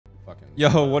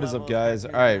Yo, what is up, guys?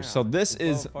 All right, so this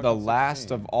is the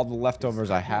last of all the leftovers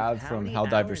I have from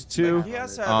Helldivers 2.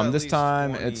 This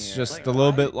time it's just a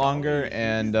little bit longer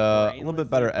and a little bit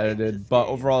better edited, but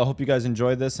overall I hope you guys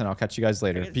enjoyed this and I'll catch you guys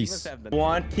later. Peace.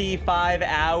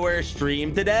 25-hour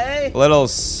stream today. A little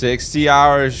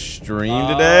 60-hour stream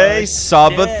today.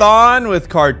 Subathon with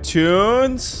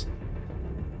Cartoonz.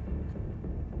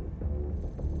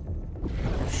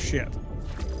 Shit.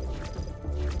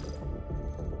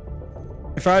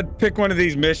 If I pick one of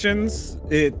these missions,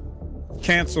 it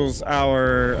cancels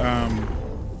our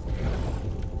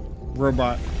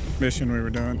robot mission we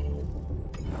were doing.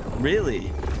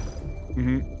 Really?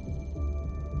 Mm-hmm.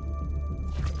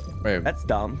 Wait, that's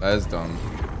dumb. That is dumb.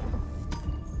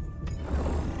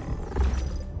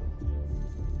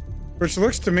 Which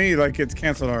looks to me like it's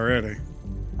canceled already.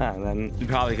 Then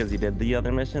probably because you did the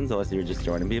other missions, unless you were just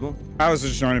joining people. I was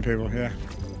just joining people, yeah.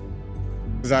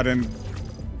 Because I didn't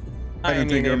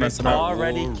think it would mess it up.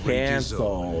 Already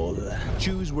canceled.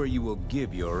 Choose where you will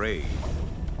give your aid.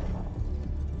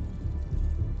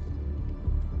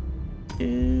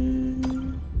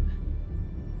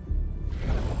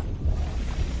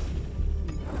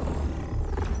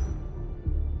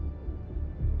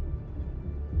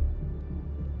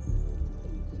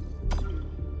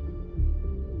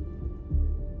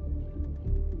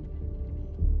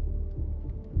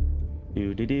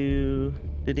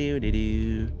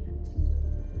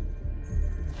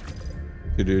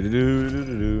 So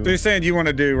you're saying you want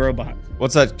to do robot?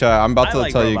 What's that? I'm about to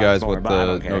like tell you guys more, what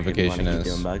the notification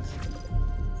is.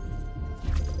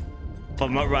 But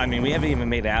I mean, we haven't even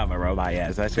made it out of a robot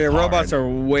yet. So that's just robots are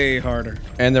way harder.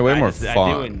 And they're way more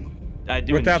fun. I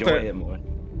do enjoy it more.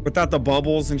 Without the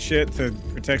bubbles and shit to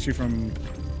protect you from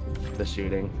the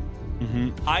shooting.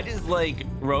 Mm-hmm. I just like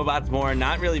robots more,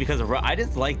 not really because of I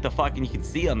just like the fucking you can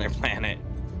see on their planet.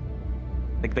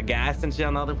 Like the gas and shit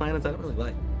on other planets, I don't really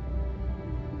like.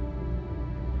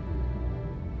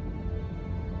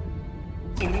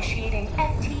 Initiating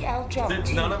FTL jump.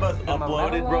 Since none of us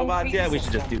uploaded robots yet, we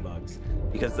should just do bugs.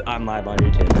 Because I'm live on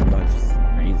YouTube and bugs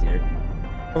are easier.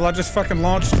 Well, I just fucking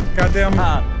launched. Goddamn.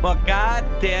 Well, god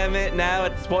damn it! Now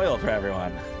it's spoiled for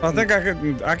everyone. I think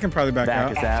I can probably back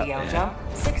out. FTL jump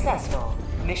successful.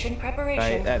 Mission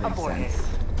preparation aborted.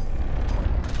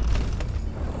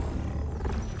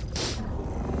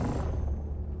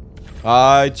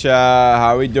 Hi chat,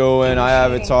 how we doing? Hi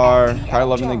Avatar. Probably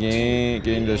loving the game.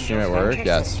 Getting to stream at work?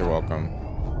 Yes, you're welcome.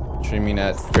 Streaming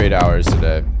at great hours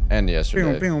today and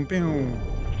yesterday. Pew, pew, pew.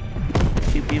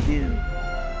 Pew, pew, pew.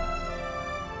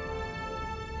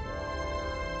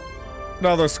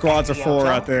 All those squads are full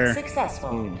right there.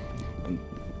 Successful.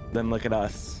 Then look at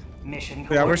us. Mission.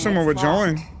 Yeah, I wish someone would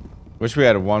join. Wish we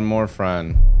had one more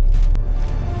friend.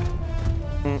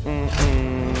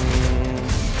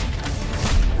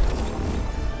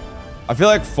 I feel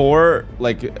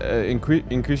like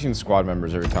increasing squad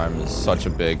members every time is such a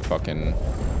big fucking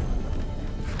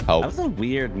help. That was a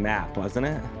weird map, wasn't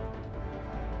it?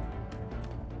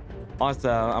 Also,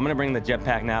 I'm gonna bring the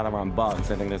jetpack now that we're on bugs.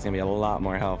 I think that's gonna be a lot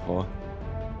more helpful.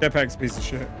 Jetpack's a piece of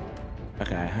shit.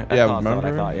 Okay. Yeah, that's remember? what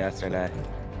I thought yesterday.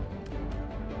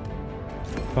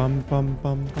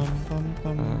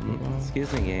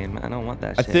 Excuse me, game. I don't want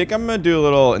that shit. I think I'm gonna do a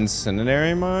little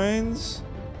incendiary mines.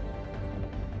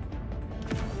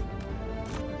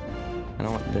 I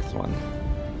don't want this one.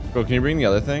 Bro, can you bring the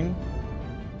other thing?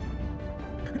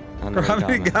 Bro, how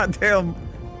many goddamn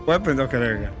weapons? Okay,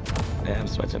 there you go. Yeah, I'm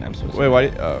switching. Wait, why?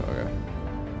 Oh, okay.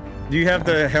 Do you have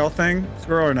the health thing,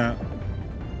 Squirrel, or not?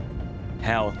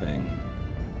 Hell thing.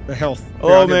 The health.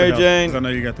 Hello, Mary Jane. I know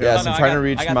you got the Yes, I'm trying to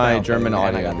reach my German I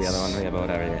audience. got the other one. Yeah, but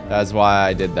whatever. Yeah. That's why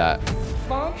I did that.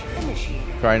 Launch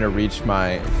initiated. Trying to reach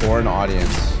my foreign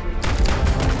audience.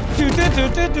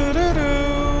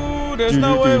 There's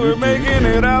no way we're making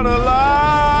it out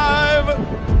alive.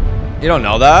 You don't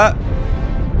know that?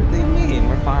 What do you mean?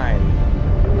 We're fine.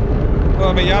 Well,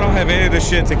 I mean, y'all don't have any of the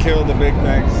shit to kill the big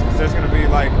things. There's gonna be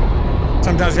like,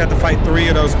 sometimes you have to fight 3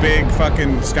 of those big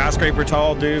fucking skyscraper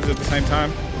tall dudes at the same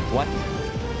time. What?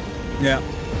 Yeah.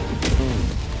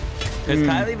 Has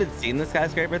Kyle even seen the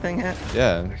skyscraper thing yet?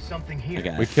 Yeah. There's something here.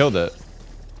 Okay. We killed it.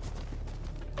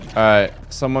 Alright,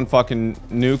 someone fucking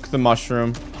nuke the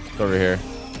mushroom. It's over here.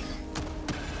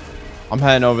 I'm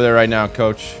heading over there right now,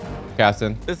 coach.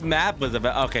 Captain. This map was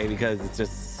about okay because it's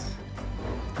just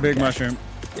Big mushroom.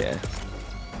 yeah.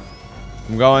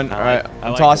 I'm going. Alright,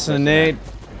 I'm like tossing a this nade.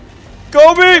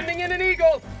 Go beep! in an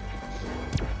eagle.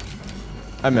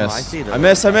 I missed. I see I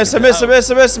missed. I missed. I missed. I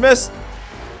missed. I missed. I missed.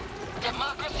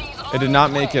 It did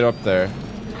not make it up there.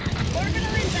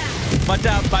 Watch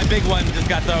out, my big one just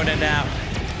got thrown in now.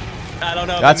 I don't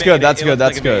know. If That's it good. made That's it. good. It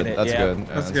That's looks like it good. made it. That's Yeah. good. Yeah,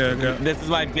 That's good. Yeah. This is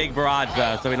my big barrage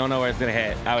though, so we don't know where it's gonna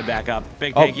hit. I would back up.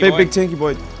 Big Oh, tanky boy. big tanky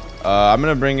boy. I'm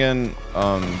gonna bring in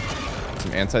some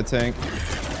anti-tank.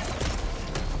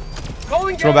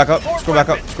 Scroll back up. Scroll back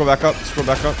up. Scroll back up. Scroll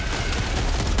back up.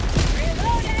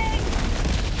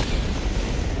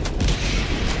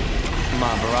 Come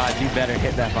on, barrage. You better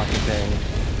hit that fucking thing.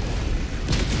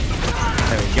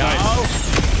 There we go.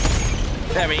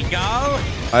 There we go.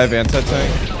 I have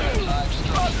anti-tank.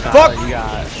 Fuck! You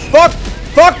got it. Fuck!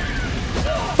 Fuck!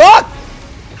 Fuck!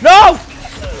 No!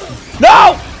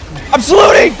 No! I'm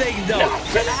saluting!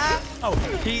 Oh,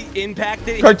 he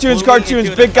impacted. he Cartoonz, flew me Cartoonz,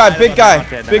 into big the guy, side big of the guy,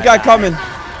 rocket, big and guy I died. coming.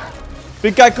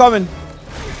 Big guy coming.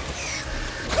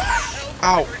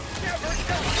 Ow.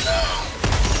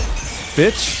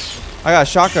 Bitch. I got a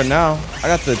shotgun now. I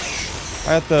got the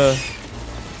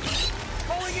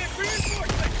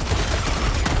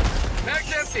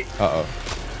Uh-oh.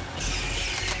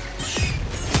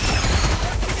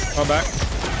 Fall back.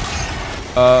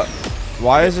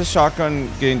 Why is the shotgun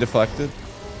getting deflected?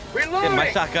 Yeah,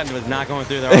 my shotgun was not going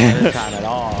through the armor this time at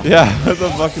all. Yeah, what the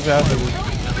fuck is happening?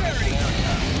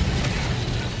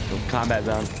 Combat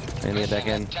zone. Maybe get back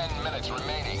in.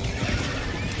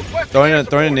 Throwing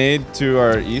a nade to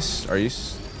our east.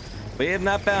 We have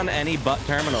not found any butt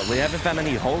terminals. We haven't found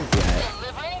any holes yet.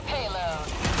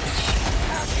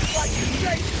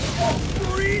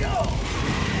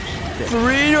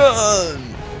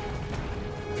 Freedom!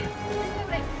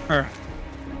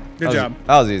 Good job.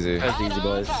 That was easy. That was easy,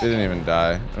 boys. He didn't even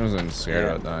die. I wasn't even scared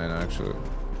Yeah. about dying, actually.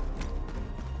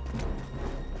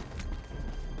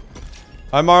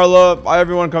 Hi, Marla. Hi,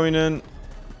 everyone coming in.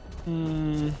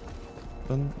 Dun,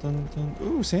 dun, dun.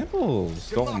 Ooh, samples.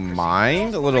 Don't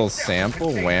mind a little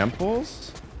sample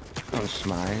wamples. Don't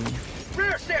mind.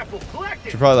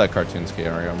 Should probably let Cartoonz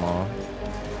carry them all.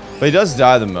 But he does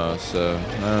die the most, so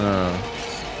I don't know.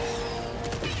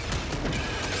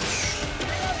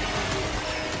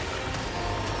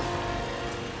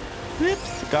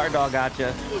 Whoops. Guard dog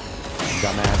gotcha.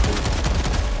 Dumbasses.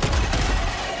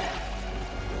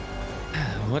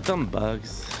 What dumb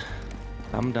bugs?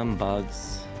 Dumb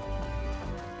bugs.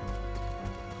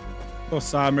 Little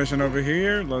side mission over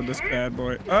here. Load this bad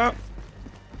boy up.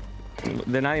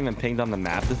 They're not even pinged on the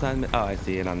map this time. Oh, I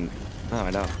see it on. Oh, I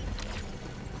know.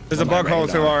 There's a bug hole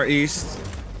to our east.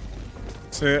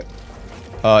 That's it.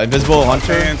 Invisible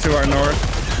hunter. And to our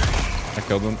north. I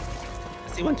killed him.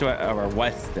 I see one to our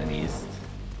west and east.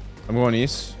 I'm going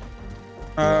east.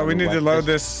 We need to load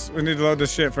this. We need to load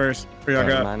this shit first. Where y'all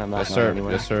got? Mine, I'm not Yes, going sir.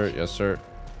 anywhere. Yes, sir. Yes, sir.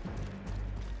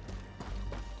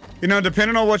 You know,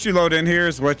 depending on what you load in here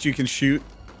is what you can shoot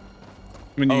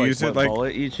when you Oh, use what it. Like,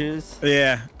 bullet you choose?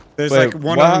 yeah, there's Wait, like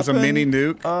one what of them's a happened? mini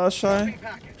nuke. Shy.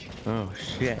 Oh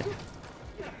shit.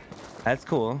 That's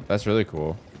cool. That's really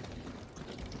cool.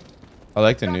 I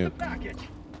like the nuke.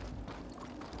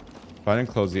 Find and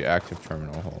close the active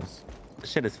terminal holes.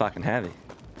 Shit is fucking heavy.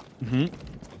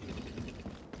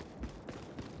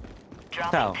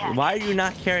 So, why are you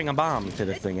not carrying a bomb to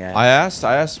this thing yet? I asked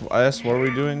what are we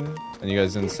doing? And you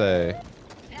guys didn't say.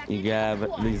 You have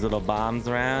these little bombs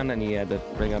around and you had to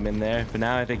bring them in there. But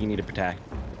now I think you need to protect.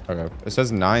 Okay. It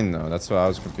says 9 though. That's what I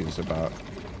was confused about.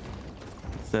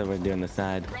 So we're doing the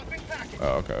side.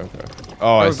 Oh, okay, okay.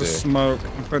 Oh, That I was a see. smoke.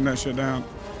 I'm putting that shit down.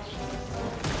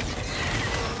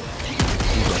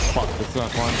 Fuck the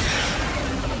smoke one.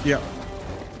 Yep.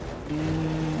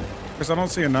 Because I don't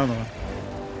see another one.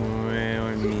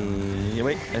 Where me? Yeah,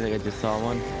 wait, I think I just saw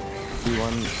one. See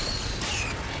one.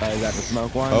 Is that the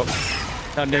smoke one? Oh,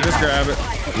 Oh, no, Yeah, just grab it.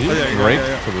 did you Oh, yeah, yeah, break yeah,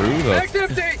 yeah. through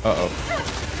the? Uh-oh.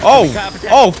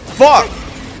 Oh, fuck!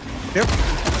 Yep.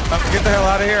 Get the hell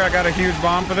out of here. I got a huge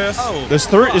bomb for this. Oh, There's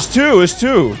 3. There's 2. There's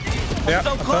 2. Yep, so I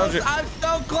told close. you. I'm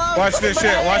so close. Watch this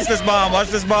shit. Watch this bomb. Watch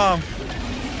this bomb.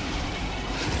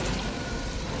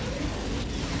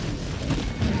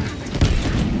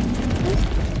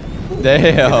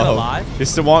 Damn. alive? He's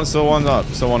still one up.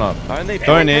 Still one up. Aren't they?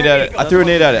 Throw a nade at it. I threw a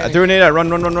nade at it. I threw a nade at it. Run,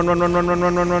 run, run, run, run, run, run, run,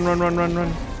 run, run, run, run, run, run,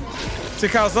 run. See,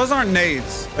 Kyles, those aren't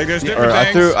nades. Like, there's Or different I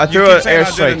things. threw You an keep saying I did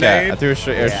a airstrike at. nade. I threw a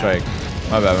straight airstrike.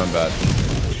 My bad, my bad.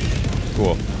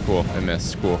 Cool, cool. I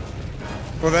missed. Cool.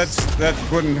 Well, that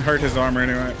wouldn't hurt his armor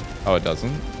anyway. Oh, it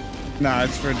doesn't? Nah,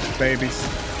 it's for babies.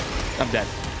 I'm dead.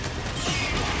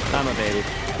 I'm a baby.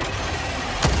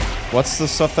 What's the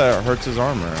stuff that hurts his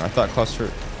armor? I thought cluster.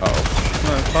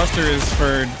 Uh-oh. Cluster is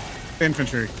for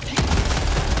infantry.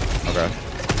 Okay.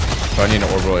 So I need an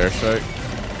orbital airstrike?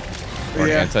 Or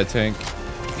Yeah. an anti-tank?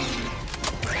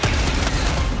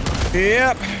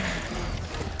 Yep.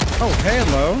 Oh,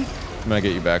 hello. I'm gonna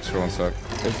get you back for 1 sec.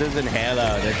 This isn't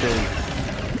Halo. This is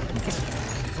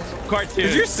Cartoonz.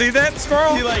 Did you see that,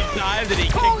 Squirrel? He like dived and he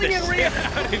kicked the shit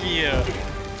out of you.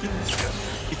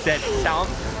 He said, "Stomp."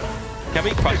 Can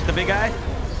we crush the big guy?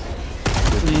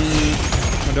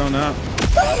 I don't know.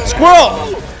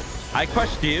 Squirrel! I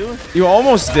crushed you. You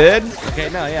almost did. Okay,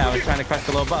 no, yeah, I was trying to crush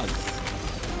the little bugs.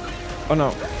 Oh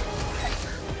no.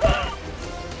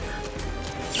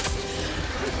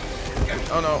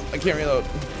 Oh no, I can't reload.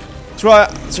 Squirrel,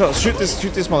 shoot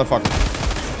this motherfucker.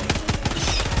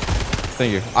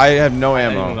 Thank you. I have no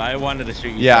ammo. I wanted to shoot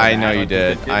you. Yeah, I know you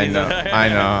did. I know. I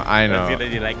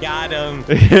got him.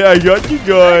 Yeah, I got you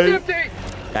guys.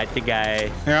 Got the guy.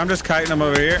 Here, I'm just kiting him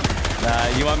over here.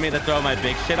 You want me to throw my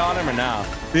big shit on him or no?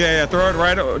 Yeah, throw it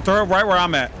right where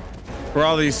I'm at, where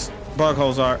all these bug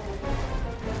holes are.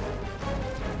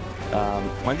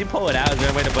 Once you pull it out, is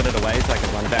there a way to put it away so I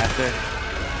can run faster?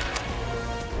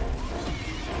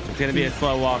 It's gonna be a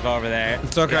slow walk over there.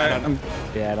 It's okay.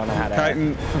 Yeah, I don't know how to.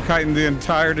 I'm kiting the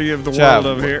entirety of the world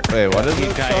over here. Wait, what is Keep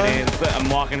it? kiting. I'm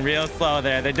walking real slow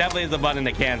there. There definitely is a button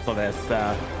to cancel this.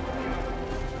 What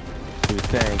do you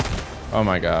think? Oh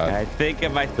my god. I think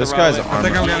if I throw This guy's it, I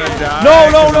think I'm gonna die. No.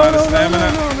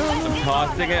 I'm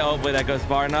tossing it. Hopefully that goes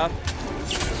far enough.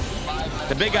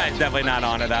 The big guy's definitely not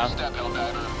on it though.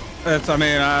 It's, I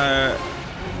mean,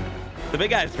 The big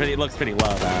guy's looks pretty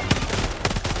low though.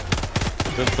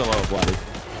 Looks a little bloody.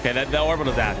 Okay, the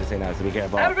orbital's out just now, so be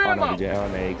careful. Oh no, BJ,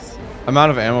 on aches. I'm out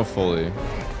of ammo fully.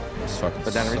 This fucking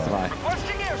But then sucks.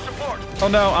 resupply. oh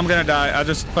no, I'm gonna die. I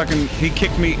just fucking, he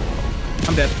kicked me.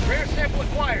 I'm dead.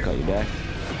 Call you back.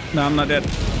 No, I'm not dead.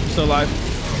 I'm still alive.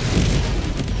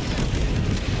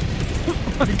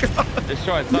 Oh my god.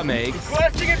 Destroyed some eggs.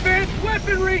 Blasting advanced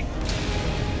weaponry.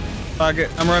 Fuck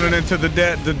it. I'm running into the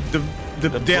death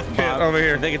pit over I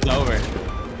here. think it's over.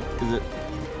 Is it?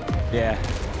 Yeah.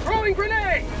 Throwing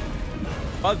grenade.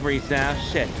 Bug breach now.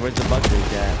 Shit, where's the bug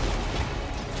breach at?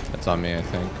 That's on me, I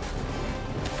think.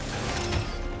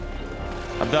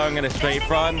 I'm throwing in a straight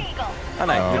front. Oh,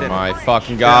 nice. Oh my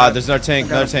fucking god! There's another tank.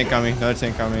 Another tank on me. Another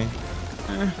tank on me.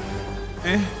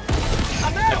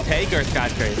 A tank or a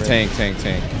skyscraper? Tank.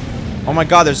 Oh my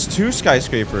god! There's 2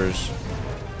 skyscrapers.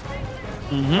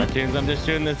 Cartoonz, I'm just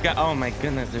shooting this guy. Oh my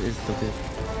goodness, there is still 2.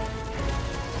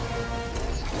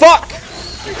 Fuck!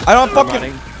 I don't fucking.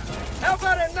 Running. How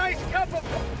about a nice cup of...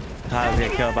 Kyle's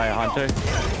get killed by a hunter.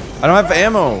 I don't have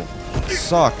ammo. It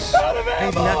sucks.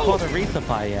 They've not called a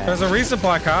resupply yet. There's a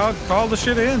resupply, Kyle. Call the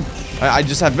shit in. I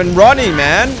just have been running,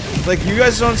 man. Like, you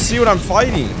guys don't see what I'm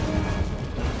fighting.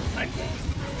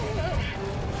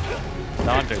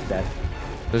 The hunter's dead.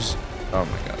 There's. Oh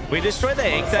my god. We destroyed the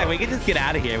egg sack. We can just get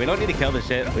out of here. We don't need to kill the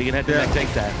shit. We can head to the next egg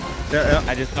sack. Yeah.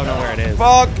 I just don't know where it is.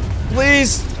 Fuck!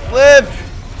 Please live.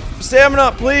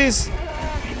 Stamina, please.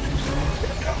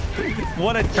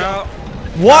 What a Kyle,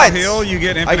 What? heal, you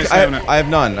get infinite stamina. I have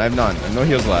none. I have no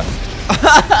heals left.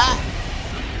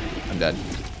 I'm dead.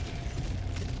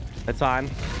 That's fine.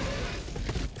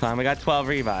 Fine, we got 12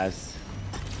 revives.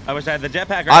 I wish I had the jetpack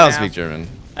right now. I don't speak German.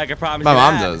 I could promise My you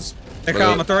mom that. does. Hey,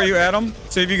 Kyle, I'm gonna throw you at him.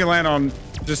 See if you can land on,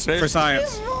 just for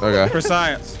science. Okay. For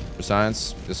science. For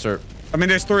science, yes sir. I mean,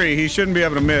 there's 3. He shouldn't be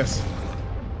able to miss.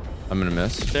 I'm gonna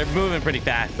miss. They're moving pretty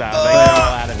fast,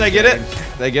 though. They get it?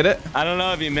 They get it? I don't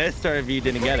know if you missed or if you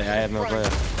didn't get it. I have no clue.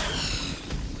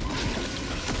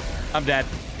 I'm dead.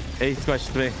 He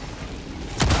squished me.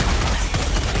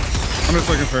 I'm just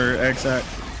looking for egg sack.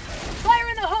 Fire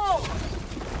in the hole.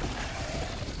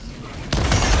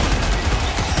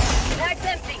 Bag's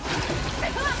empty.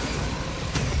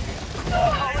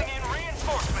 Calling in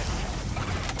reinforcements.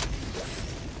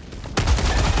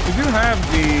 We do have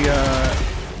the,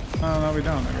 oh, no, we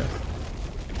don't, I guess.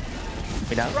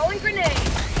 We down? Throwing grenade.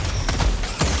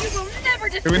 You will never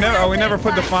destroy We never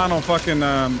put the final fucking,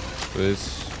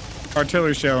 Please.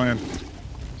 artillery shell in.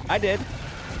 I did.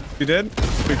 You did?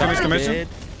 We finished the mission? Did.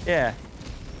 Yeah.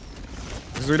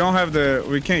 Because we don't have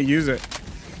we can't use it.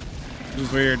 Which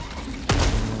is weird.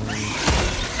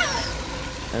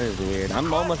 That is weird.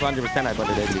 I'm almost 100% I put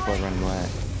it in before running away.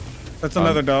 That's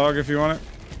another dog if you want it.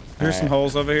 Here's some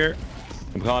holes over here.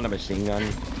 I'm calling a machine gun.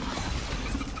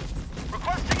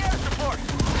 Requesting air support.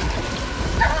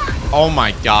 Oh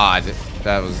my god.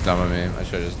 That was dumb of me. I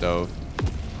should have just dove.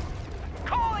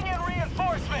 Calling in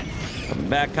reinforcements. Come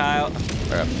back, Kyle.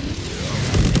 Crap.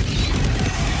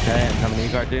 Okay, I'm coming to you,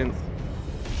 Cartoonz.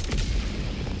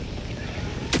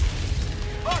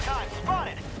 Bug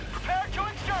spotted. Prepare to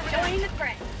exterminate. Joining the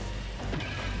threat.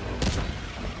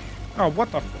 Oh,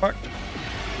 what the fuck?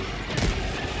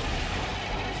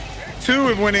 2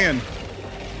 have went in.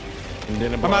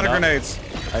 I'm out of grenades.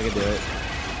 I can do it.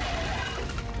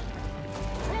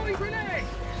 Throwing grenade.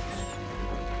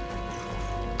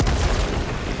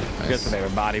 Good, so they were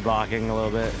body blocking a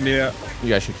little bit. Yeah. You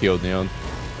guys should heal Neon.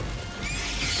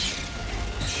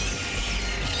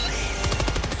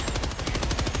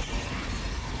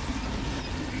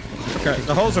 Okay,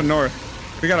 the holes are north.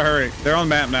 We gotta hurry. They're on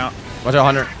the map now. Watch out,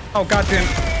 Hunter. Oh, goddamn.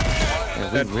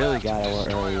 Yeah, we really gotta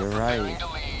early. You're right.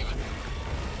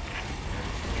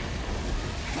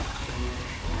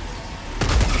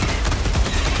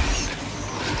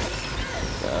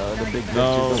 The big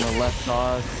bitches on the left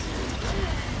sauce.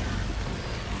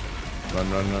 Run,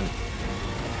 run, run.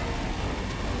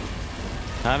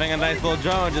 Having a nice little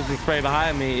drone just to spray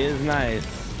behind me is nice.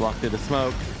 Walk through the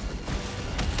smoke.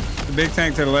 The big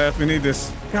tank to the left. We need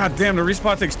this. God damn, the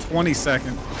respawn takes 20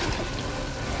 seconds.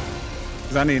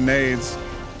 Cause I need nades.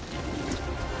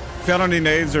 If y'all don't need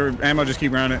nades or ammo, just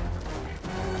keep around it.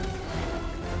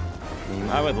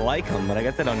 I would like them, but I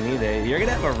guess I don't need it. You're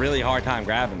gonna have a really hard time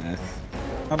grabbing this.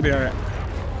 I'll be alright.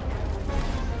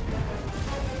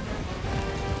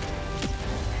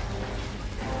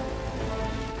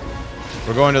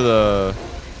 We're going to the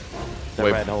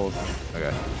red holes.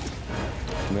 Okay.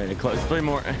 I'm ready to close 3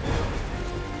 more.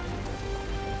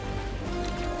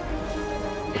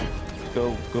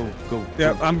 Go, go, go.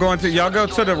 Yep, I'm going to. Y'all go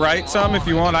to the right some if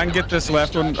you want. I can get this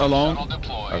left one alone.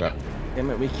 Okay. Damn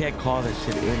it, we can't call this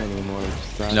shit in anymore.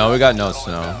 No, we got no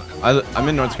snow. I'm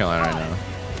in North Carolina right now.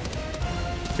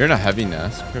 You're in a heavy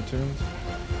nest, Cartoonz. Do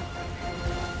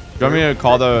you want me to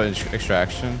call the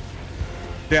extraction?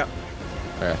 Yeah.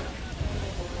 Okay.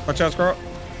 Watch out, Squirrel.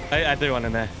 I threw one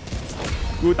in there.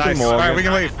 Good Nice. All right, we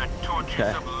can leave.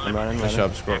 Okay. I'm running. Push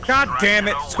up, Squirrel. God damn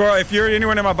it, Squirrel. If you're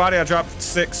anywhere in my body, I dropped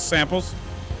 6 samples.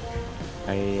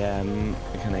 Can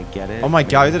I get it? Oh my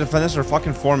god, we had to defend this for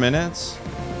fucking 4 minutes?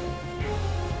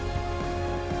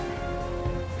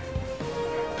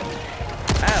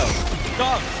 Ow.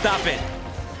 Dog, stop it.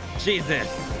 Jesus.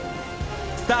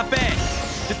 Stop it.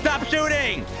 Just stop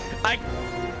shooting.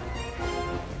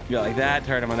 You go like that,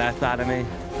 turn him on that side of me.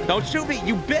 Don't shoot me,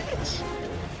 you bitch.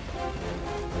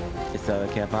 So I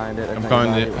can't find it. I'm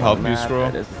going to help you, Squirrel.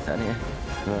 It is down here.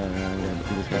 I'm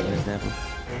just grabbing an example.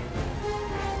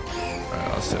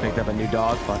 Alright, I'll Picked up a new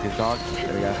dog. Fuck his dog.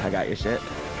 There we go. I got your shit.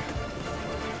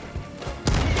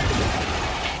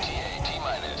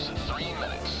 T-minus 3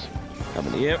 minutes.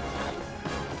 Coming to you.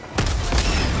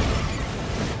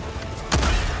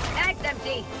 Bag's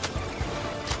empty.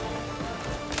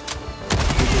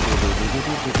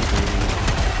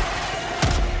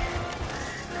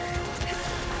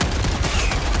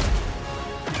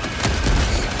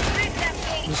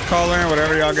 Just call in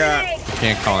whatever y'all got.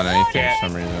 Can't call in anything for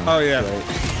some reason. Oh yeah.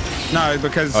 No,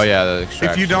 because oh yeah, the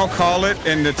extraction. if you don't call it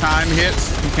and the time hits,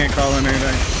 you can't call in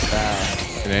anything.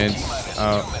 Grenades.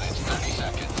 Oh.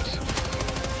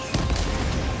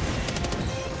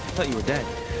 I thought you were dead.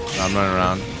 No, I'm running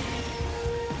around.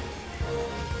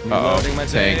 Reloading my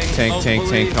Tank thing.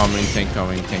 coming.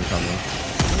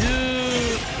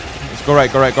 Let's go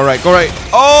right, go right.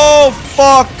 Oh,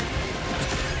 fuck!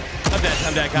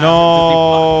 I'm dead.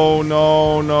 No.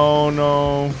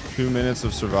 2 minutes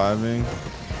of surviving.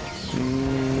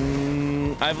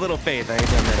 I have little faith. I ain't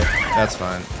done that. That's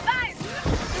fine.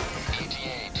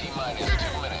 ETA T-minus 2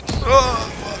 minutes.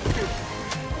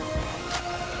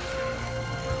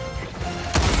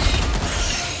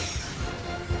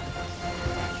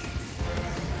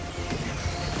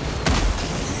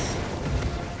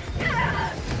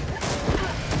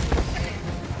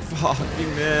 Fuck, you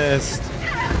missed.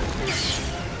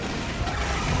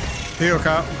 Heal,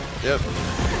 cop. Yep.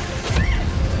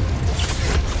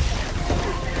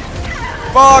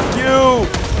 Fuck you!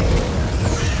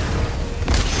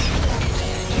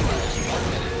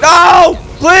 No!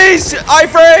 Please!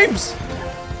 Iframes!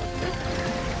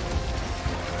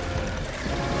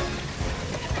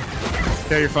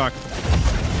 Yeah, you're fucked.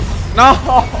 No!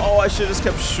 I should have just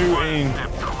kept shooting.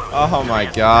 Oh my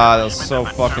god, that was so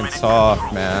fucking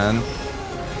tough, man.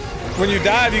 When you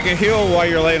dive, you can heal while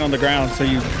you're laying on the ground, so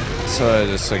you... So I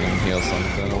just so I can heal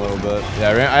something a little bit.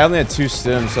 Yeah, I only had 2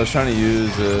 stims, so I was trying to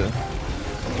use it.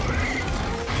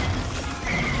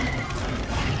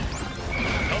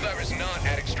 Helldivers not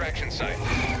at extraction site.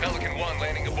 Pelican 1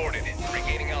 landing aborted.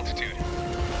 Regaining altitude.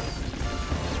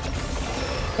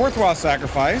 Worthwhile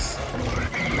sacrifice.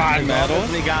 5 medals.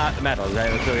 We got medals,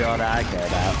 right? That's really all that I care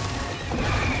about.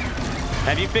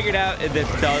 Have you figured out if this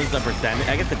does a percentage?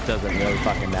 I guess it doesn't really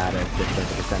fucking matter if this does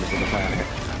a percentage of the planet.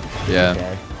 Yeah.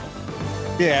 Okay.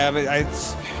 Yeah, but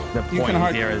it's... The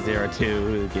 .002,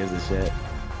 who gives a shit?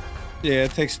 Yeah,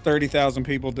 it takes 30,000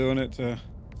 people doing it to...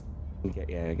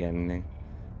 Yeah, again.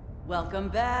 Welcome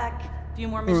back. A few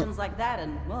more missions like that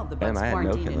and we'll have the bugs I had no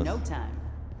quarantined in kills. no time.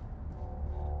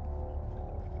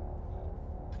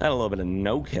 Had a little bit of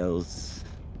no kills.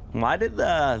 Why did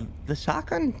the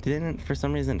shotgun didn't for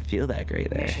some reason feel that great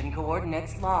there? Mission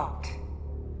coordinates locked.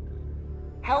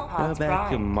 Hell Go pods back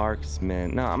to prime.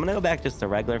 marksman. No, I'm gonna go back just to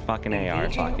regular fucking AR.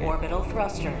 Fuck Engaging it. orbital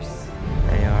thrusters.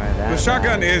 AR that. The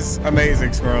shotgun is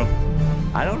amazing, Squirrel.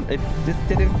 I don't. It just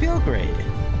didn't feel great.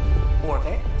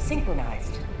 Orbit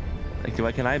synchronized.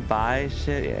 Like, can I buy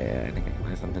shit? Yeah, I think I can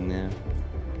buy something new.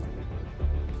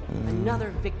 Another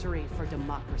victory for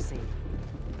democracy.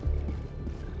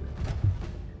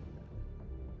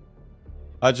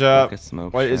 Watch up.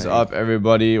 Smoke What is shine. up,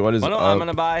 everybody? What is What up? I'm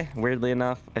gonna buy, weirdly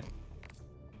enough,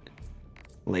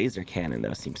 laser cannon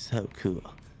though seems so cool. I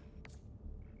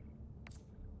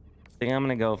think I'm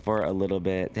gonna go for a little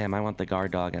bit. Damn, I want the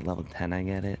guard dog at level 10. I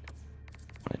get it.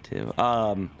 Wanted to.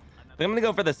 I think I'm gonna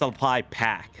go for the supply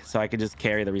pack so I could just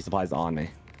carry the resupplies on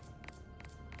me.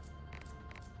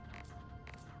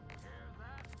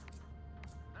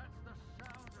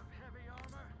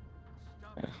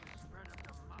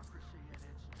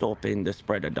 Stopping the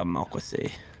spread of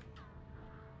democracy.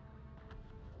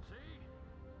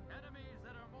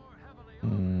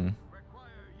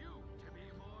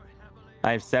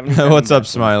 I have 70. What's up,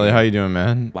 Smiley? How you doing,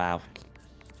 man? Wow.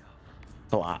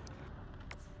 It's a lot.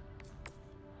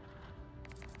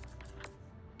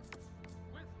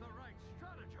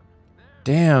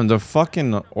 Damn, the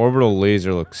fucking orbital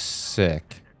laser looks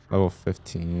sick. Level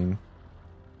 15.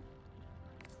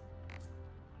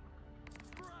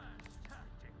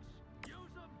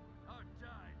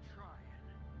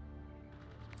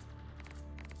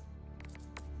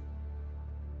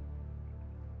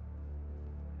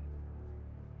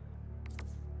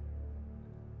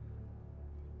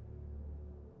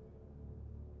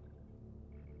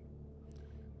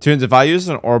 Tunes, if I use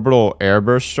an orbital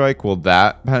airburst strike, will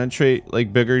that penetrate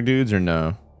like bigger dudes or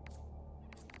no?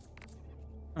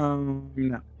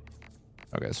 No.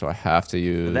 Okay, so I have to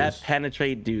use That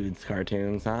penetrate dudes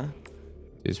cartoons, huh?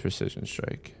 use precision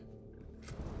strike.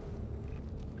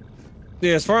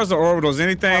 Yeah, as far as the orbitals,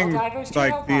 anything Helldivers to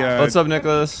like the What's up,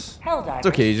 Nicholas? Helldivers It's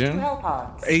occasion. to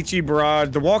Hellpods. HE barrage,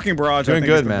 the walking barrage, I Doing think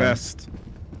good, is the man. best.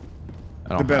 I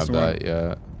don't best have that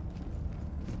yet.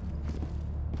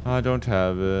 I don't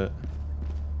have it.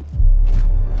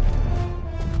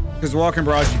 Because walking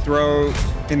barrage, you throw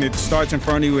and it starts in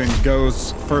front of you and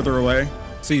goes further away.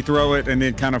 So you throw it and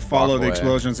then kind of follow the away.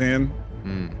 explosions in.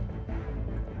 Hmm.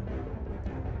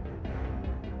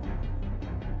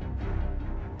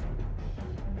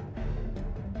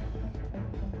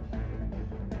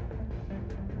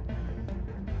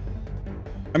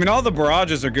 I mean, all the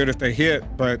barrages are good if they hit,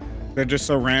 but they're just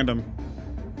so random.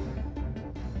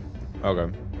 Okay.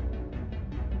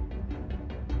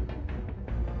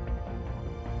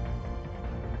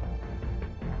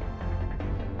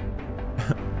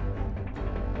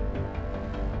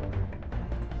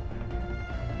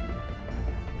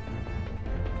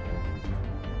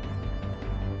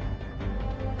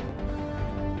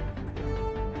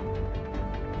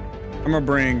 I'm gonna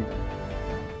bring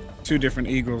 2 different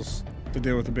eagles to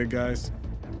deal with the big guys.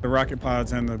 The rocket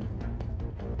pods and the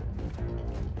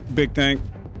big tank.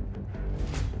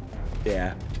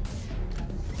 Yeah.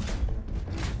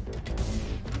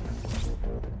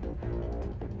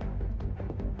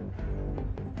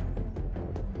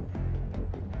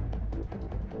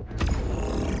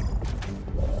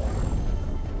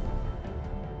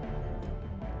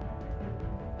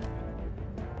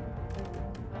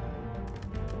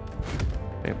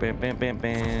 Bam, bam, bam,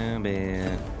 bam,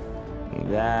 bam.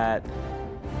 That.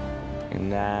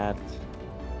 And that.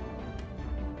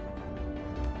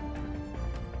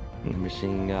 And the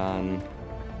machine gun.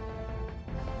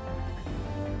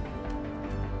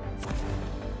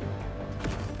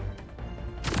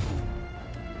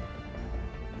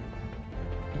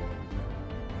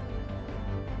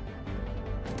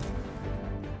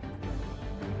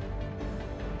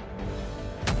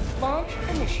 Launch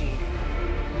initiated.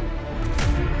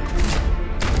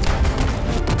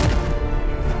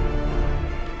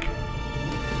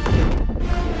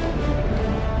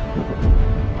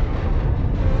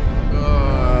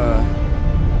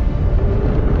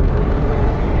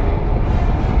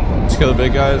 Let's kill the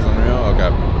big guys. Unreal. Okay.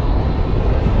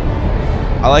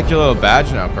 I like your little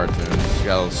badge now, Cartoonz. You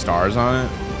got little stars on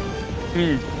it.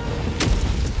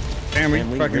 Damn, we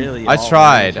Man, we fucking. really I all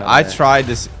tried. ran each I other. tried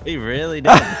this. We really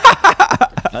did.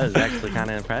 That was actually kind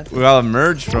of impressive. We got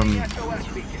emerged from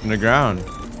the ground.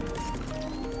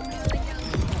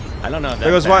 I don't know if There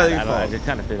goes that's Wiley, bad. you I, don't know, I fall. just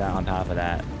kind of threw that on top of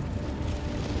that.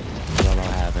 I don't know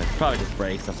what happened. Probably just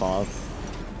breaks the falls.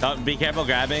 Oh, be careful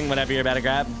grabbing whenever you're about to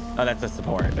grab. Oh, that's a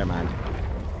support. Never mind.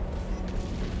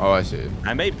 Oh, I see.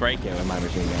 I may break it with my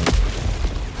machine gun.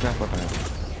 Not for fun.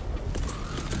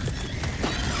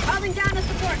 Calling down a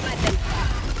support weapon.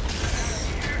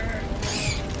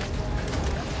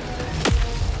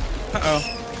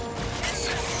 Uh-oh.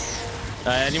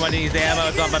 Anyone needs ammo?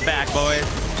 It's on my back, boys.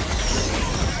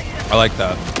 I like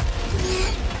that.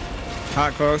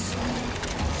 Hot close.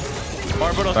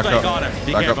 Orbital Back strike up. on him.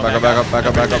 Be Back up, careful, back up, back up, back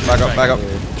up, back up, back up, back up.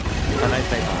 Oh, nice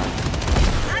save.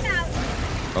 I'm out.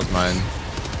 That was mine.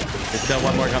 There's still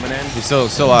one more coming in. He's still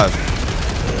alive.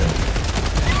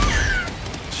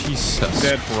 Jesus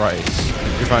Dead. Christ.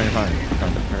 You're fine, you're fine.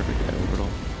 Found the perfect orbital.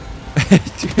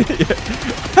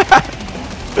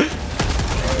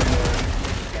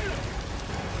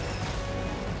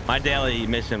 My daily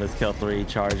mission was kill 3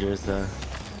 chargers, so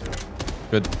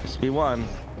Good. there should be one.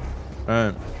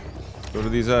 Alright. Go to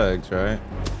these eggs, right?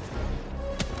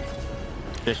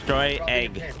 Destroy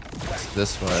egg. It's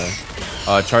this way.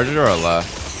 Charger or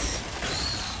left?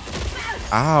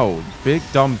 Ow. Big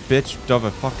dumb bitch of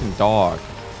a fucking dog.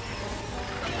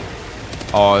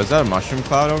 Oh, is that a mushroom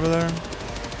cloud over there?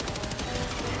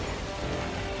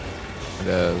 It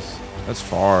is. That's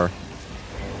far.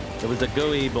 It was a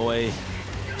gooey boy.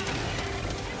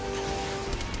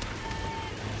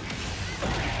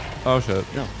 Oh shit.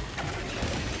 No.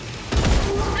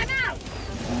 I'm out.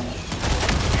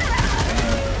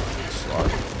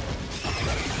 Slug.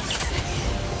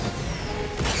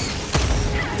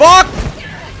 Fuck!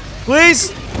 Please!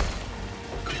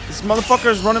 This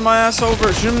motherfucker's running my ass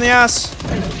over. Shoot him in the ass.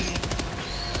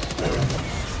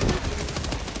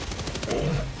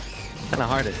 Kind of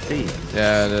hard to see.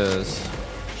 Yeah, it is.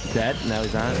 Dead? No,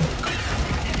 he's not.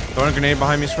 Throwing a grenade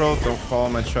behind me, Squirrel. Don't follow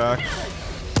my tracks.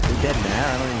 He's dead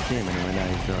now. I don't even see him anymore. No,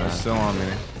 he's still They're alive. still on me.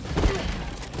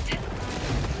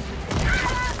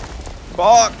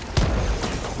 Fuck!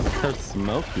 So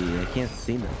smoky. I can't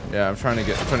see them. Yeah, I'm trying to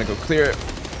go clear it.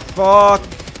 Fuck!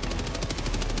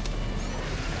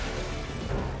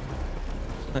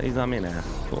 Oh, he's on me now.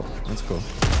 Cool. That's cool.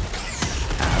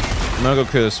 I'm gonna go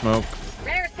clear the smoke.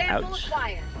 Rare sample Ouch.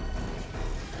 acquired.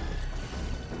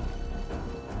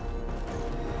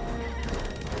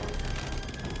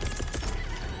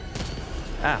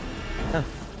 Ah. Oh.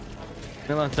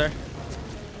 Come on, sir.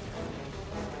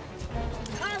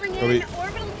 Calling Go in eat.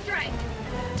 orbital strike.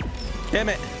 Damn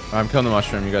it. I'm killing the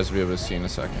mushroom. You guys will be able to see in a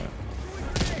second.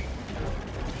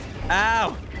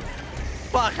 Ow.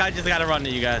 Fuck, I just gotta run to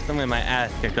you guys. I'm getting my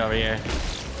ass kicked over here.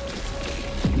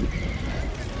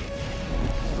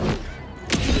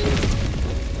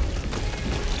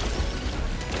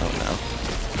 Oh no.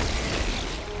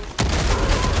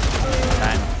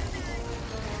 Bad.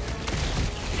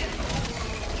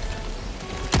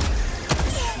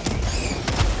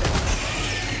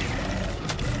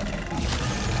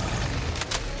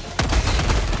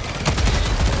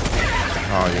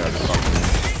 Oh, you guys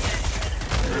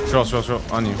fucking. Stroll,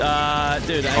 on you. Dude,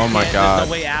 I Oh my can't. God. There's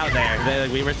no way out there.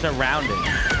 Like, we were surrounded.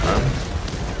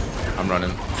 I'm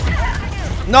running.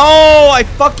 No, I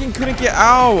fucking couldn't get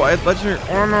out. I had legendary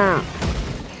armor.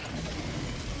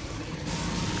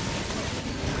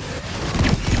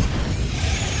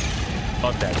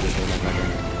 Fuck that dude.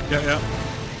 Yeah.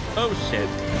 Oh shit.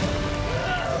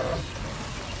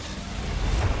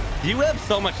 You have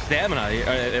so much stamina.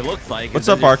 It looks like. What's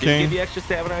Does up, your suit Arcane? Give you extra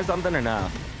stamina or something or no?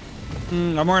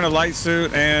 I'm wearing a light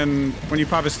suit, and when you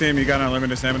pop a stim, you got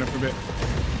unlimited stamina for a bit.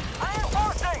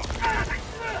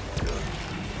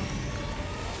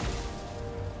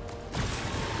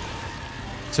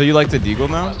 So you like the deagle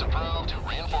now?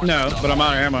 No, but I'm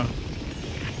out of ammo.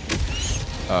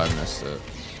 Oh, I missed it.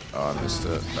 Oh, I missed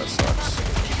it. That sucks.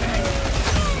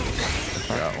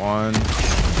 Got one.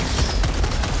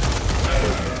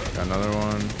 Got another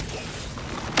one.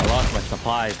 I lost my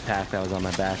supplies pack that was on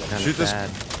my back. Kind Shoot of this- sad.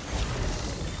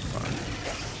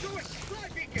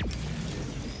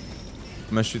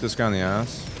 I'm gonna shoot this guy in the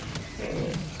ass.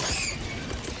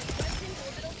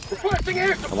 I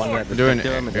wanted to We're doing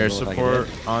stick to him, it air didn't look like it support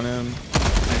did. on him.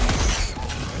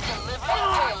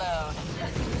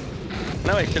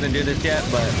 No, I shouldn't do this yet,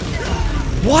 but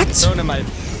What?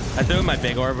 I threw in my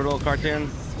big orbital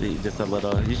cartoons. Just a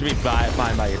little. You should be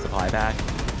fine by your supply pack.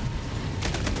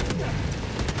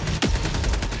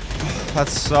 That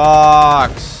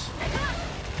sucks.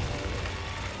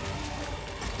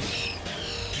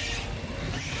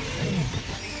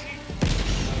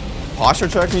 Posture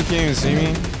check me, can't even see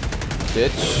me.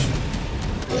 Bitch.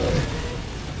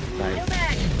 Nice.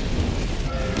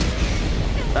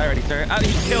 Alrighty, sir. Oh,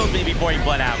 he killed me before he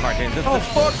bled out, cartoons. This is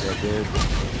fuck. shit, dude.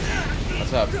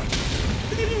 What's up?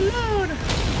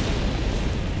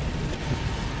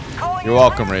 You're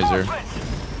welcome, Razor.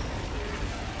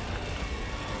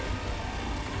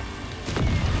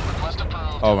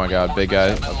 Oh my god, big guy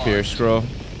up here, Squirrel.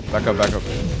 Back up, back up.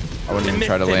 I wouldn't even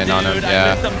try to land on him.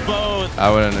 Yeah.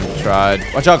 I wouldn't have tried.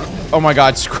 Watch out. Oh my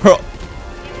god, Squirrel.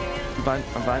 I'm fine.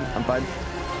 I'm fine. I'm fine.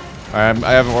 Alright,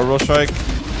 I have an orbital strike.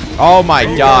 Oh my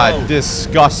god,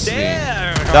 disgusting.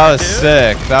 Damn, that was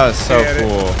sick. That was so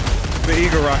cool. The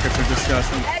eagle rockets are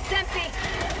disgusting.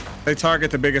 They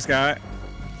target the biggest guy.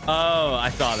 Oh, I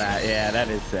saw that. Yeah, that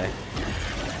is sick.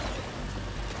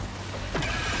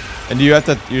 And do you have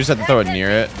to? You just have to throw it near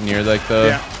it, near like the.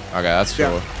 Yeah. Okay, that's cool.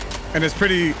 Yeah. And it's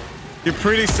pretty. You're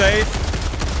pretty safe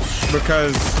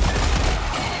because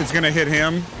it's gonna hit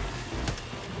him.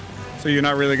 So you're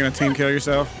not really gonna team kill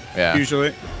yourself. Yeah.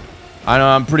 Usually. I know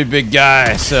I'm a pretty big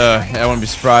guy, so I wouldn't be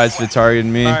surprised if it targeted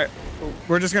me. All right,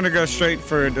 we're just gonna go straight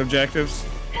for objectives.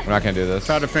 We're not gonna do this.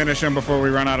 Try to finish him before we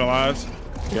run out of lives.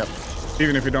 Yep.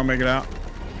 Even if we don't make it out.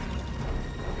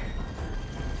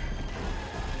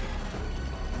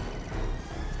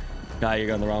 Guy, you're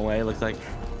going the wrong way, it looks like.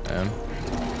 And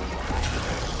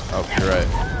oh, you're right.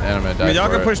 And I'm gonna die. I mean, y'all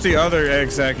can push the other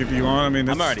egg sack if you want. I mean,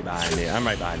 I'm already behind you. I'm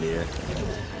right behind you.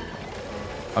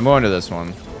 I'm going to this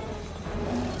one.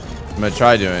 I'm gonna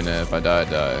try doing it. If I die, I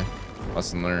die.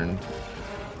 Lesson learned.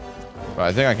 But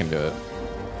I think I can do it.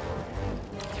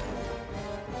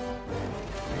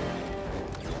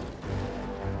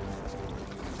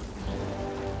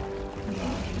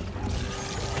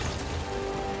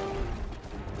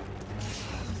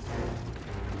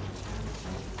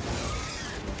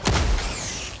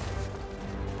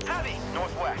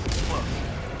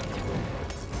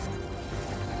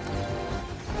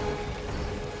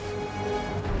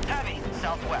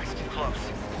 Southwest, close.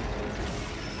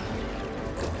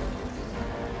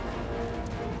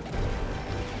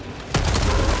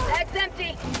 Bag's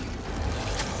empty.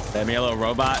 Let me a little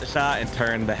robot shot and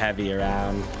turn the heavy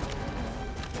around.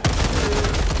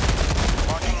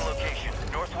 Marking location,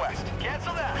 northwest.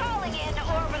 Cancel that. Calling in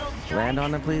orbital strike. Land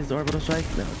on it, please. Orbital strike.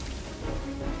 No.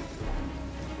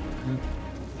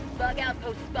 Bug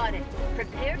outpost spotted.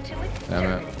 Prepare to Damn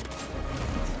exterminate. it.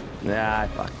 Yeah, I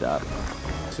fucked up.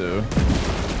 Two.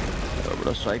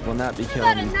 Orbital strike will not be Got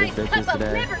killing a these nice big cup bitches of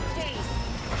today. liberty.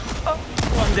 Oh,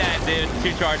 I'm dead, dude.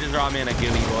 2 charges are on me and a gooey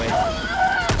boy.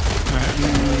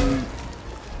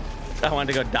 I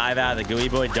wanted to go dive out. The gooey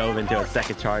boy dove into a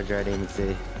second charger I didn't even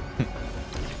see.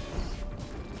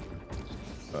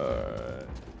 Alright.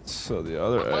 So the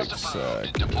other egg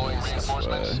sack is this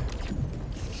way.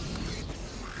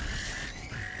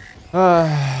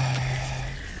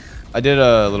 I did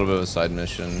a little bit of a side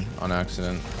mission on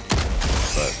accident,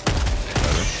 but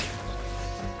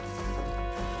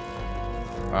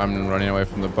whatever. I'm running away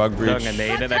from the bug breach. Throwing a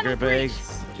nade at that group of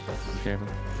eggs. Be careful.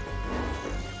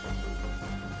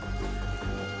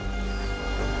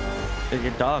 Dude,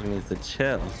 your dog needs to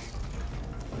chill.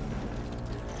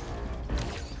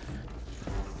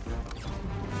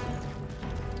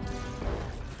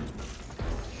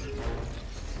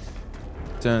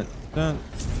 Dun, dun.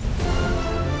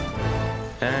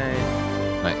 Hey.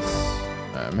 Nice.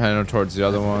 I'm heading towards the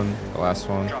other one, the last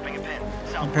one. Dropping a pin.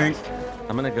 I'm pink.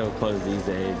 I'm gonna go close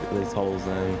these holes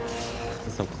in.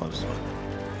 It's so close.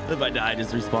 If I die,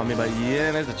 just respawn me. But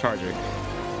yeah, there's a charger.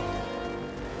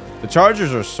 The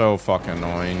chargers are so fucking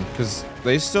annoying because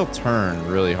they still turn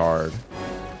really hard.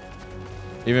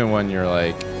 Even when you're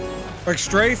like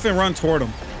strafe and run toward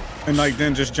them. And like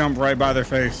then just jump right by their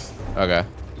face. okay.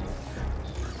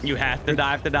 You have to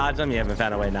dive to dodge them. You haven't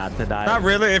found a way not to dive. Not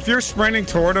really. If you're sprinting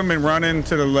toward them and running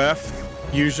to the left,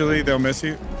 usually they'll miss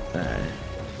you. Alright.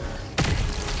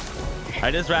 I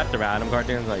just wrapped around them,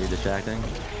 Cartoonz. Are you distracting?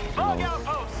 Bug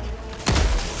outpost.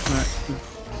 Alright.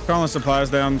 Calling supplies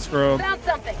down, Squirrel. Found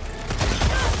something.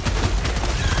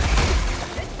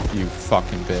 You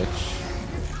fucking bitch.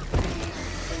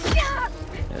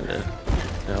 And the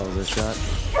hell was this shot?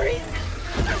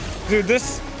 Dude,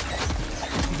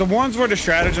 the ones where the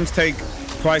stratagems take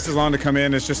twice as long to come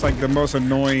in is just like the most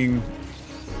annoying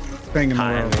thing in the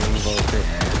world.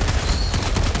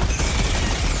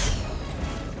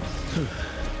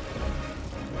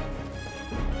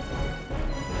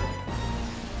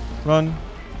 Run.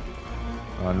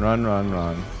 Run, run, run,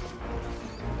 run.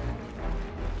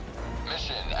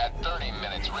 Mission at 30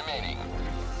 minutes remaining.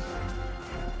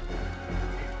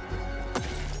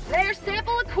 Layer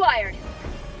sample acquired.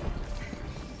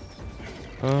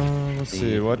 Let's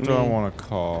see. What do I want to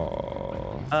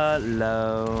call?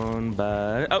 Alone,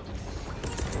 but oh.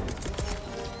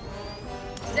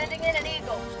 Sending in an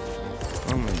eagle.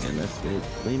 Oh my goodness, dude.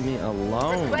 Leave me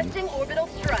alone. Requesting orbital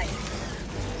strike.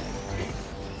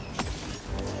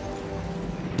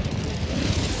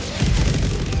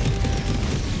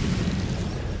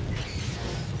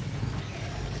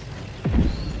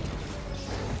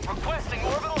 Requesting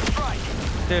orbital strike.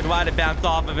 Dude, why'd it bounce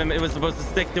off of him? It was supposed to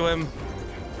stick to him.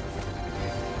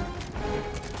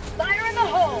 Fire in the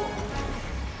hole.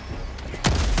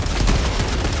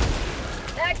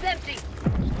 Bag's empty.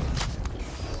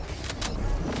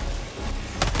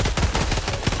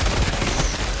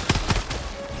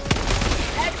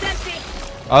 Bag's empty.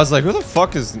 I was like, who the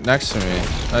fuck is next to me?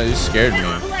 You scared me.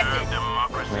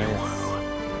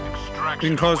 You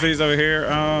can close these over here.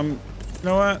 You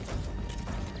know what?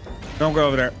 Don't go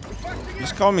over there.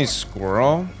 Just call me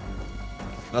Squirrel.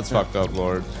 That's fucked up,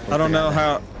 Lord. I don't know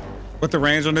what the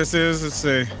range on this is. Let's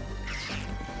see.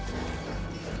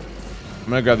 I'm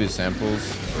gonna grab these samples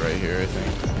right here, I think.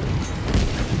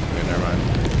 Okay, never mind.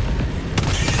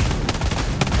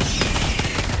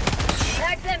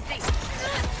 Bag's empty.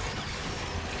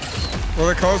 Well,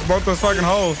 they closed both those fucking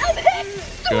holes. I'm hit.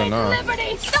 Good Sweet enough.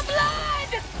 liberty. The blood.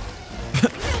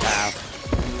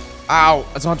 Ow!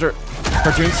 That's Hunter.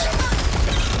 Cartoonz.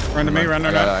 Run to me, run to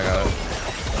me. I got it.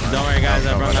 Don't worry, guys.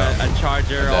 I brought a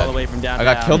charger I'm all dead. the way from downtown.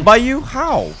 I got killed by you?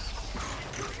 How?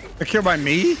 They're killed by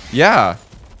me? Yeah.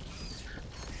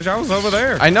 I was over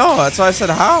there. I know. That's why I said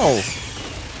how.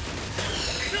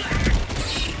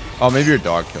 Oh, maybe your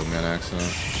dog killed me on accident.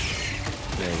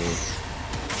 Maybe.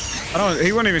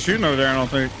 He wasn't even shooting over there, I don't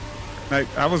think. Like,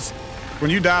 when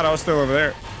you died, I was still over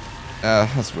there.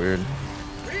 That's weird.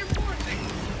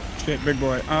 Shit, big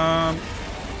boy. Oh,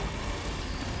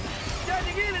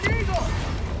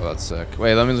 that's sick.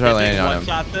 Wait, let me try landing on him.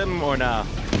 Shot them or no?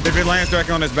 If it lands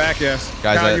directly on his back, yes.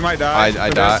 Guys, you might die. I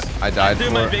died. I died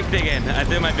threw my big thing in. I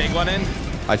threw my big one in.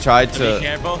 I tried Be to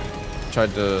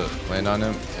land on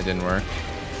him. It didn't work.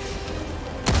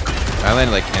 I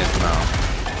landed like in his mouth.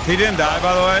 He didn't die,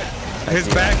 by the way. His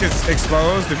back is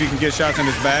exposed if you can get shots in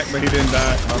his back, but he didn't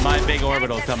die. Well, my big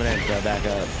orbital's coming in, so back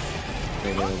up.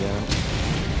 Maybe it'll get him.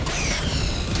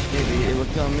 Maybe it will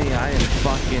kill me. I am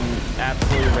fucking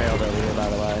absolutely railed over here, by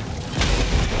the way.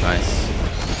 Nice.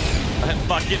 I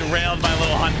fucking railed my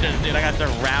little hunters, dude. I got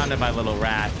surrounded by little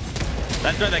rats.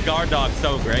 That's why the guard dog's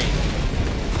so great.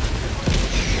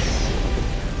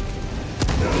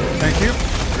 Thank you.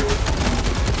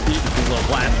 A little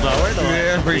blast forward.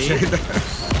 Yeah, appreciate that.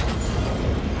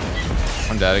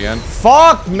 I'm dead again.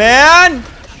 Fuck, man!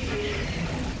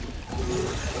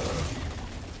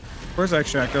 Where's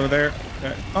extract over there?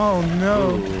 Oh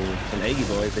no. Ooh, some eggy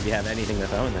boys if you have anything to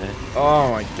throw in there.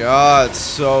 Oh my god, it's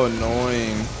so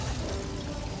annoying.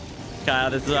 Kyle,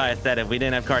 this is why I said if we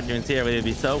didn't have Cartoonz here, we'd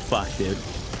be so fucked, dude.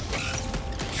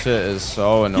 Shit is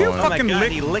so annoying. Oh my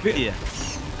god, he licked you. You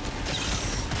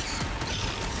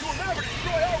will never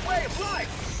destroy our way of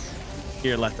life.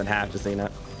 You're less than half, just so you know.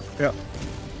 Yep.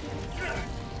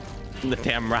 The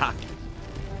damn rock.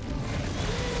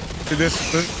 Dude,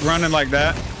 this running like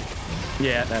that.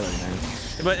 Yeah, that was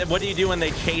nice. But what do you do when they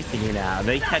chasing you now?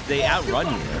 They outrun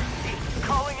you.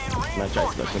 Calling in I'm gonna try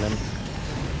squishing them.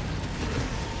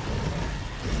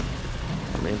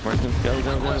 Reinforcements, go,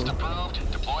 go, go.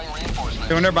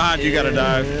 Dude, when they're behind you, you gotta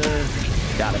dive.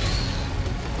 Got it.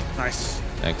 Nice.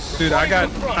 Thanks. Dude,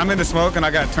 I'm in the smoke and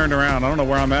I got turned around. I don't know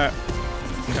where I'm at.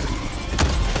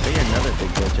 Maybe another big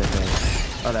bitch, I think.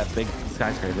 Oh, that big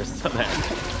skyscraper's still there.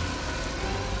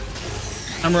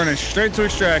 I'm running straight to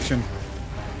extraction.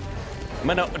 I'm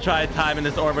gonna try timing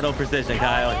this orbital precision,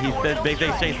 Kyle. This big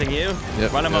thing's chasing you.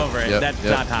 Yep, Run him over it. That's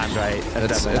not timed right. That's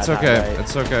It's definitely not okay. timed right.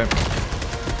 It's okay.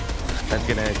 That's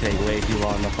gonna take way too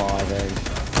long to fall, I think.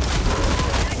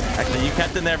 Actually, you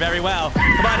kept in there very well.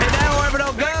 Come on, hit that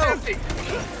orbital, go!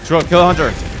 Squirrel, kill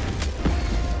Hunter.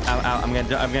 Ow, I'm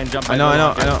gonna jump. I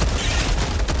know.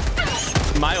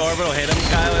 My orbital hit him,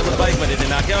 Kyle, it looked like, but it did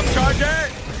not kill him. Charger!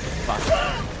 Fuck.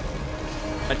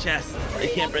 A chest. I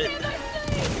can't breathe.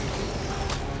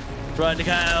 Run,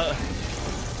 Kyle.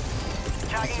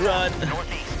 Let's run.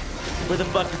 Where the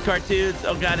fuck is Cartoonz?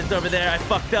 Oh god, it's over there. I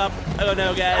fucked up. Oh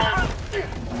no, guys.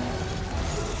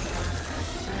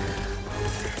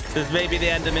 This may be the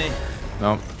end of me.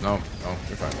 No,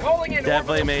 you're fine.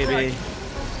 Definitely maybe.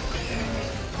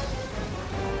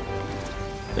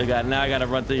 Oh god, now I gotta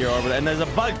run through your orbit. And there's a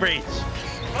bug breach.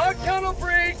 Bug tunnel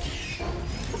breach.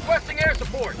 Requesting air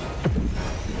support.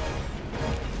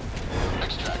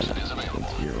 Extraction is available.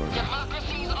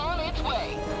 Democracy's on its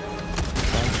way.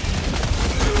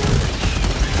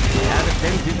 Yeah, the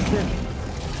thing, do the thing.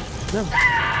 No.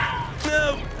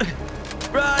 No.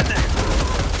 Run.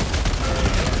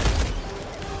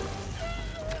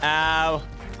 Ow.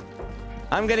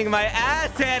 I'm getting my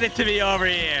ass handed to me over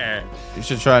here. You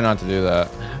should try not to do that.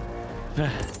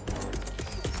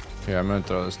 Here, I'm gonna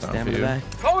throw this down for you.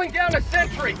 Calling down a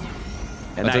sentry.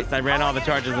 And nice, I ran all the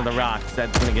charges in the rocks.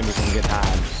 That's gonna give me some good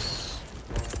time.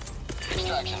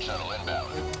 Extraction shuttle inbound.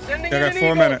 I got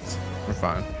 4 minutes. We're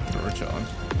fine. We're chilling.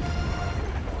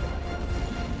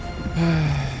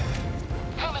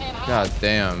 God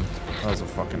damn. That was a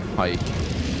fucking hike.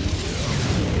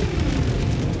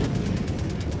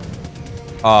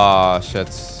 Aw, shit.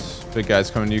 Big guy's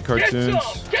coming to you,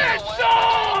 Cartoonz. Get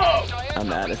some!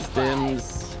 I'm out of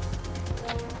stims.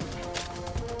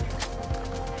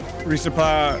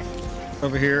 Resupply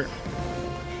over here.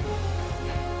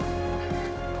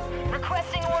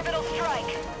 Requesting orbital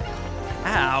strike.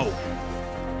 Ow.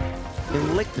 It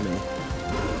licked me.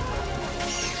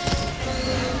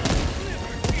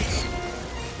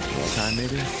 More time,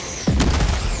 maybe?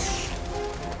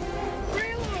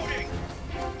 Reloading!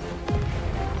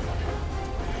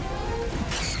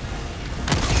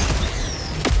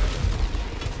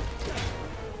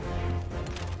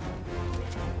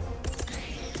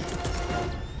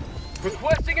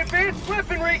 Requesting advanced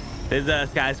weaponry! There's a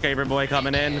skyscraper boy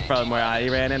coming in from where I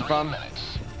ran in from.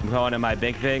 I'm going to my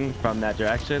big thing from that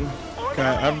direction. Okay,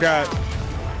 I've got.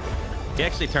 He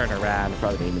actually turned around.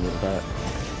 Probably didn't even move that.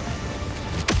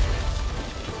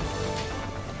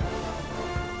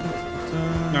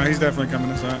 No, he's definitely coming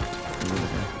this side.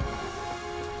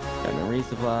 Got no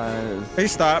resupplies. He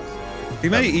stopped. He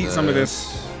may eat some of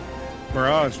this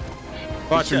barrage.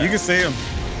 Watch him. You can see him.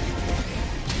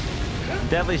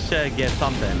 Definitely should get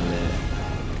something with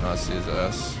it. I see his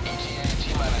ass.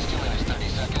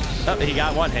 Oh, he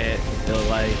got one hit. It was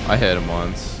like. I hit him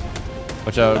once.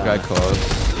 Watch out, guy close.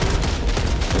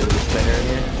 There's a spinner in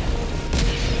here.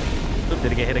 Oop,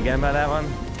 did he get hit again by that one?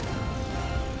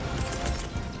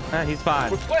 Ah, he's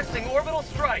fine. Requesting orbital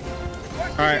strike!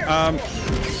 All right.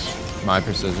 My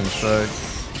precision strike.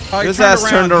 Oh, he His ass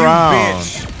turned you around.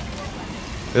 bitch.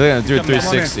 He's gonna do Come on in.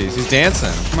 360s. He's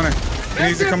dancing. Come on in. He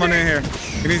needs to come on in here.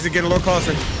 He needs to get a little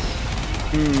closer.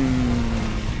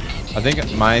 I think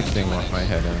my thing went my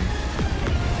head in.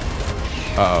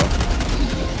 Uh-oh.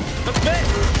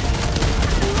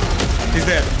 He's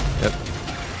dead. Yep.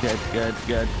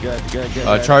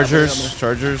 Good. Chargers.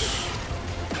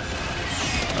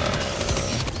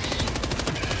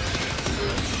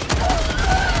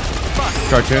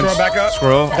 Cartoonz. Throw back up.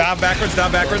 Squirrel. Dive backwards.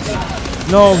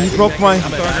 No, he broke my.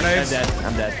 I'm Throwing grenades. dead.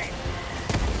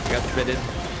 Got spitted.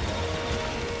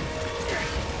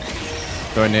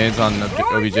 Throwing nades on the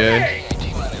OBJ.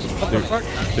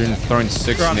 They're throwing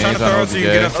 6 Bro, I'm trying nades to on throw it so you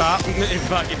can get up OBJ. top.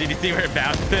 Fucking, did you see where it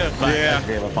bounced to? Yeah.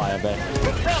 Be able to fly a bit.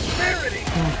 Prosperity!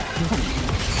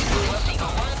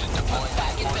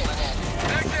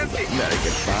 Very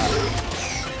good spot.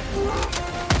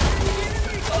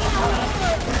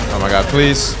 Oh my god,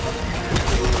 please.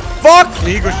 Fuck!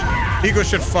 Eagle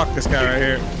should fuck this guy right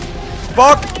here.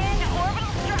 Fuck!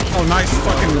 Oh, nice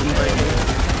fucking.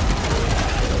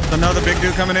 Another big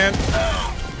dude coming in.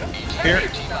 Here.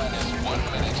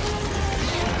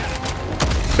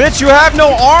 Bitch, you have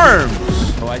no arms!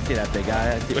 Oh, I see that big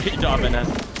guy. I see what you're talking at.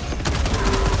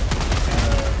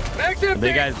 The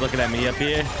big guy's looking at me up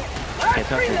here. Can't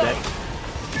touch his dick.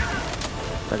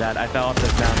 Oh god, I fell off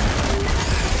this mountain.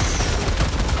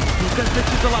 He's got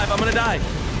bitches alive. I'm gonna die.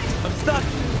 I'm stuck.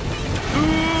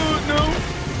 Ooh, no.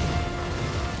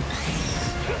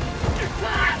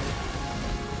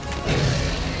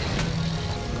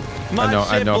 I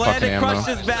have no fucking ammo. Crush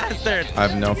this bastard. I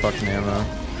have no fucking ammo.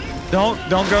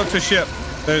 Don't go to ship.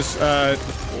 There's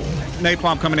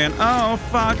napalm coming in. Oh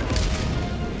fuck.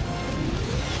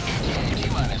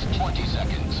 T-minus 20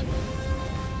 seconds.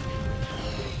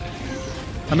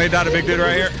 I made that a big dude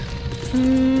right here.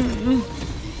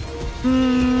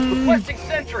 Requesting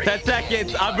sentry! 10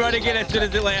 seconds. I'm running in as soon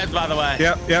as it lands, by the way.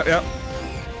 Yep.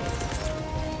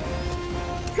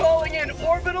 Calling in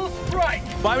orbital strike!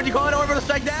 Why would you call it orbital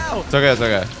strike now? It's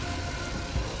okay.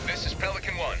 This is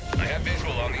Pelican 1. I have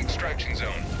visual on the extraction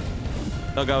zone.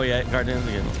 Don't go yet. Cartoonz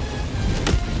again.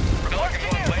 Pelican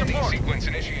 1 landing sequence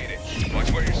initiated.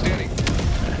 Watch where you're standing.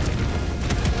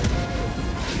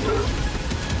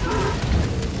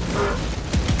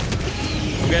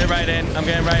 I'm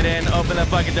getting right in. Open the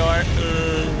fucking door.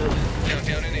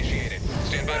 Countdown initiated.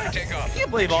 Stand by for takeoff. I can't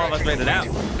believe all of us made it out.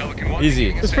 Pelican 1 Easy.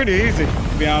 making It's pretty easy,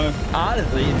 to be honest.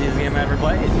 Honestly, easiest game I ever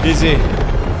played. Easy.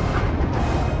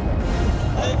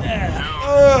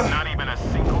 Not even a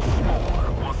single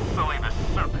spore will sully the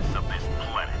surface of this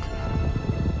planet.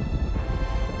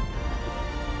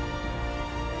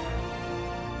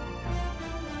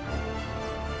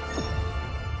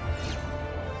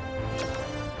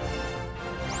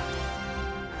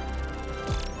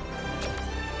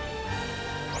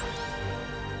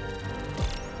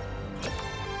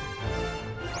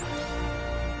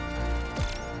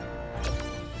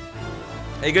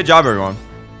 Hey, good job, everyone.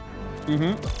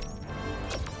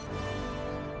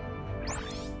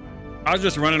 I was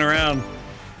just running around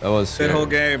That was scary. that whole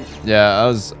game.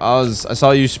 Yeah, I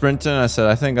saw you sprinting. I said,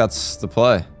 I think that's the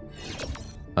play.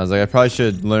 I was like, I probably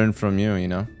should learn from you, you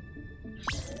know?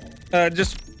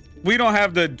 We don't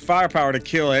have the firepower to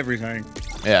kill everything.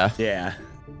 Yeah. Yeah.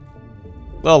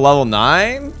 Well, level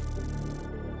 9?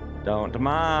 Don't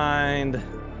mind.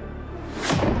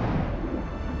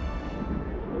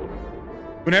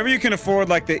 Whenever you can afford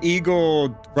like the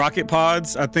Eagle rocket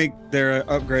pods, I think they're an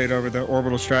upgrade over the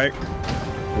orbital strike.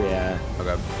 Yeah.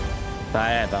 Okay. I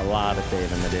have a lot of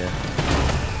saving to do.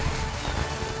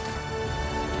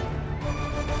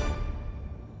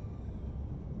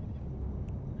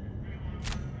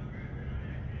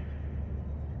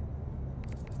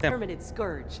 Permanent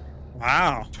scourge.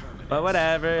 Wow. But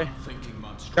whatever.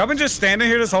 Y'all been just standing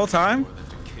here this whole time?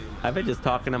 I've been just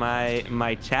talking to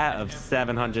my chat of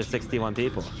 761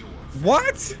 people.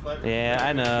 What? Yeah,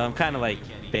 I know. I'm kind of like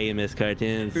famous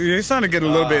Cartoonz. You're starting to get a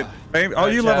little bit famous. Oh,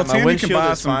 you level 10, you can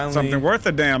buy something worth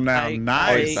a damn now.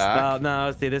 Nice. Well,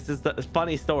 no, see, this is the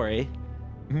funny story.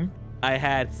 I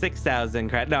had 6,000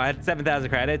 credits. No, I had 7,000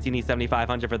 credits. You need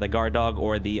 7,500 for the guard dog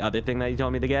or the other thing that you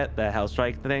told me to get, the hell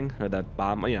strike thing or the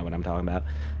bomb. You know what I'm talking about.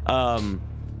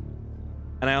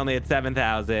 And I only had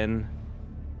 7,000,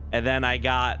 and then I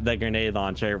got the grenade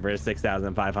launcher for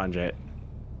 6,500.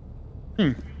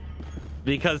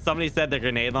 Because somebody said the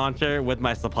grenade launcher with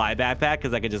my supply backpack,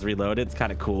 because I could just reload it. It's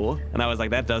kind of cool, and I was like,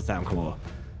 that does sound cool.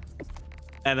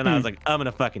 And then I was like, I'm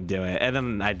gonna fucking do it, and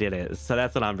then I did it. So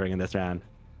that's what I'm bringing this round.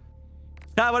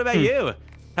 Todd, what about you?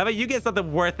 How about you get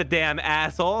something worth a damn,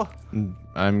 asshole?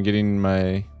 I'm getting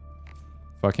my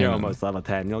fucking... You're almost level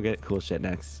 10. You'll get cool shit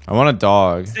next. I want a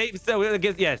dog. Save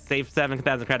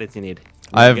 7,000 credits you need.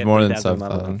 I have more than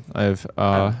 7,000. I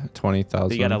have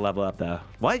 20,000. You gotta level up though.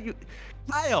 What?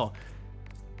 Kyle?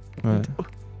 What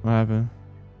happened?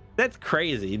 That's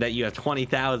crazy that you have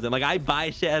 20,000. Like, I buy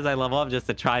shit as I level up just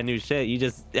to try new shit. You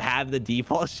just have the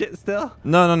default shit still?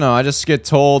 No. I just get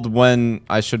told when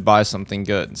I should buy something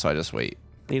good, so I just wait.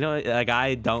 You know, like,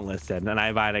 I don't listen, and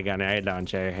I buy the grenade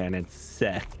launcher, and it's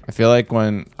sick. I feel like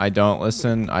when I don't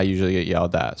listen, I usually get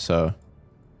yelled at, so...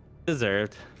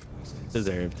 Deserved.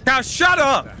 Now shut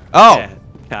up! Oh! Yeah,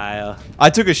 Kyle. I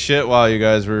took a shit while you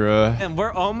guys were... And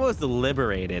we're almost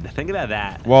liberated. Think about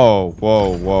that. Whoa.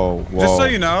 Just so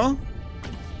you know,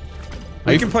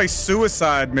 we can play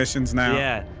suicide missions now.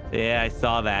 Yeah, I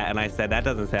saw that, and I said, that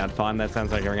doesn't sound fun. That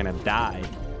sounds like we're gonna die.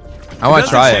 I want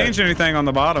to try it. Doesn't change anything on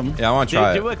the bottom. Yeah, I want to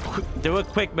try it. Do a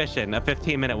quick mission, a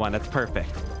 15-minute one. That's perfect.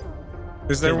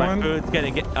 Is there one? My food's gonna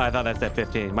get... Oh, I thought that said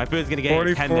 15. My food's gonna get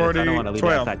 40, 10 minutes. I don't want to leave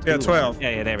 12. it outside. Yeah, 12.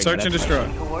 Yeah, there we go. Search and destroy.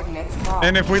 Coordinates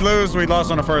And if we lose, we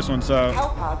lost on the first one, so...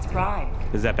 Hellpods primed.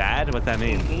 Is that bad? What's that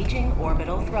mean? Engaging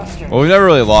orbital thrusters. Well, we've never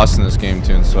really lost in this game,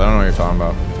 Toon, so I don't know what you're talking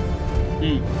about.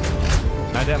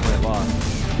 I definitely lost.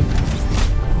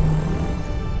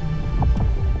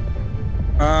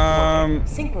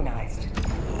 Synchronized.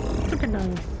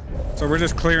 So we're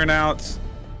just clearing out.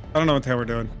 I don't know what the hell we're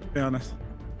doing, to be honest.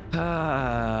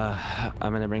 I'm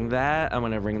gonna bring that. I'm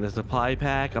gonna bring the supply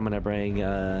pack. I'm gonna bring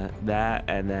that,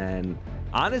 and then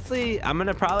honestly, I'm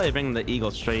gonna probably bring the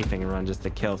Eagle strafing run just to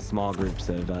kill small groups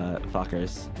of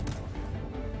fuckers.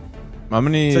 How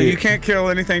many? So you can't kill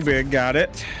anything big. Got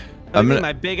it. I'm gonna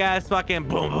my big ass fucking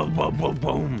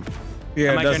boom.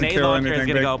 Yeah, and it doesn't kill anything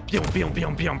big. Go pew, pew,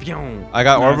 pew, pew, pew. I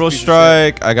got orbital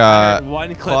strike. I got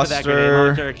one clip cluster. of that grenade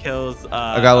launcher kills.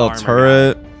 I got a little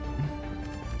turret.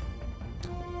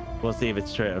 We'll see if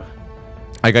it's true.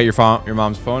 I got your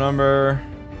mom's phone number.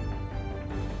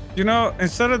 You know,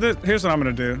 instead of this, here's what I'm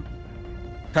gonna do.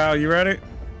 Kyle, you ready?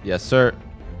 Yes, sir.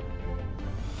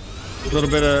 A little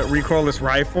bit of recoilless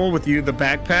rifle with you, the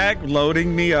backpack,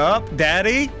 loading me up,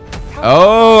 daddy.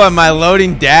 Oh, am I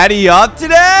loading daddy up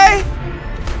today?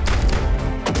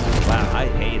 Wow, I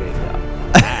hate it though.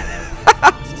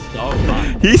 So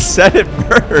fun. He said it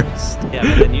first. Yeah,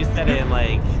 but then you said it in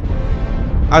like...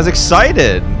 I was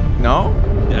excited. No?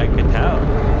 I could tell.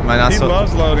 Am I not He so...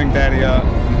 loves loading daddy up. I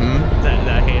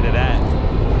hated that.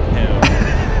 No.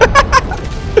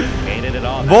 Hated it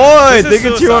all. Boy, they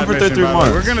get you on for 33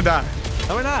 months. We're gonna die.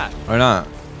 No, we're not. Or not.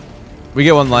 We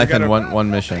get one life and one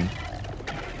mission.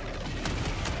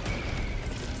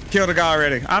 Killed a guy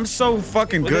already. I'm so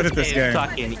fucking good at this game.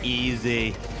 Fucking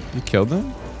easy. You killed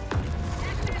him?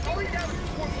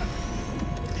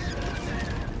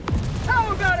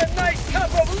 How about a nice cup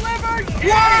of liver?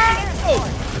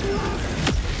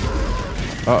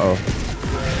 Uh-oh.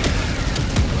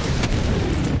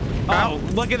 Oh,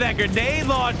 look at that grenade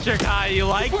launcher, Kai. You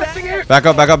like that? Back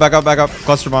up.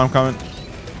 Cluster bomb coming.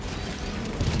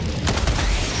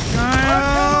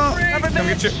 Kyle.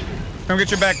 Come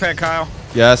get your backpack, Kyle.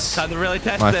 Yes. Time to really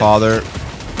test My this. father.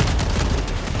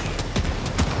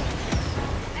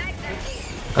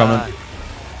 Coming.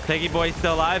 Piggy boy's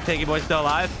still alive. Piggy boy's still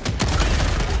alive.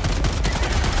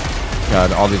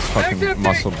 God, all these fucking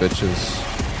muscle bitches.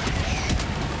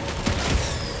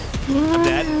 I'm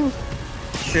dead.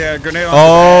 Yeah, grenade launcher.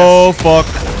 Oh, fuck.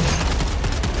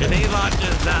 Grenade launcher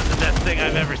is not the best thing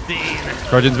I've ever seen.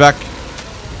 Cartoonz back.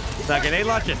 The grenade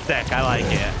launcher's sick. I like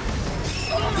it.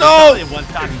 No! One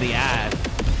time in the ass.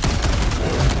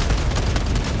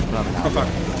 Oh, fuck.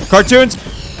 Cartoonz.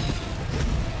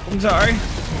 I'm sorry.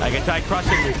 I can try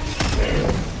crushing.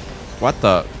 What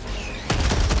the?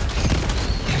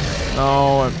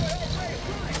 No.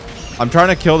 I'm trying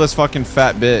to kill this fucking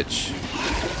fat bitch.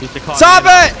 Stop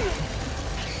it!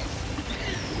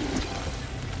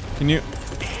 Can you?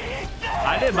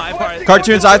 I did my part.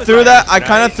 Cartoonz, I threw that. I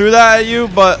kind of threw that at you,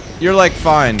 but you're like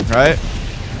fine, right?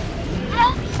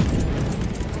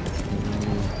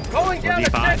 Calling down a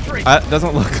sentry. That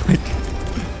doesn't look like.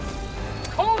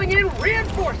 Calling in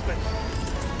reinforcements.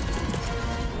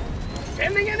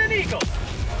 Sending in an eagle.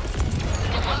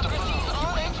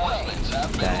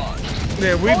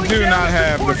 Yeah, we do not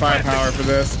have the firepower for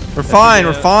this. We're fine.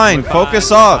 We're fine.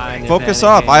 Focus up. Focus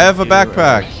up. I have a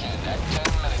backpack.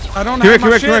 I don't Here, have my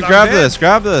come here. shit. Grab this.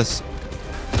 Grab this.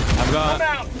 I'm going.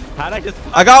 How'd I just?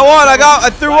 I got one. I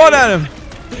threw one at him.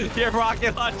 Your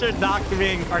rocket launcher knocked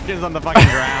me and Cartoonz on the fucking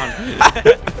ground.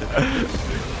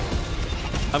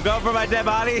 I'm going for my dead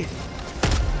body.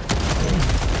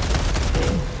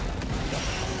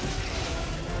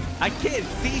 I can't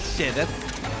see shit. That's.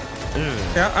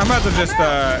 Yeah, I'm about to just.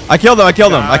 I killed him. I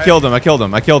killed him. I killed him. I killed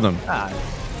him. I killed him. I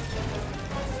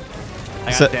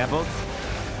got samples.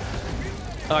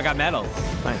 Oh, I got medals.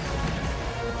 Nice.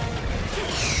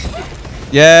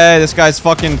 Yeah, this guy's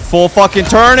fucking full fucking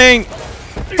turning.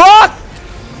 Fuck!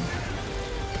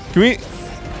 Can we?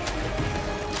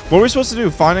 What are we supposed to do?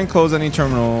 Find and close any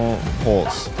terminal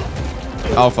holes.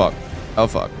 Oh fuck. Oh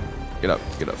fuck. Get up.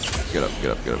 Get up. Get up.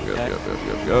 Get up. Get up. Get up. Get up. Get up.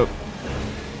 Get up. Get up.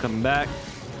 Coming back.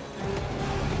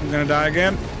 I'm gonna die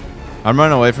again. I'm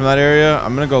running away from that area.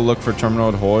 I'm gonna go look for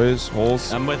terminal holes.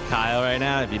 I'm with Kyle right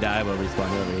now. If you die, we'll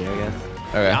respawn you over here, I guess.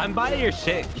 Okay. I'm by your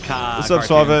shit, What's up, Cartoonz,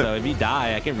 Suave? so if you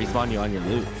die, I can respawn you on your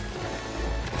loot.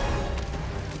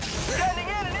 Sending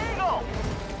in an eagle.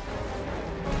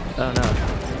 Oh no.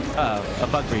 Oh, a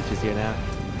bug breach is here now.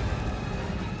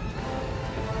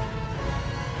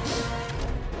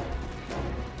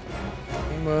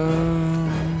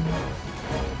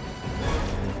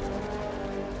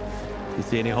 You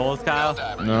see any holes, Kyle?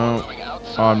 No.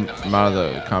 Oh, I'm out of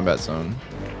the combat zone.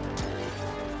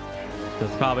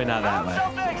 It's probably not that way.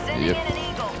 Yep.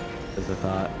 There's a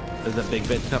thought. There's a big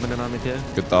bitch coming in on me too.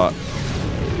 Good thought.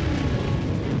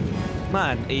 Come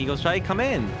on, Eagles, try to come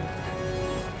in.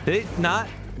 Did it not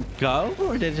go,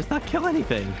 or did it just not kill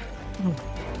anything?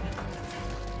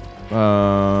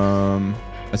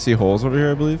 I see holes over here,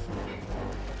 I believe.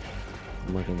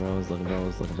 I'm looking rows, looking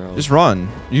rows, looking rows. Just run.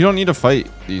 You don't need to fight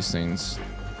these things.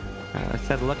 I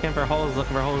said looking for holes,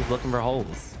 looking for holes, looking for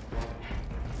holes.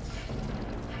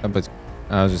 But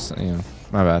I was just, you know,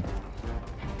 my bad.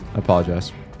 I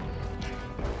apologize.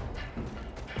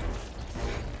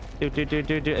 I think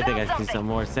I see some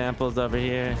more samples over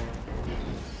here.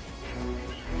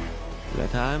 You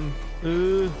got time?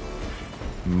 Ooh.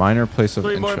 Minor place of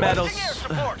 3 interest. more medals.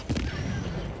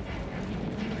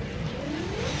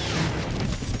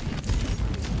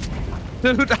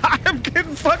 Dude, I'm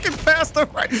getting fucking past the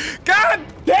right. God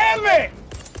damn it!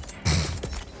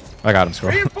 I got him,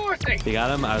 Squirrel. Reinforcing. You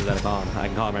got him? I was at a bomb. I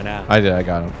can call him right now. I did. I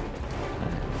got him.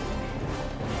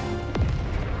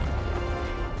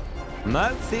 I'm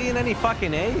not seeing any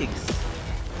fucking eggs.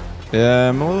 Yeah,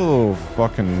 I'm a little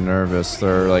fucking nervous.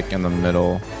 They're like in the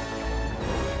middle.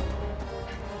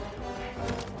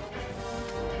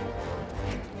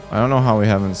 I don't know how we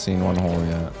haven't seen one hole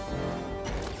yet.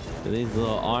 These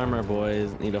little armor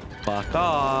boys need to fuck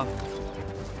off.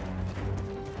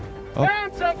 Oh.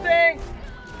 Found something. I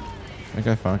think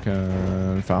I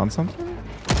fucking found something.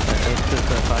 It's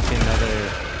just a fucking another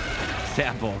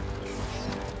sample.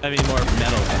 I mean, more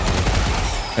metal sample.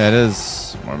 Yeah, it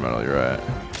is more metal. You're right.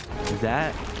 Is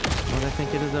that what I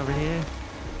think it is over here?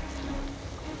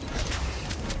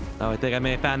 Oh, I think I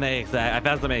may have found the egg sack. I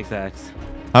found some egg sacks.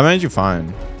 How many did you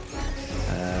find?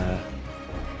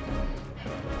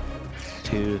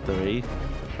 2, 3.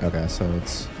 Okay, so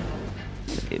it's.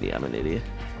 Idiot, I'm an idiot.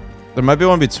 There might be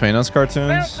one between us, Found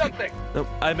Cartoonz. something. Nope,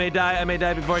 I may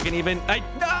die before I can even.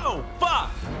 No!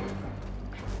 Fuck!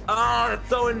 Oh, that's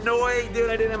so annoying, dude.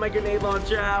 I didn't have my grenade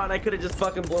launcher out, and I could have just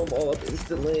fucking blown them all up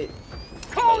instantly.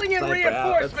 Calling in Sniper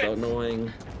out. That's so reinforcements.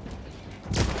 annoying.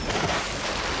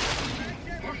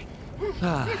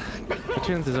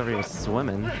 Cartoonz is over here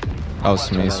swimming. Oh,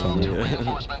 it's me swimming.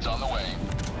 Reinforcements on the way.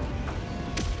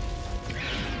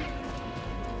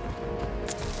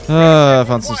 I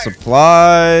found some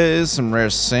supplies, some rare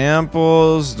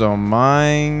samples. Don't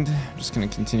mind. I'm just gonna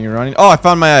continue running. Oh, I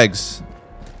found my eggs.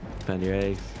 Found your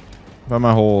eggs. Found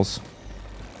my holes.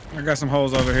 I got some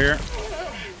holes over here.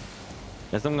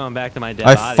 Guess I'm going back to my dead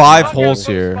I body. have 5 holes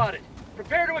here. I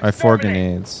have 4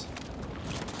 grenades.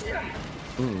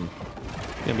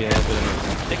 Gonna be a little bit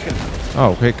of a chicken.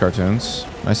 Oh, hey, Cartoonz.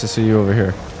 Nice to see you over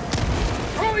here.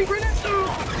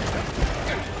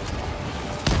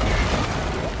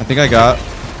 I think I got.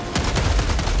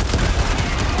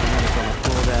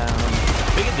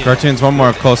 Cartoonz, one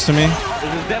more close to me.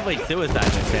 This is definitely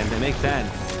suicide mission. It makes sense.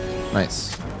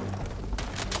 Nice.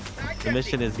 The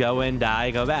mission is go in,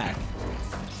 die, go back.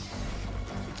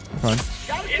 Fine.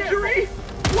 Injury?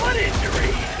 What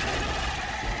injury?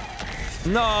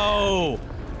 No!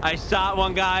 I shot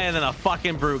one guy and then a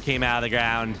fucking brute came out of the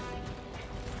ground.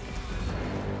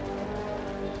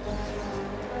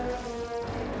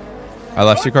 I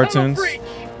left you, Cartoonz.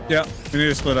 Yeah, we need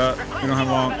to split up. We don't have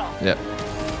long. Yep.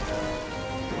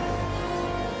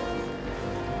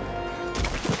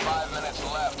 5 minutes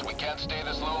left. We can't stay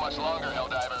this low much longer,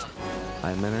 Helldiver.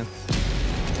 5 minutes.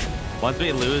 Once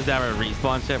we lose our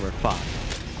respawn shit, we're fucked.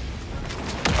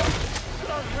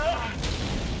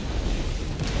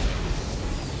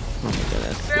 Oh my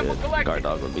goodness, dude. Guard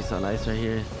dog would be so nice right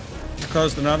here.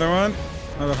 Closed another one.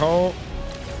 Another hole.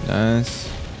 Nice.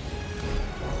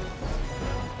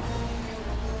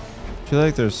 I feel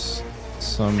like there's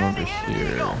some over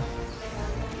here.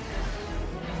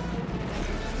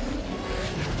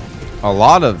 A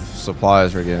lot of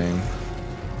supplies we're getting.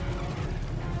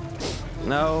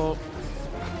 No.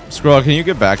 Squirrel, can you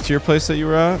get back to your place that you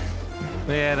were at?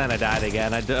 Yeah, then I died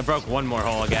again. I broke one more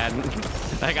hole again.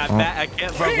 I got back. I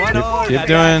can't broke one hole. Keep I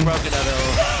doing. broke another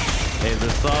hole. It's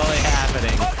just slowly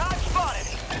happening.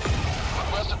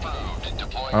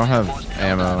 I don't have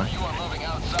ammo.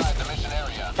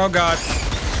 Oh god.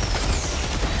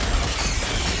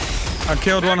 I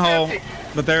killed one hole,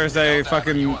 but there's a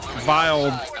fucking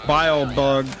bile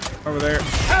bug over there.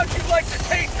 How'd you like the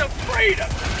taste of freedom?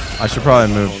 I should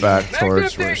probably move back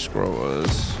towards where Squirrel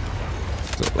was.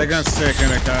 They're gonna stick in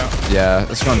it, Kyle. Yeah,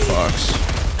 this gun fucks.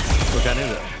 What gun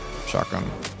is it? Shotgun.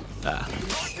 Ah.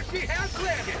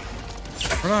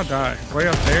 Where did I die? Way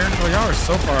up there? Oh, y'all are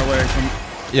so far away from.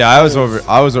 Yeah, I was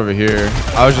over here.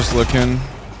 I was just looking.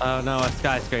 Oh no, a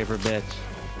skyscraper, bitch.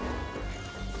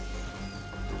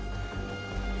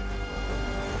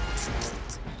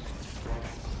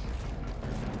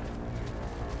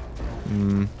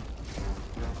 Hmm.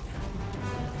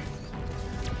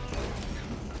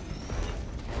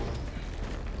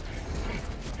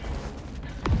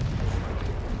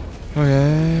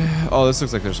 Okay. Oh, this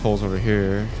looks like there's holes over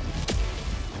here.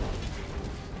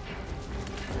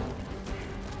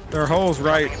 There are holes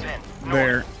right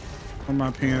there on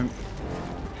my pin.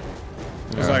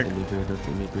 It's like,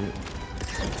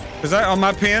 is that on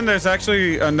my pin? There's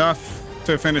actually enough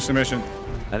to finish the mission.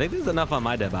 I think there's enough on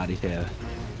my dead body too.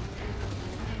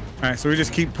 All right, so we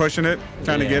just keep pushing it,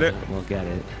 trying to get it. We'll get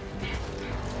it.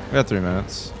 We got 3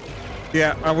 minutes.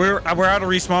 Yeah, we're out of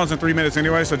respawns in 3 minutes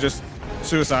anyway, so just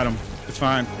suicide them. It's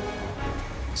fine.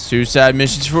 Suicide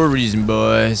missions for a reason,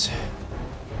 boys.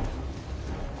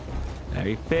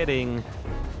 Very fitting.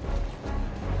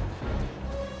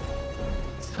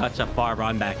 Such a far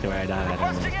run back to where I died.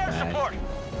 Right.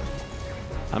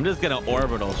 I'm just gonna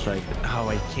orbital strike. Oh,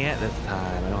 I can't this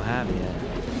time. I don't have it yet.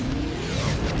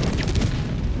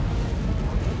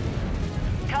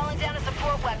 Calling down a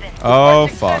support weapon. Oh,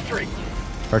 fuck.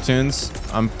 Cartoonz,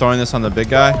 I'm throwing this on the big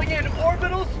guy.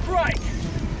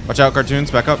 Watch out,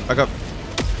 Cartoonz. Back up, back up.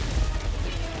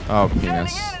 Oh,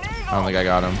 penis. I don't think I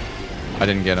got him. I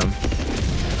didn't get him.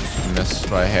 I missed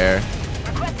by a hair.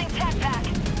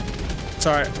 It's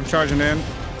alright, I'm charging in.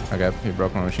 Okay, he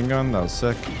broke my machine gun. That was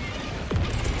sick.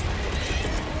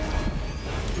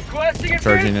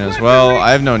 Charging in as well.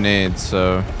 I have no nades,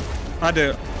 so I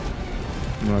do.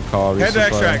 I'm gonna call Head to resupply.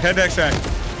 extract, head to extract.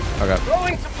 Okay.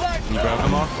 You broke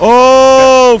them all?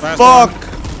 Oh, Last fuck!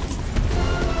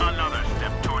 Another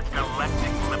step towards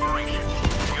galactic liberation.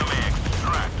 You may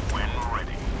extract when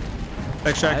ready.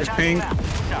 Extract is ping.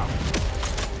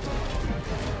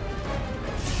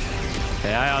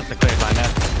 Okay, I also cleared my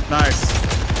net. Nice.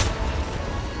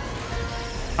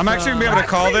 I'm actually gonna be able to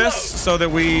call this so that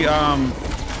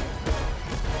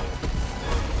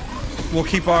we'll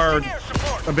keep our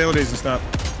abilities and stuff.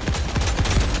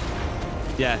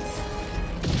 Yes.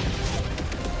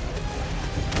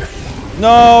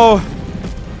 No!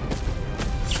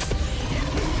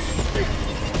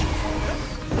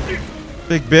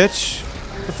 Big bitch.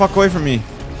 Get the fuck away from me.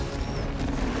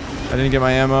 I didn't get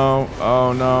my ammo.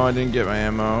 Oh no, I didn't get my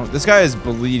ammo. This guy is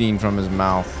bleeding from his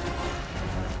mouth.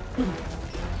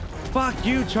 Fuck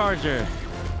you, Charger.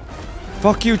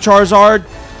 Fuck you, Charizard.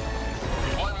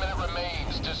 1 minute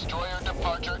remains. Destroyer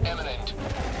departure imminent.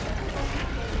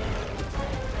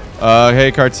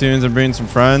 Hey, Cartoonz, I'm bringing some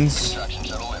friends. Extraction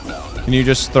shuttle inbound. Can you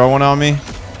just throw one on me?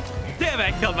 Damn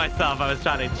it, I killed myself. I was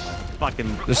trying to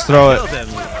fucking... Just throw it. Killed him.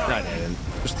 No, I didn't.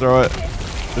 Just throw it.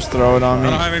 Just throw it on I me.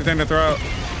 don't have anything to throw.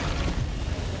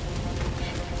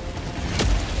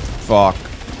 Fuck.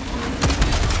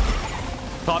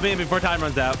 Call me before time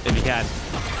runs out, if you can.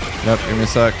 Yep, give me a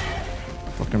sec.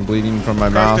 Fucking bleeding from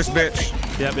my Crush mouth. this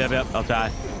bitch. Yep. I'll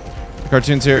try.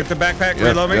 Cartoonz here. Get the backpack.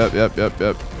 Yep, Reload me. yep.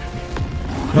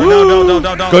 No.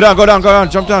 Go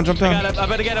down. Jump down. I got it. I'm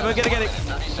gonna get it.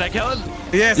 Did I kill him?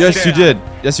 Yes, Yes, you did.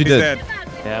 Yes, you He's did. dead.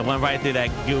 Yeah, I went right through that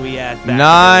gooey ass back.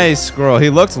 Nice, Squirrel. He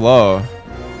looked low.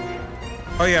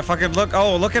 Oh yeah, fucking look.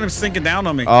 Oh, look at him sinking down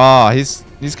on me. Oh, he's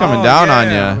coming Oh, down yeah. on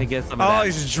Let me you. get some of Oh, that.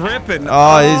 he's dripping.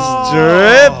 Oh, he's Oh,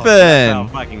 dripping.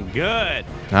 fucking good.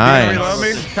 Can you Nice. reload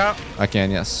me, cop? I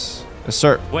can, yes. Yes,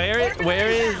 sir. Where is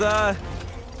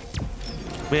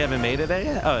we haven't made it there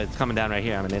yet? Oh, it's coming down right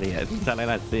here. I'm an idiot. So I did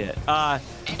not see it.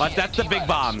 But that's the big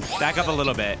bomb. Back up a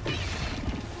little bit.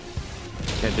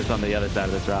 Yeah, just on the other side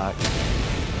of this rock.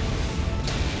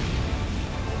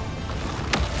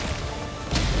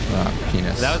 Ah,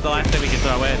 penis. That was the last thing we can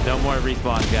throw in. No more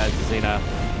respawns, guys. Just so you know.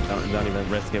 Don't even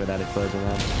risk it with that explosion,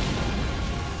 man.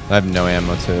 I have no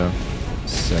ammo too.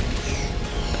 Sick.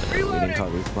 We didn't call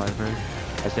respawn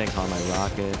first. I think call my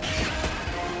rocket.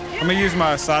 I'm gonna use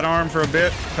my sidearm for a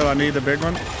bit till I need the big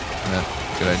one. Yeah,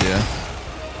 good idea.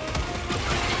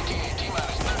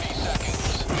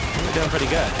 We're doing pretty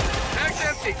good. Mag's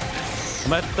empty. I'm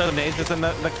gonna throw the nades just in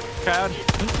the crowd.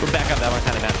 We're back up. That one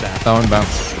kind of bounced out. That one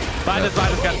bounced. Find us,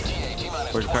 guys.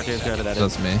 Where's Cartoonz? Whoever that is.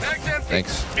 That's me. Mag's empty.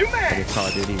 Thanks. New I mag. just Call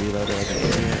of Duty reloaded like an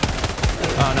idiot.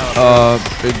 Oh no.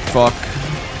 Big fuck.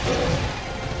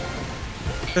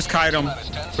 Just kite him.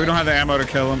 We don't have the ammo to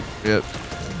kill him. Yep.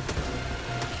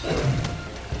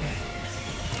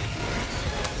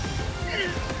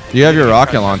 You have your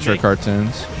rocket launcher,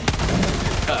 Cartoonz.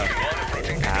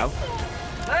 Ow.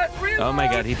 Last reload. Oh my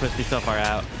god, he pushed me so far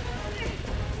out.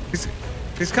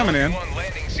 He's coming in. One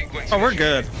landing sequence. Oh, we're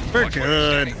good. We're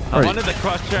good. I wanted the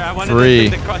crusher. I wanted Three.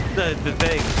 the thing to crush the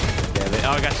thing. Damn it. Oh,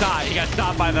 I got shot. He got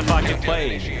shot by the fucking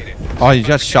plane. Oh, you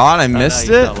got shot? I missed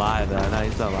no, he's it? still alive, though. No,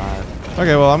 he's still alive.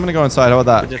 Okay, well, I'm gonna go inside. How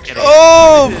about Just that? kidding.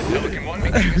 Oh! Pelican 1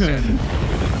 making descent.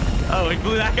 Oh, we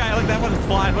blew that guy. Look, that one's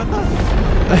flying with us.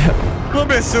 A little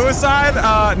bit of suicide?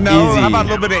 No. Easy. How about a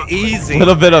little bit of easy? A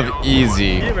little bit of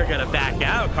easy. You were gonna back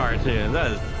out, Cartoonz.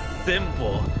 That is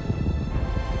simple.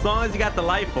 As long as you got the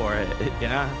light for it, you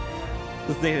know?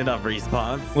 Just need enough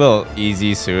respawns. Little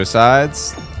easy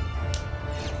suicides.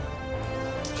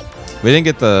 We didn't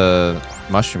get the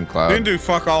mushroom We cloud. didn't do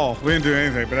fuck all. We didn't do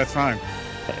anything, but that's fine.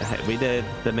 We did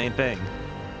the main thing.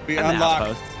 We And the unlocked.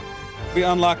 outpost. We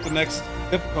unlocked the next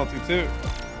difficulty too.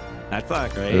 That's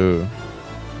not great. Ooh.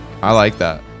 I like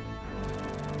that.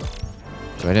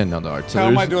 I didn't know the How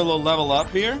artillery. might do a little level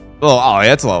up here? Oh,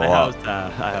 yeah, it's a I level up. hope so.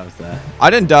 I hope so. I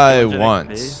didn't die 200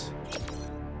 once.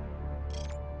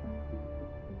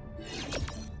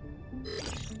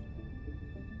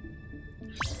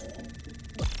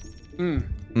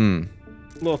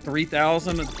 Little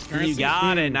 3,000. You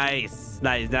got it. Nice.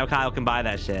 Nice. Now Kyle can buy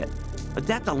that shit. But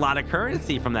that's a lot of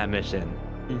currency from that mission.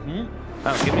 Mm-hmm.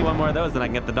 Oh, give me one more of those and I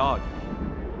can get the dog.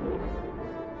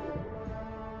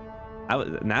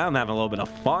 Now I'm having a little bit of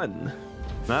fun.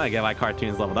 Now I get my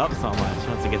Cartoonz leveled up so much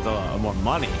once it gets a little more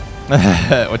money. Once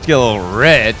you get a little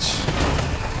rich.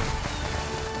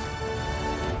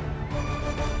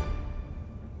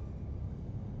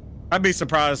 I'd be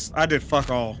surprised. I did fuck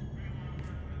all.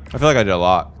 I feel like I did a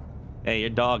lot. Hey, your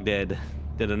dog did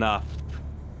enough.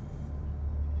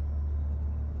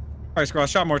 All right, Squirrel, I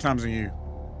shot more times than you.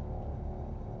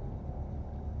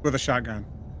 With a shotgun.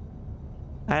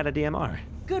 I had a DMR.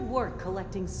 Good work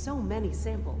collecting so many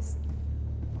samples.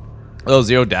 Oh,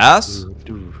 Zero Das? What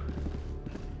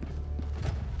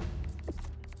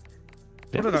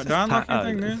did I unlock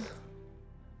anything new?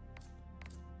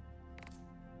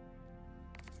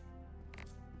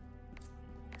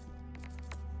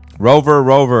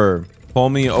 Rover, pull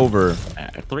me over.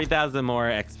 3,000 more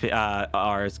XP,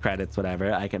 R's credits,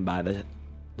 whatever. I can buy the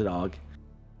dog.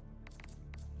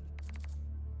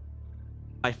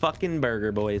 My fucking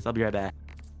burger, boys. I'll be right back.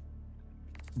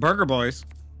 Burger Boys.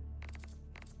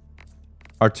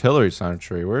 Artillery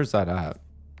sentry, where's that at?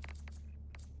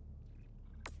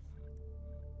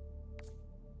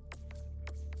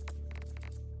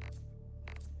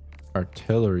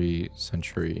 Artillery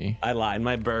sentry. I lied.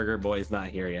 My burger boy's not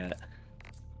here yet.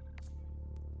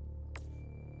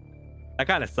 That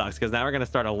kind of sucks because now we're gonna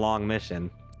start a long mission.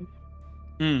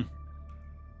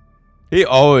 He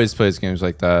always plays games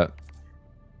like that.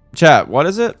 Chat, what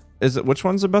is it? Is it which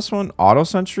one's the best one? Auto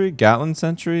sentry, Gatlin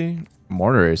sentry,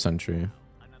 mortar sentry.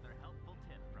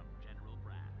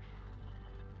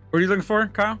 What are you looking for,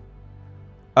 Kyle?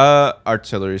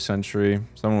 Artillery sentry.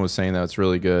 Someone was saying that it's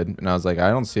really good, and I was like, I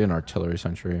don't see an artillery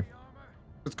sentry.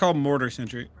 It's called mortar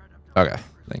sentry. Okay,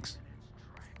 thanks.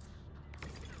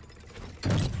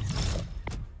 I'm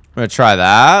gonna try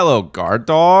that little guard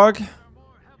dog.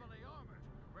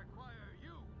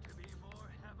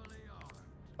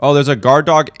 Oh, there's a guard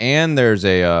dog and there's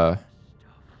a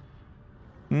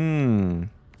There's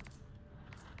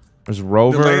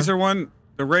Rover. The laser one,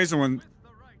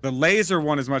 the laser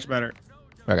one is much better.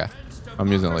 Okay,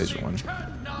 I'm using the laser one.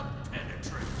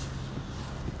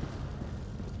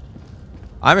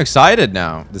 I'm excited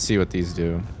now to see what these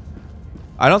do.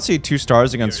 I don't see 2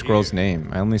 stars against Squirrel's name.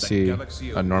 I only see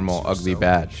a normal ugly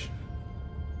badge.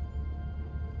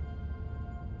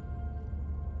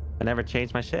 I never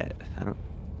changed my shit. I don't.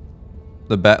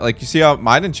 The like you see how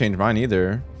mine didn't change mine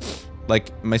either. Like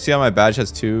I see how my badge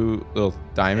has 2 little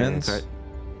diamonds.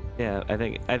 Yeah,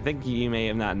 I think you may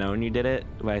have not known you did it,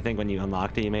 but I think when you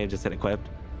unlocked it, you may have just hit equipped.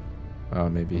 Oh,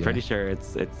 maybe. I'm pretty sure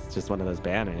it's just one of those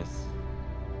banners.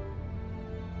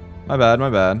 My bad, my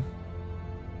bad.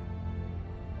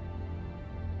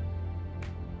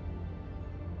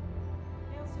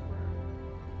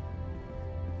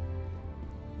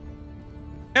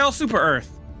 Hail Super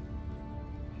Earth.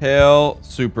 Hail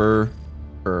Super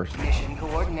Earth. Mission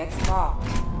coordinates locked.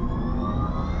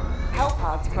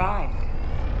 Hellpods prime.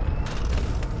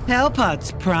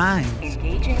 Hellpods prime.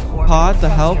 Engaging Pod the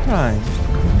Hell Prime.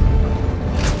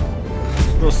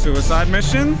 Little suicide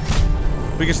mission.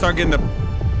 We can start getting the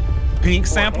pink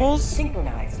samples.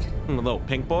 Synchronized. Little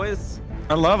pink boys.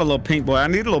 I love a little pink boy. I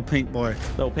need a little pink boy.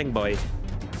 Little pink boy.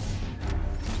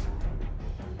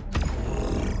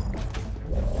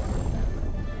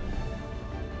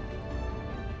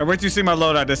 I wait till you see my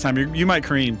loadout this time. You might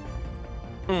cream.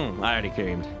 I already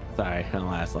creamed. Sorry, I don't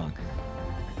last long.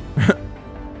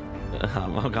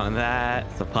 I'll go on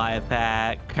that. Supply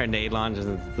pack. Grenade launchers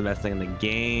is the best thing in the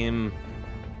game.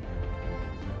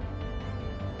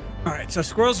 All right, so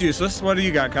Squirrel's useless. What do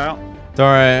you got, Kyle? It's all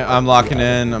right. I'm locking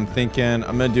in. I'm thinking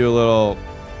I'm gonna do a little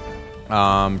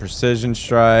precision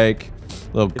strike,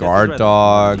 a little guard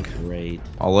dog, great.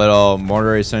 A little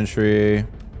mortar sentry,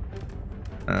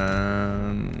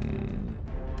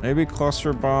 maybe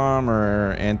cluster bomb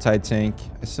or anti-tank.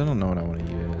 I still don't know what I want to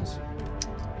use.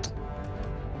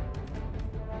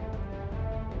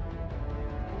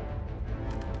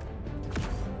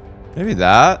 Maybe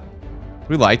that.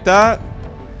 We like that.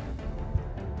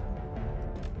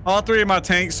 All 3 of my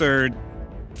tanks are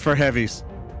for heavies.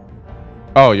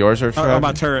 Oh, yours are for my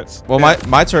heavy? turrets. Well, yeah.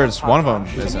 my turrets, one of them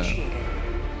isn't.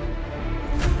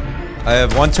 I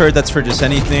have one turret that's for just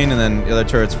anything, and then the other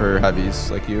turret's for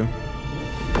heavies, like you.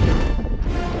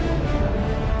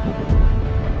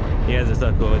 You guys are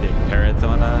so cool with your turrets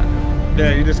on that.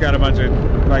 Yeah, you just got a bunch of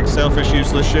like selfish,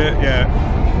 useless shit. Yeah.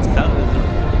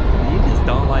 You just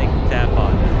don't like to have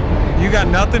fun. You got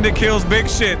nothing that kills big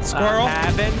shit, Squirrel. I'm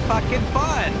having fucking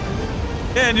fun.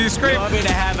 Yeah, and you scream. You want me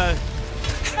to have a...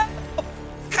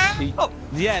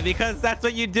 Yeah, because that's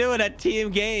what you do in a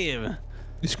team game.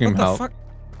 You scream What the help. fuck?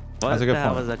 What That's a good the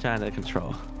hell point. was I trying to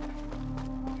control?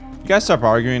 You guys stop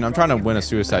arguing. I'm trying to win a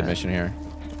suicide mission here.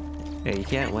 Yeah, you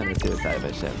can't win a suicide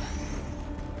mission.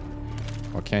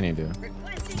 What can you do?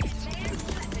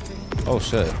 Oh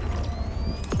shit.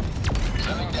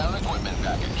 Sending down equipment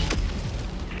package.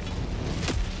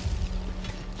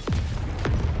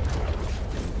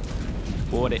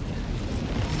 What it?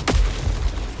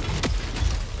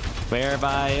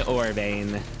 Whereby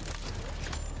Orbain.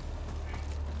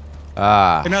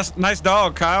 Ah. Hey, nice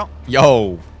dog, Kyle.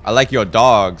 Yo, I like your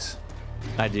dogs.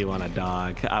 I do want a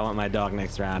dog. I want my dog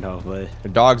next round, hopefully.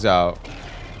 Your dog's out.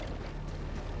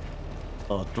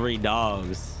 Oh, 3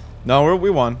 dogs. No, we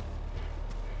won.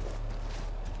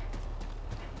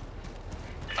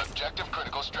 Objective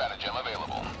critical stratagem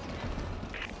available.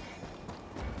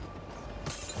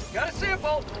 Got a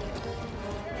sample.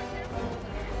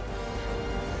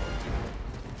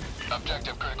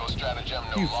 Objective critical stratagem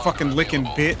no You longer fucking licking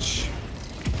available. bitch.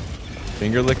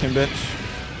 Finger licking bitch.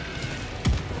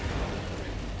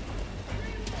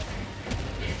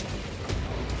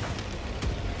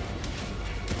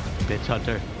 Bitch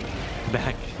hunter.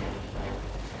 Back.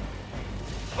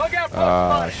 Bug out.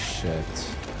 Ah, shit.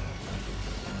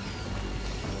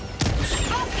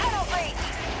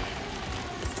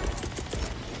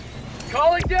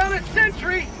 Calling down a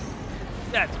sentry.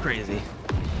 That's crazy.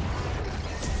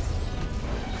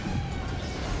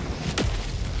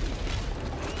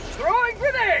 Throwing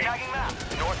grenade.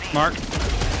 Mark.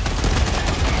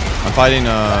 I'm fighting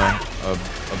a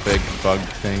big bug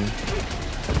thing.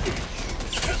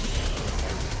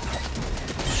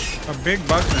 A big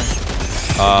bug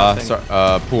thing.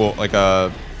 Sorry, pool, like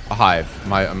a hive.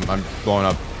 I'm blowing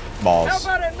up How balls.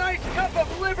 about a nice cup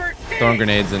of liver tea? Throwing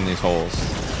grenades in these holes.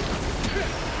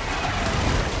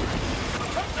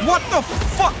 What the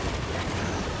fuck?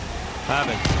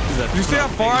 You see how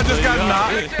far I just got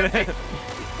knocked?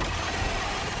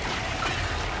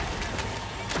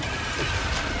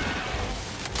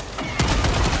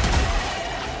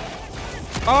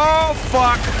 Oh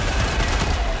fuck!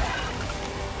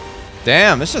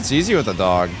 Damn, this shit's easy with the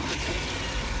dog.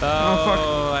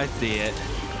 Oh, I see it.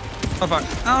 Oh fuck!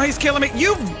 Oh, he's killing me!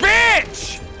 You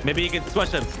bitch! Maybe you can squish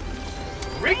him.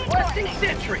 Requesting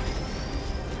sentry.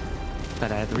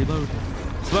 But I had to reload.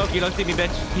 Smoke, you don't see me,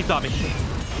 bitch. He saw me.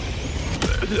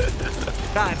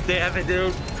 God damn it,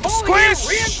 dude.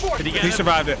 Squish! Did he get He him?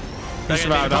 survived it. He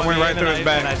survived. I went right through his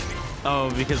back.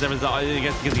 Oh, because there was. I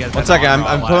guess because you guys. One second,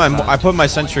 I put my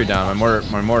sentry down,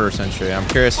 my mortar sentry. I'm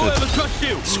curious Oh, if it was crushed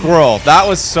you. Squirrel. That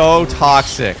was so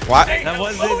toxic. Why? That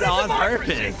wasn't on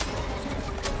purpose.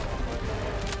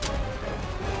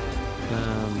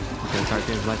 Okay,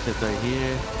 Cartoonz, my shit's right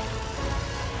here.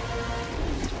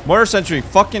 Mortar sentry,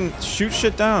 fucking shoot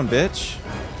shit down, bitch.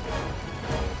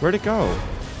 Where'd it go?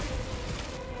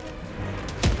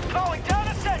 Calling down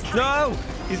a sentry. No,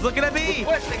 he's looking at me.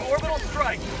 Requesting orbital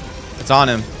strike. It's on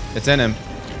him. It's in him.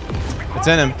 It's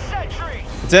in him.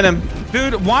 It's in him.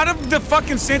 Dude, why do the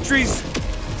fucking sentries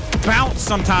bounce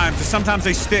sometimes? And sometimes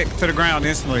they stick to the ground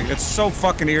instantly. It's so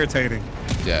fucking irritating.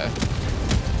 Yeah.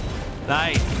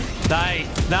 Nice,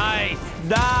 nice, nice,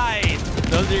 nice.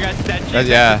 Those are your guys' sentries.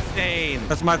 Yeah. That's insane.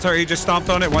 That's my turn. He just stomped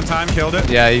on it one time, killed it.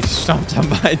 Yeah, he stomped on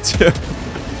mine too.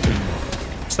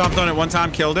 Stomped on it one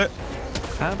time, killed it.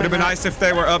 Would have been nice if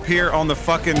they were up here on the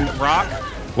fucking rock.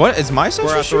 What is my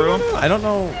sentry? Where I threw him? I don't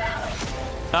know.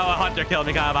 Oh, a hunter killed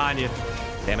me kind of behind you.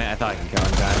 Damn it, I thought I could kill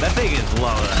him. God. That thing is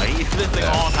low though. He's missing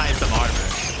all types of armor.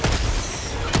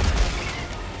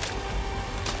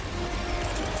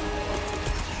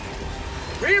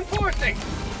 Reinforcing.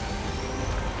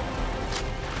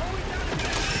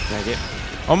 Thank you.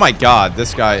 Oh my god,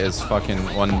 this guy is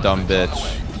fucking one dumb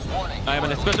bitch. I'm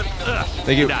gonna squish him. Ugh.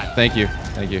 Thank you. Die. Thank you.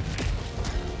 Thank you.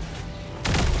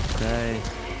 Okay.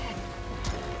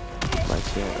 Like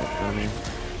shit, that's funny.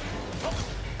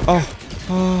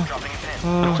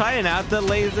 I'm trying out the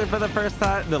laser for the first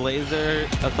time. The laser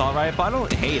assault rifle. I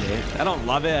don't hate it. I don't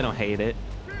love it. I don't hate it.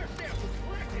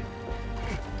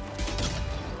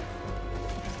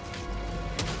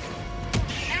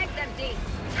 Bag's empty.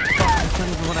 That's not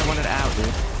even what I wanted out,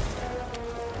 dude.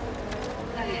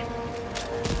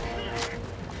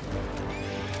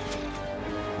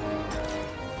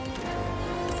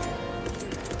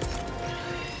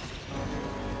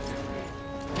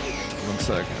 One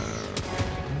second.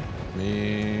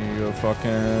 Me go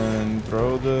fucking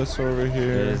throw this over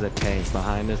here. There's a tank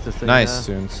behind us. This thing. Nice,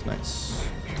 Tunes. Nice.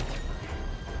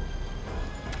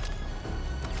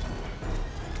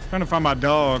 Trying to find my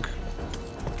dog.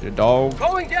 Your dog.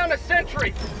 Calling down a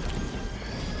sentry.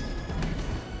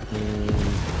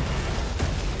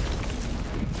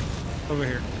 Over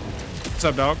here. What's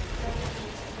up, dog?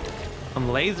 I'm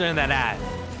lasering that ass.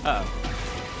 Uh oh.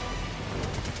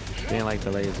 Didn't like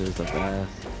the lasers up the ass.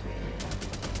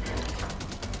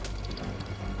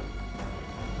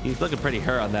 He's looking pretty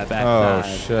hurt on that back Oh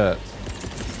side. shit.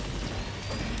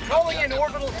 Calling in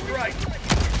orbital strike.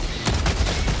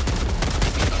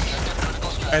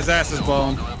 His ass is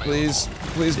blown. Please,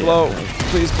 please blow.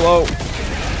 Please blow.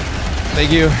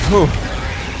 Thank you. Whew.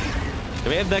 Do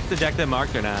we have next objective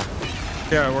marked or not?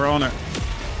 Yeah, we're on it.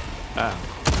 Oh.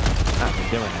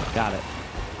 We're doing it. Got it.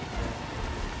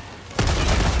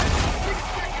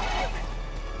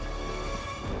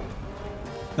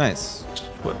 Nice.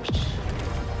 Whoops.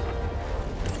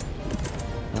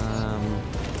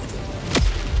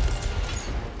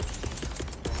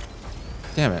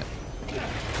 Damn it.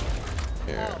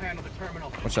 Here.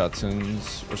 Watch out,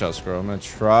 Tunes. Watch out, Squirrel. I'm gonna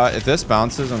try. If this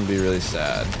bounces, I'm gonna be really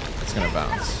sad. It's gonna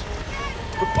bounce.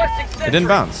 Requesting sentry. It didn't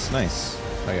bounce. Nice.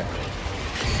 Okay.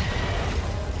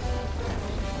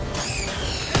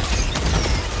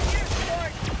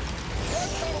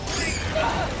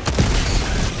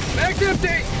 Bag's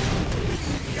empty.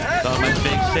 So much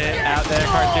big shit out there,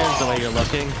 Cartoonz, the way you're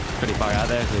looking. Pretty far out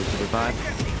there, so you should be fine.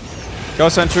 Go,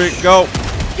 Sentry. Go.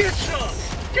 Get some.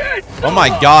 Get some. Oh my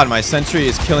god, my Sentry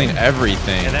is killing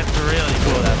everything. Yeah, that's really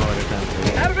cool, that mortar gun.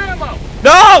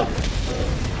 No!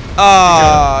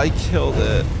 Ah, he killed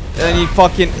it. And he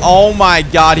fucking, oh my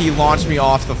god, he launched me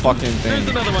off the fucking thing. There's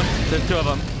another one. There's two of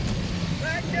them.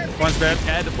 One's dead.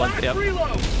 Dead. One's, yep.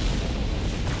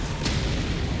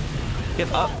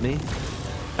 Get up, me.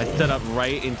 I stood up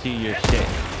right into your shit.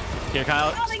 Here,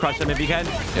 Kyle, just crush him if you can.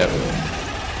 Yep.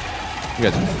 You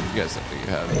guys think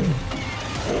you have it.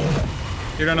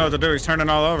 You don't know what to do. He's turning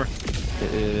all over.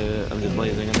 I'm just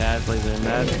lasering in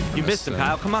that, You missed him,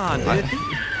 Kyle. Come on, dude. What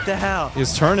the hell?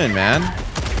 He's turning, man.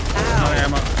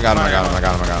 I got him.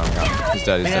 He's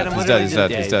dead.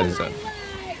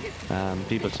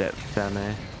 People shit down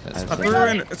there. I threw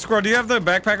in. Squirrel, do you have the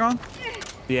backpack on?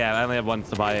 Yeah, I only have one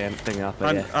supply thing up.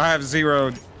 But yeah. I have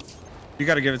 0. You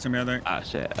got to give it to me, I think. Oh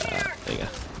shit. There you go.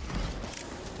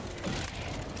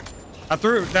 I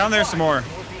threw down there some more.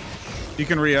 You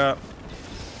can re-up.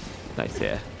 Nice,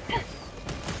 yeah.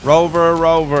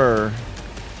 Rover.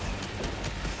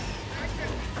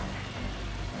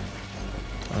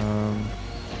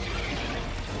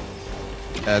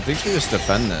 Yeah, I think we just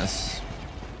defend this.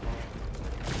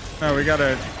 No, we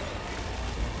gotta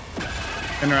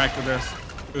interact with this.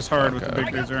 It's hard with the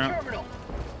big dudes around.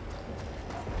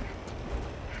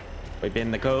 Whip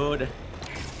in the code.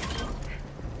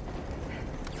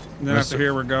 And then after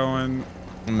here, we're going.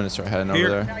 I'm gonna start heading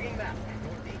over there.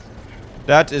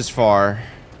 That is far.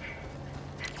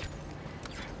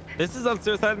 This is on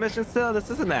suicide mission still. This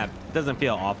isn't that. Doesn't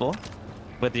feel awful.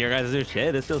 With your guys' new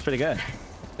shit, this feels pretty good.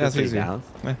 That's easy. Yeah.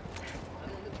 I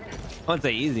wouldn't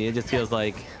say easy. It just feels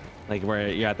like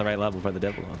you're at the right level for the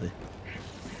difficulty.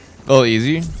 A little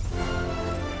easy.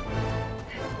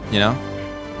 You know.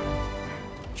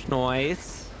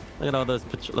 Nice. Look at all those.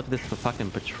 Look at this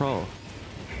fucking patrol.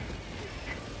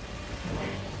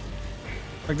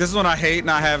 Like this is when I hate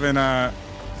not having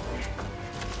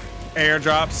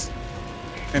airdrops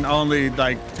and only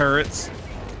like turrets.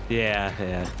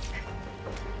 Yeah.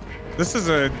 This is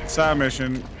a side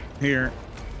mission here.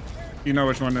 You know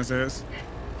which one this is.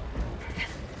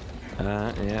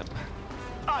 Yep.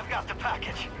 I've got the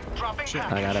package. Dropping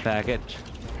package. I got a package.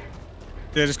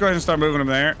 Yeah, just go ahead and start moving them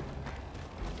there.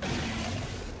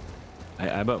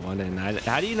 I put one in.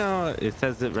 How do you know? It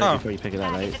says it right before you pick it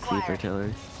up, right? C for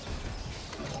artillery.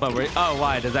 But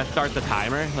why? Does that start the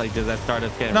timer? Like, does that start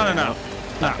us getting? No.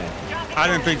 Okay. I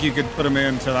didn't think you could put them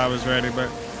in until I was ready, but.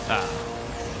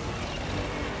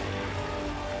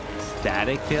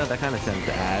 Static field? That kind of sounds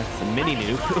ass. Mini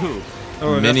nuke. Ooh.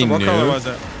 Oh, mini what nuke? color was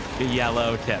it? The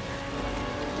yellow tip.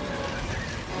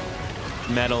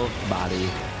 Metal body.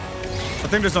 I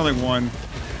think there's only one,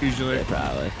 usually. Yeah,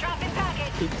 probably.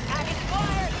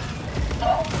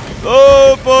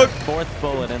 Oh fuck! Fourth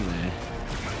bullet in there.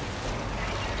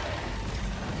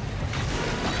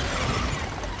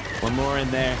 One more in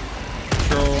there.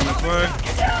 Control on its way.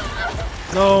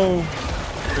 No.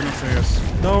 Didn't see us.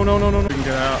 No. We can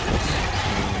get out.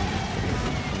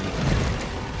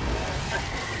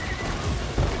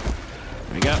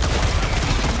 There we go.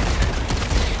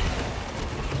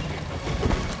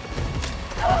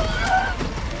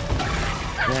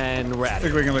 And we're I at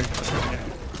think it. we can leave.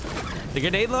 The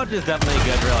grenade launcher is definitely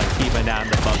good for like keeping down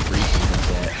the bump breaches and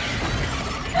shit.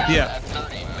 Yeah.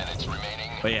 30 minutes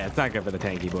remaining. But yeah, it's not good for the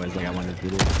tanky boys like I wanted to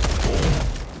do.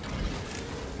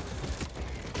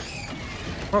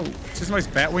 Oh, is somebody's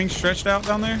bat wing stretched out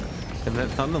down there? And then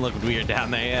something looked weird down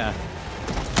there, yeah.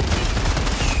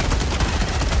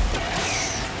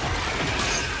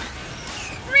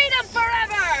 Freedom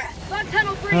forever! Bug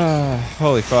tunnel breach!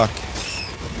 Holy fuck.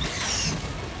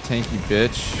 Tanky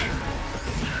bitch.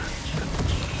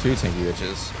 2 tanky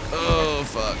bitches. Oh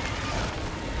fuck.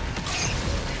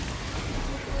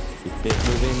 Keep it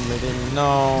moving.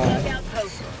 No. Bug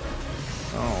outpost.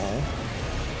 Oh.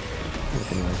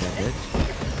 Looking like that bitch.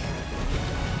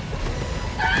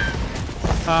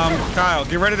 Kyle,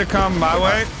 get ready to come my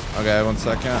way. Okay, 1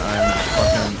 second. I'm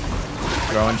fucking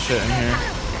throwing shit in here.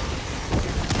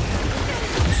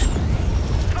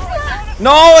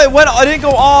 No, it didn't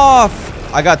go off.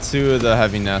 I got 2 of the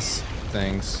heaviness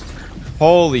things.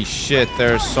 Holy shit,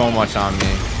 there's so much on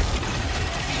me.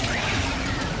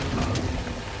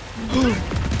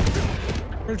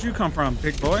 Where'd you come from,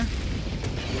 big boy?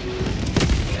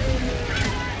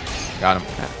 Got him.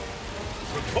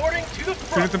 Reporting to the Shoot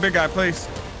front. at the big guy, please.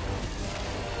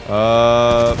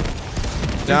 Down,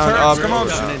 turrets, up. come on.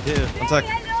 1 sec.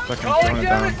 Fucking Calling throwing it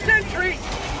down down. a sentry.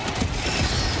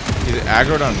 He's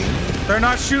aggroed on me. They're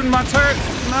not shooting my turret.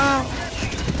 No.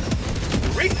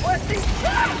 Requesting.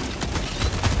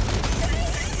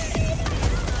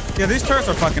 Yeah, these turrets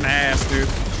are fucking ass, dude.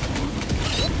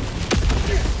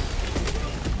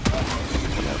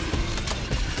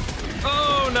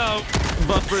 Oh no!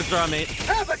 Both brutes are on me.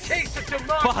 Have a taste of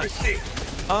democracy.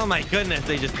 Oh my goodness,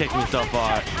 they just kicked me so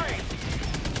far.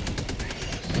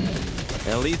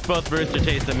 At least both brutes are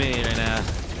chasing me right now.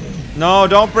 No,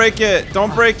 don't break it.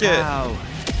 Don't break it. Ow.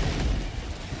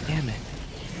 Damn it.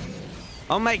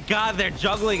 Oh my god, they're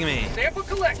juggling me. Sample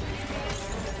collected.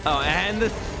 Oh, and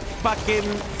this fucking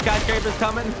skyscraper's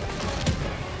coming.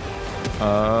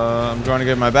 I'm trying to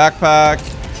get my backpack.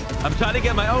 I'm trying to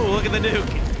get my... Oh, look at the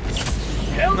nuke.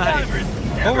 Helldivers.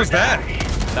 Nice. What was that?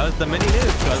 That was the mini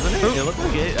nuke, wasn't it? It looked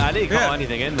like it. I didn't call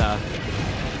anything in, though.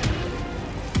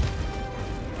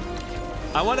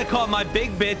 I want to call my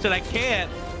big bitch, and I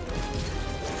can't.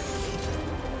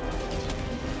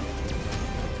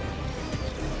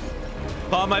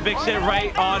 Call my big shit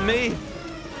right on me.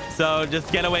 So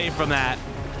just get away from that.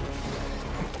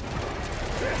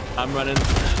 I'm running.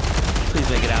 Please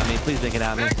make it out me. Please make it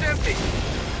out me.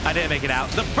 I didn't make it out.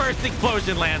 The first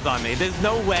explosion lands on me. There's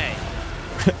no way.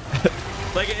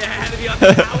 Like, it had to be on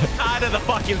the outside of the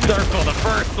fucking circle. The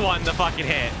first one to fucking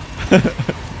hit.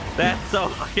 That's so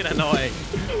fucking annoying.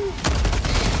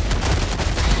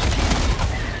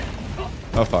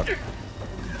 Oh, fuck.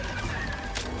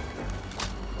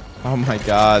 Oh my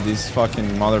god, these fucking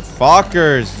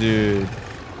motherfuckers, dude.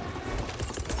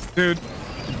 Dude.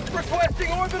 Requesting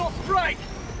orbital strike.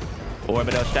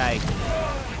 Orbital strike.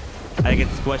 I can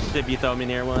squish it if you throw me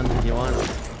near one if you want.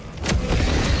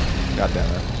 God damn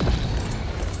it.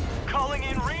 Calling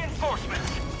in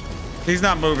reinforcements. He's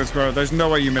not moving, Squirrel. There's no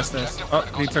way you missed this. Oh,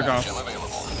 he took off.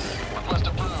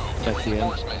 I see him.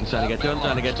 I'm trying to get to him.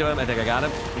 Trying to get to him. I think I got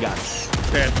him. You got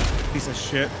him. Dead. Piece of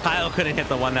shit. Kyle couldn't hit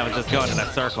the one that was just going in a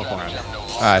circle for him.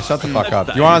 All right, shut the fuck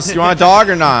up. You want a dog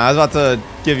or not? I was about to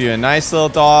give you a nice little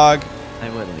dog. I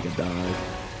would like a dog.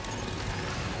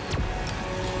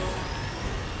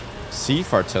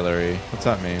 Siege artillery. What's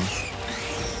that mean?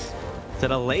 So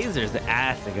the laser's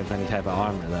ass against any type of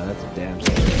armor, though. That's a damn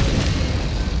shame.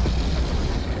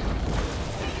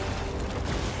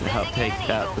 Help take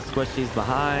out the squishies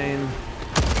behind.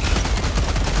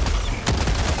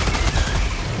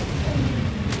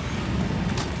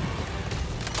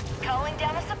 Calling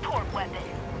down a support weapon.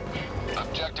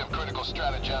 Objective critical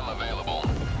stratagem available.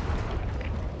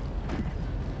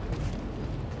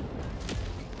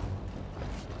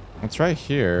 It's right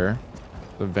here.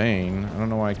 The vein. I don't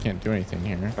know why I can't do anything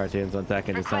here. Cartoonz, 1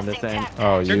 second. Just send this in.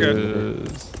 Oh, You're good.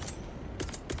 yes.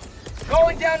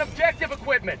 Calling down objective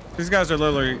equipment. These guys are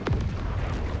literally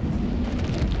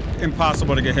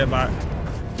impossible to get hit by.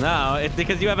 No, it's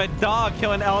because you have a dog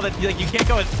killing all the... Like, you can't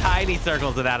go in tiny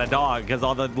circles without a dog because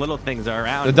all the little things are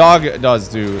around. The dog does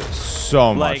do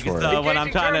so much like, work. So when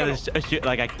I'm trying to shoot...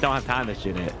 Like, I don't have time to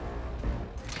shoot it.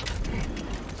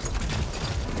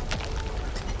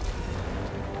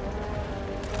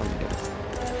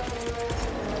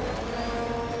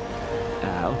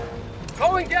 Ow.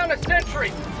 Calling down a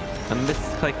sentry. I'm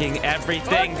misclicking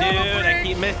everything, dude. I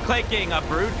keep misclicking. A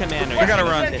brood commander. We gotta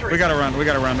run. We gotta run. We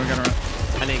gotta run. We gotta run.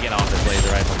 I need to get off this laser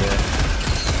rifle, dude.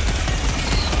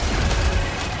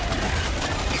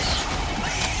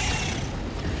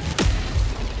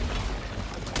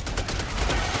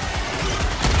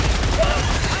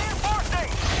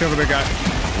 Kill the big guy.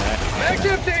 Mag's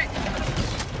empty.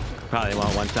 Probably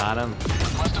won't one-shot him.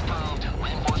 Request approved.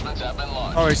 Reinforcements have been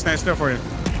launched. Oh, he's standing still for you.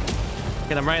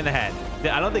 Get him right in the head.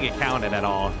 I don't think it counted at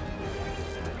all.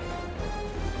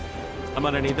 I'm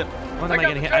underneath it. What am I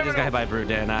getting hit? I just got hit by a brute,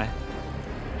 didn't I?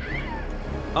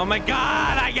 Oh my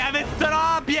god! I haven't stood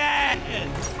up yet!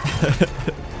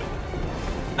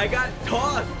 I got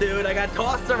tossed, dude. I got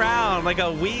tossed around like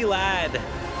a wee lad.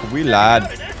 Wee lad.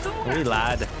 Wee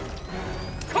lad.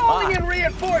 Calling in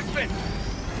reinforcements.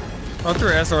 Oh,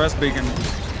 through SOS beacon.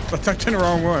 I tucked in the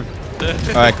wrong one. All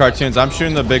right, Cartoonz. I'm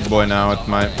shooting the big boy now with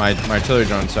my artillery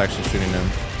drone's actually shooting him.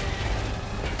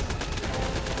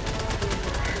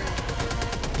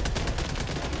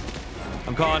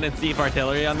 I'm calling in Siege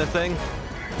artillery on this thing.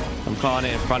 I'm calling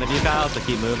it in front of you, Kyle, so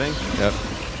keep moving. Yep.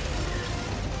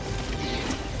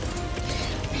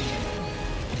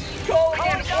 Calling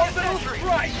in orbital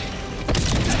strike.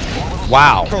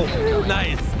 Wow.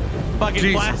 Nice. Fucking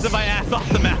Jesus. blasted my ass off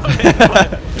the mountain.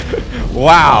 But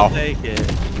Wow. I'll take it.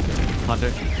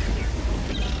 Hunter.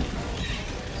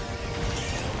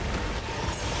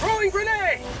 Throwing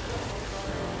grenade.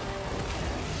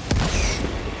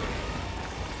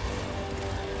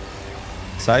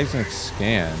 Seismic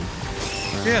scan.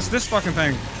 Yes, this fucking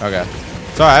thing. Okay.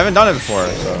 Sorry, I haven't done it before,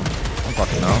 so I don't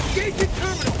fucking know. Engaging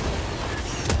terminal.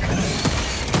 I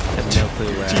have no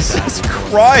clue where Jesus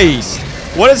Christ!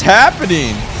 What is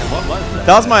happening? What was that?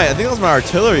 That was my. I think that was my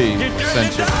artillery You're doing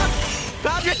sentry. it, dog!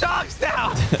 Calm your dogs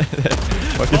down!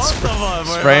 Fucking Both of them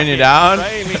were spraying you down?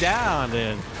 Spraying me down,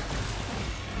 dude.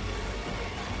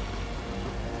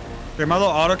 Dude, my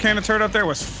little autocannon turret up there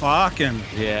was fucking.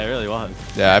 Yeah, it really was.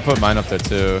 Yeah, I put mine up there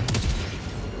too.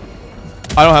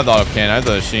 I don't have the autocannon. I have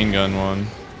the machine gun one.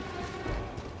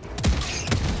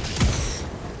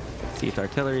 See if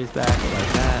artillery's back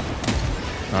like that.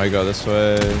 Now we go this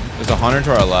way. There's a hunter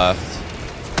to our left.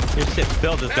 Your shit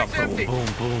still just got boom, boom,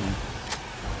 boom.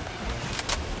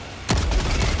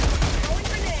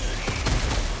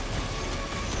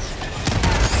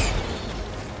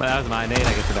 Well, that was my nade.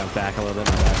 I guess it bounced back a little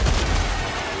bit. My bad.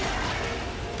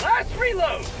 Last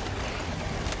reload.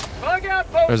 Bug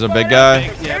out both. There's a big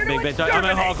guy. Yeah, big bitch. I'm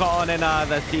gonna haul calling in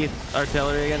the C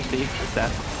artillery again. C.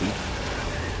 Seth. C.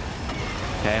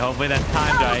 Okay, hopefully that's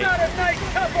timed How right. about a nice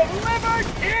cup of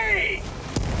liberty?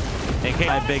 In case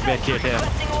my big bitch here too.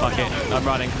 Fuck it. I'm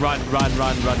running. Run.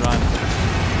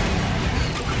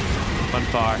 One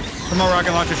far. Come on,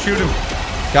 rocket launcher, shoot him.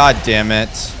 God damn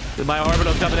it. My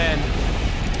orbital's coming in.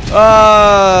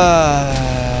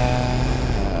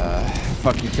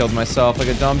 Fucking killed myself like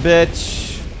a dumb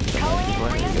bitch.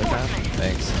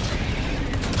 Thanks.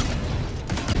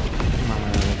 Come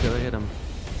on, kill hit him.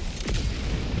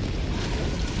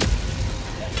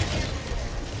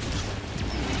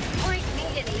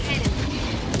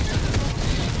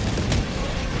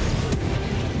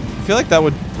 I feel like that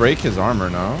would break his armor,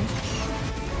 no?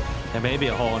 There may be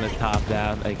a hole in his top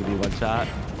down. That could be one shot.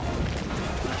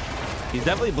 He's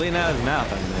definitely bleeding out of his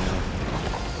mouth right now.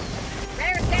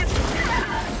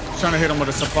 Trying to hit him with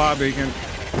a supply beacon.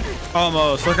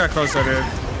 Almost. Look how close that is.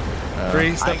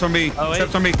 3, stepped on me. Oh,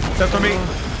 Stepped on me. Stepped on me.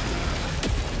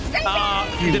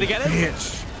 Did he get it?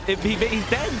 Bitch. He's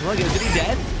dead. Look, is he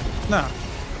dead? No.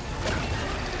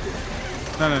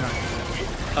 No.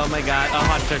 Oh my god. A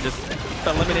hunter just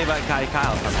eliminated by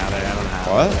Kyle somehow there. I don't know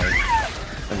how. What?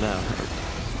 No.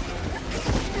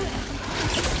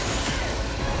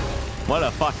 What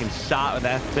a fucking shot with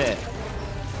that spit.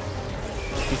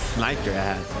 He sniped your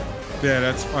ass. Yeah,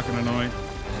 that's fucking annoying.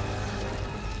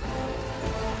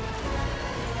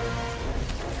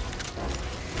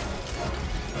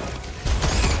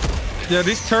 Yeah,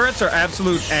 these turrets are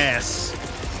absolute ass.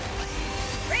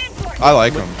 I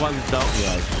like them. Which ones don't you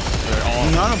like? They're all.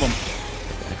 None of them.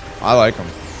 I like them.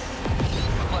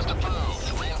 Request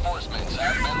approved. Reinforcements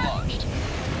have been launched.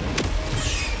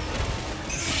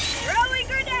 Throwing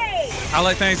grenade. I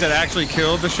like things that actually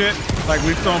killed the shit. Like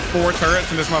we've thrown 4 turrets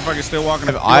and this motherfucker's still walking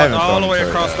I haven't all thrown the a way turret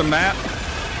across yet. the map.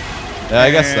 Yeah, I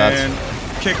guess that's. And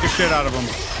kick the shit out of them.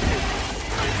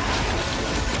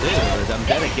 Dude, I'm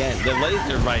dead again. The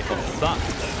laser rifle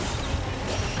sucks.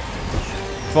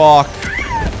 Fuck.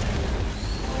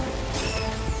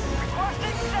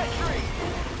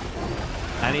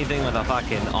 Anything with a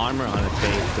fucking armor on its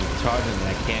face and charging me,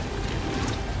 I can't.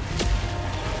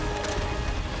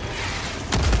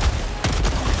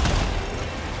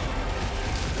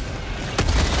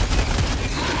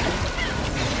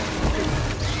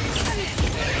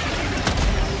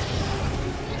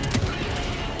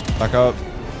 Back up.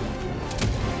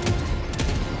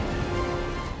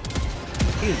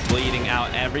 He's bleeding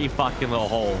out every fucking little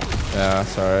hole. Yeah,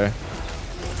 sorry.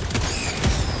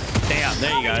 Damn,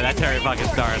 there you go. That turret fucking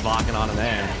started locking on him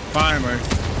there. Finally.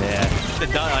 Yeah.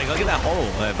 Like, look at that hole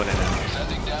that I put in there.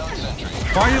 Sending down sentry.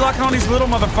 Why are you locking on these little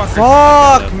motherfuckers?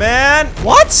 Fuck, man.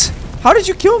 What? How did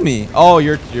you kill me? Oh,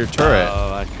 your turret.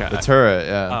 Oh, The turret,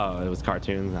 yeah. Oh, it was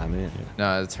Cartoonz. I mean,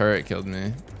 No, the turret killed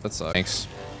me. That sucks. Thanks.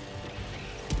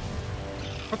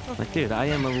 like, dude, I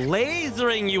am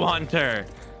lasering you, Hunter.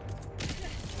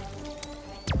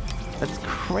 That's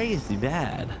crazy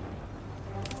bad.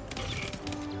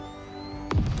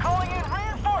 Calling in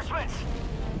reinforcements.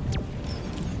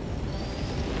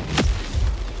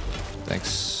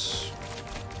 Thanks.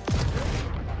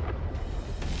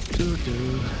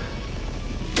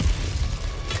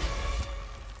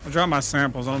 I dropped my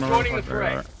samples. I don't know where the Joining fuck the they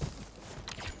fray. are.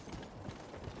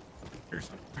 Here's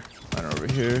some. Right over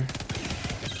here.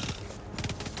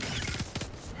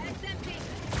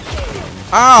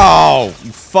 Ow!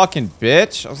 You fucking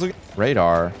bitch. I was looking at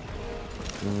radar.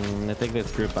 I think this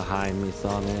group behind me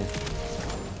saw me.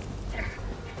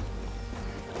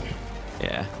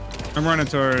 Yeah. I'm running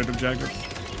toward objective.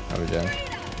 How we doing?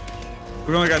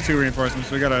 We've only got 2 reinforcements.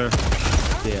 We gotta.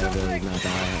 Yeah, really not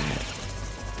dying.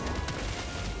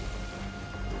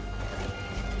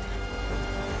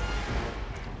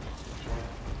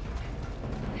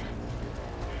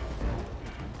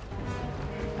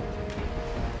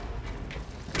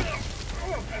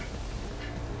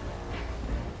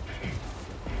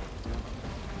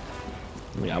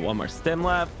 We got one more stim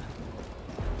left.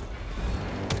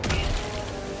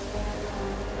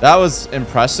 That was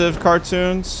impressive,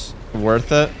 Cartoonz.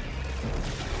 Worth it.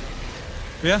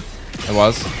 Yeah. It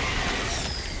was.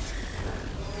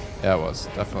 Yeah, it was.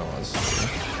 Definitely was.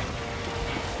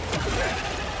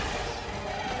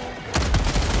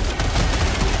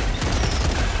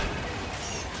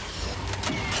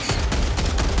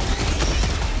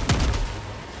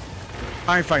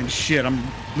 I ain't fighting shit. I'm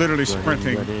literally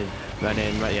sprinting. Run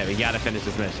in. Yeah, we gotta finish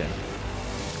this mission.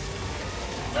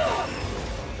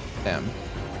 Damn.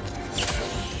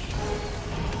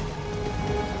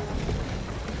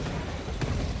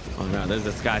 Oh no, there's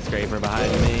a skyscraper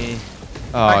behind me.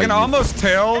 Oh, I can almost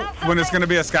tell when it's gonna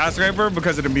be a skyscraper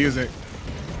because of the music.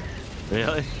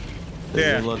 Really?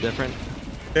 Yeah. A little different.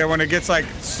 Yeah, when it gets like,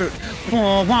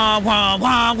 wah, wah, wah,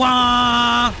 wah,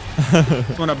 wah.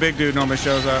 That's when a big dude normally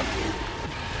shows up.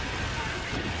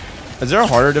 Is there a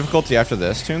harder difficulty after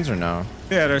this, Tunes, or no?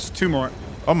 Yeah, there's 2 more.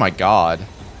 Oh my god.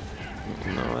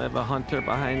 No, I have a hunter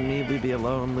behind me. Leave me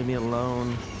alone. Leave me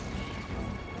alone.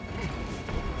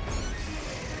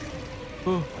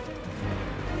 Ooh.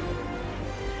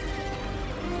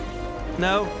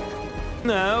 No.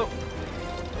 No.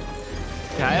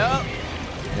 Kyle.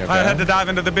 Okay. I had to dive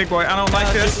into the big boy. I don't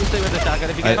like this. Stay with the shotgun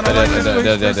if you I can. don't like this.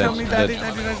 did. Please help me, daddy,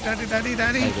 daddy, daddy,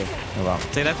 daddy. Oh, wow.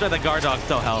 See, that's where the guard dog's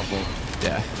so helpful.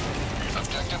 Yeah.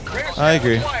 I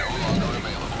agree.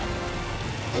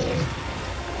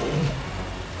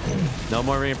 No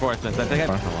more reinforcements. I think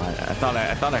I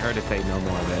thought I heard it say no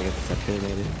more, but I guess it's up here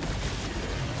maybe.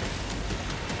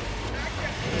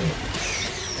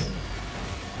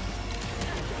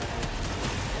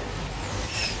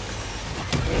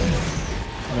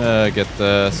 Get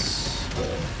this.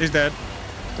 He's dead.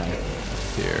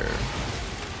 Here.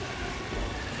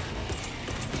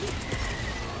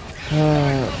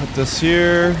 Put this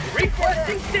here.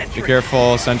 Be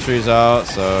careful, sentry's out,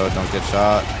 so don't get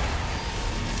shot.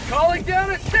 Calling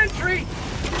down a sentry.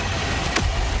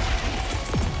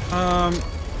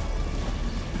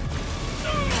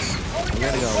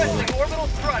 Requesting orbital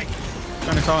strike.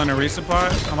 Trying to call in a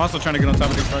resupply. I'm also trying to get on top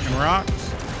of these fucking rocks.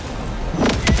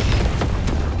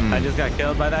 I just got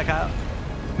killed by that Kyle.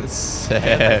 Sick.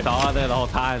 I saw it there the whole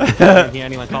time. I didn't hear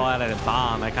anyone call out at a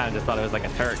bomb. I kind of just thought it was like a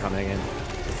turret coming in.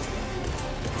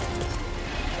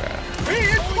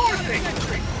 Reinforcing.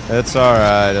 It's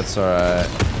alright, it's alright.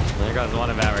 There goes one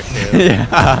of ours too. Yeah.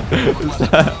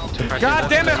 God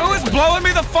damn it, who is blowing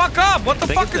me the fuck up? What the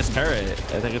fuck is this turret?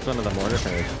 I think it's one of the mortar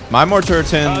turrets. My mortar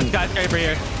turret's Oh, hidden. skyscraper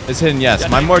here. It's hidden, yes.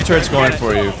 My mortar turret's going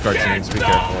for you, Cartoonz. Be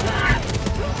careful.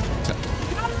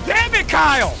 Damn it,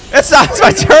 Kyle! It's not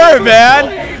my turret, man!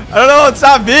 I don't know, it's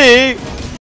not me!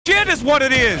 Shit is what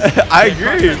it is! I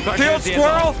agree. Killed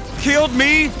Squirrel, killed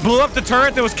me, blew up the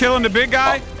turret that was killing the big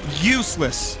guy.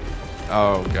 Useless.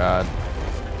 Oh, God.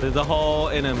 There's a hole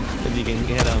in him if you can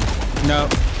hit him. No.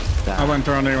 I wasn't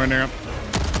throwing anywhere near him.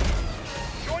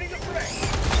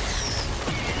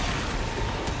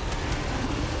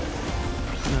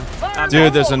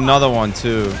 Dude, there's another one,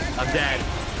 too. I'm dead.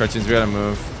 Cartoonz, we gotta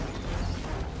move.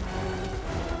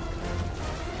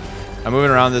 I'm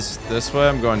moving around this way.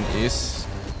 I'm going east.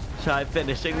 Try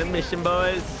finishing the mission,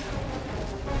 boys.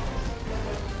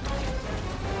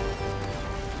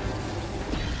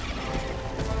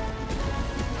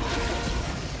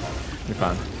 You're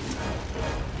fine.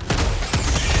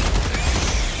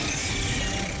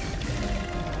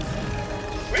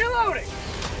 Reloading.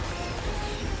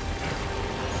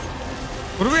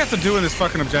 What do we have to do in this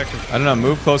fucking objective? I don't know.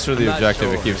 Move closer to the objective.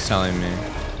 sure. It keeps telling me.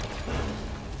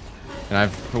 And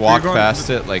I've walked past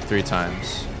it like 3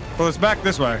 times. Well, it's back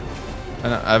this way.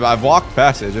 And I've walked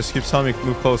past it. It just keeps telling me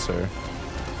move closer.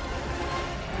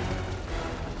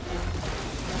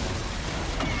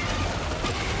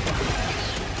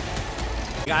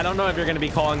 I don't know if you're going to be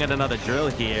calling it another drill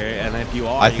here, and if you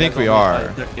are, I think we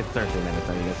are. It's 30 minutes,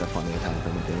 so you guys have plenty of time for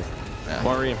me to. Yeah.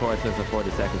 More reinforcements in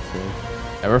 40 seconds too.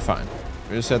 Yeah, we're fine.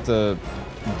 We just have to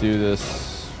do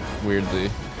this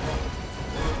weirdly.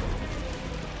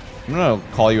 I'm gonna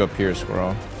call you up here,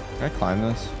 Squirrel. Can I climb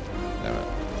this? Damn it.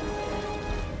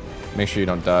 Make sure you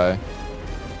don't die.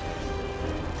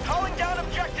 Calling down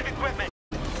objective equipment.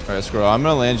 Alright, Squirrel, I'm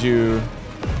gonna land you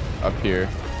up here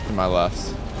to my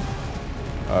left.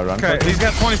 Run. Okay, he's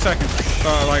got 20 seconds.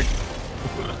 Like,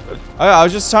 I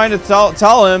was just trying to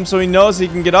tell him so he knows he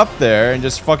can get up there and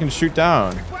just fucking shoot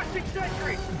down. Requesting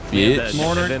sentry. Bitch.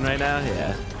 Mortar in right now,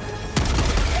 yeah.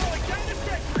 Calling down a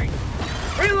sentry.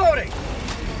 Reloading.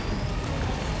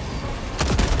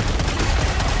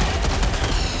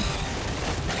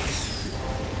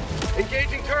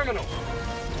 Engaging terminal.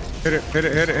 hit it, hit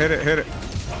it, hit it, hit it, hit it.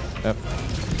 Yep.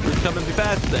 Brute's coming too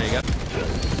fast. There you go.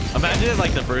 Imagine if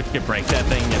like the brutes could break that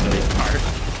thing and restart.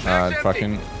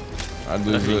 I'd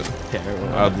lose it.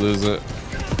 I'd lose it.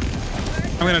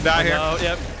 I'm gonna die here. Oh,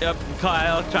 yep.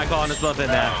 Kyle, try calling us both in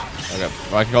now. Okay.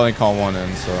 Well, I can only call one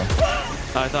in, so.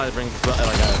 I thought it brings us both.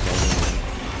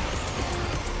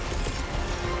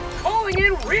 Calling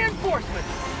in reinforcements.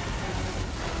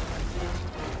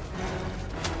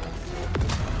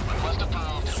 Request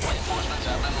approved. Reinforcements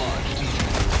have been launched.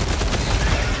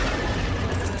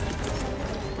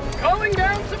 Calling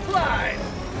down supplies.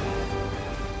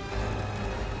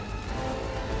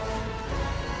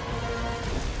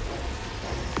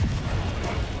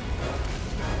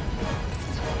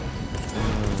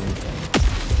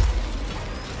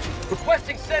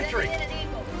 Requesting sentry.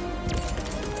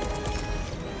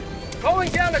 Calling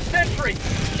down a sentry.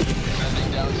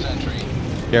 Sending down sentry.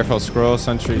 Careful, Squirrel.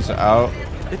 Sentry's out.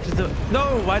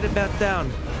 No, why did it bounce down?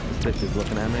 This bitch is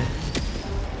looking at me.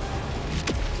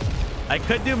 I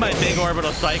could do my big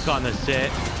orbital strike on this shit.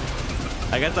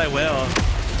 I guess I will.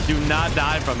 Do not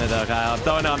die from it though, Kyle. I'm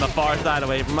throwing it on the far side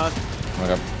away from us.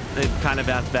 Okay. It kind of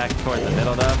bounced back towards the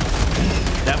middle though.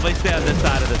 Definitely stay on this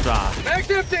side of this rock.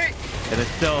 Mag's empty. And it's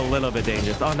still a little bit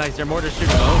dangerous. Oh, nice. Your mortar's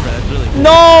shooting over. That's really cool.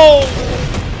 No!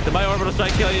 Did my orbital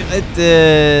strike kill you? It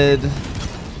did.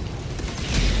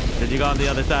 Did you go on the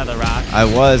other side of the rock? I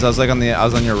was like on the. I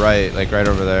was on your right, like right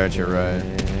over there at your right.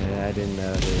 Yeah, I didn't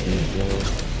know.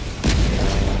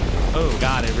 Oh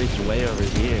God, it reached way over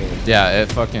here. Yeah,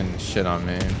 it fucking shit on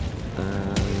me.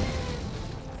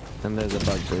 And there's a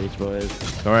bug breach, boys.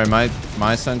 Don't worry,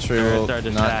 my sentry will not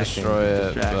destroy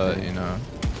it, Distracting. but you know.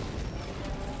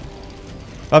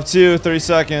 Up to 30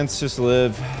 seconds. Just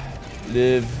live,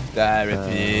 die,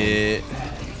 repeat.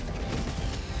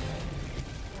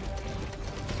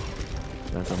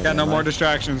 Got no more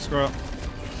distractions, Squirrel.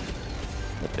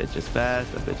 That bitch is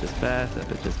fast. That bitch is fast. That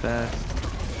bitch is fast.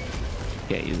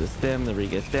 Can't use the stim to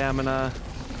re-get stamina.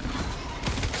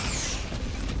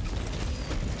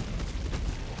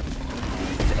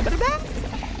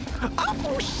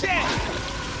 Oh shit!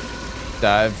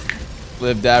 Dive,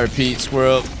 live, die, repeat.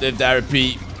 Squirrel, live, die,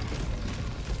 repeat.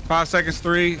 5 seconds.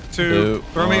 3, 2.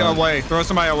 Throw me away. Throw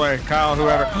somebody away. Kyle,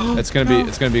 whoever. It's gonna be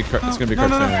Cartoonz.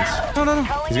 No.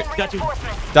 Got you.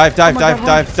 Dive.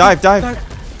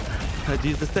 I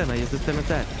use the stim.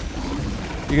 Instead.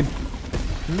 You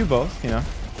can do both, you know.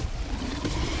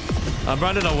 I'm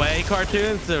running away,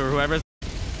 Cartoonz, or whoever's.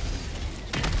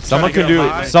 Someone can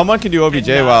do OBJ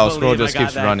while Squirrel just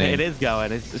keeps running. It is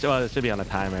going. It should be on a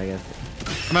timer, I guess.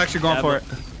 I'm actually going for it.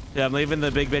 Yeah, I'm leaving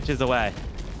the big bitches away.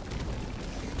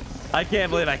 I can't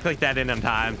believe I clicked that in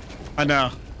time. I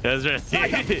know. It was risky.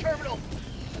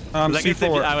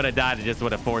 C4. I would have died. It just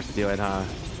would have forced you in, huh?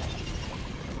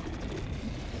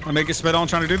 I'll make it spit on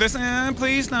trying to do this.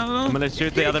 Please, no. I'm gonna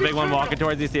shoot the other big one walking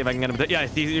towards you. See if I can get him. Yeah,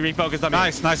 see, refocus on me.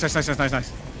 Nice.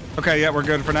 Okay, yeah, we're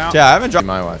good for now. Yeah, I haven't dropped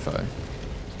my Wi-Fi.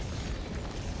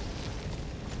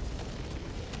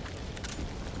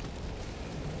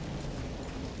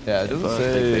 Yeah, it doesn't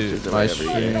say my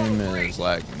stream is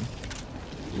lagging.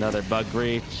 Another bug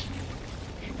breach.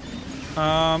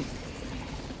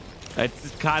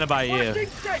 It's kind of by you.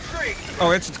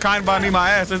 Oh, it's kind of by me, my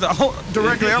ass. It's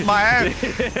directly up my ass.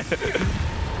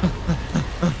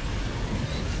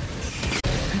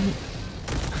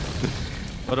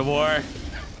 What a war.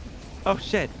 Oh,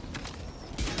 shit.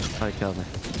 Oh, he killed me.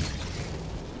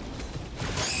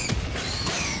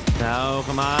 No,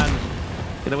 come on.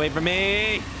 Get away from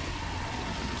me.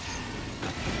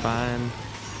 Fine.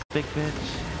 Big bitch.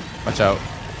 Watch out.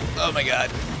 Oh my god.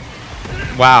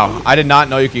 Wow, I did not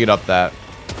know you could get up that.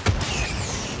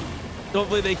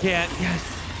 Hopefully they can't. Yes.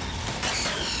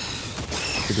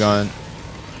 Keep going.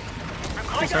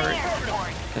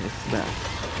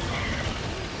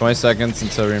 20 seconds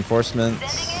until reinforcements.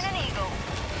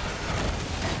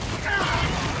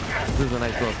 This is a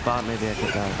nice little spot. Maybe I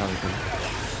could down something.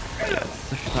 Yes.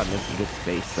 I'm missing good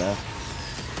space though.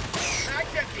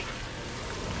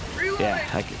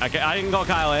 Yeah, I can call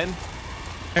Kyle in.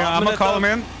 Yeah, I'm gonna call him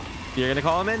in. You're gonna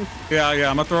call him in? Yeah, I'm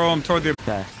gonna throw him toward the.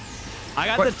 Okay. I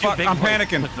got What, the two big I'm boys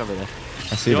panicking. over there.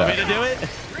 I see You that. want me to do it?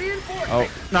 Oh,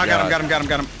 No, I got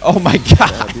him. oh my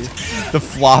god. The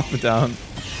flop down.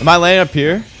 Am I laying up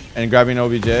here and grabbing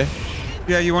OBJ?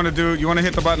 Yeah, you want to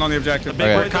hit the button on the objective. The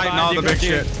big We're boys kiting behind all you, the big Cartoonz.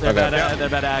 shit. They're Okay.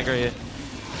 about to aggro you.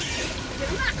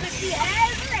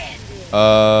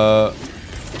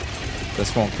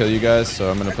 This won't kill you guys, so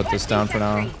I'm gonna put this down for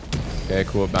now. Okay,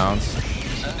 cool, bounce.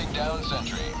 Sending down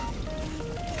sentry.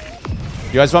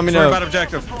 You guys want me Worry about to?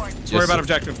 objective. Yes, Worry about sir.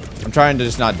 objective. I'm trying to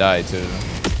just not die too.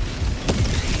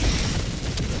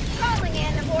 Calling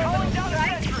in the orbital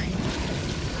strike.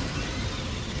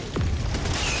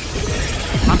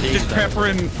 I'm just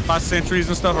peppering my sentries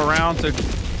and stuff around to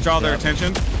draw their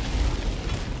attention.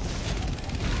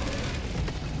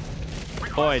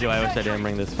 Boy, do I wish I didn't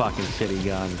bring this fucking shitty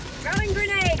gun. Throwing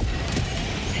grenade.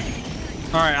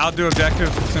 All right, I'll do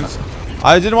objective since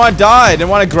I didn't want to die. I didn't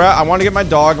want to grab. I wanted to get my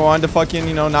dog. I wanted to fucking,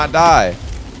 you know, not die.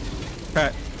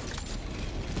 Pat.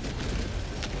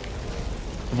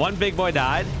 One big boy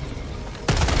died.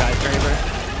 Skyscraper.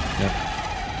 Yep.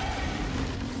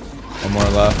 One more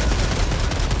left.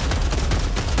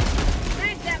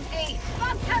 That's empty.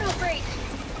 Bomb tunnel breach.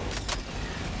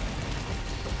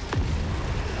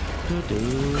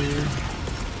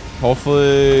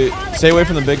 Hopefully, stay away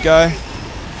from the big guy.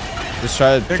 Just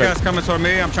try to. Big guy's coming toward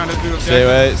me. I'm trying to do objective. Stay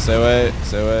away. Stay away.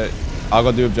 Stay away. I'll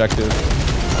go do objective.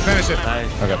 Finish it. Nice.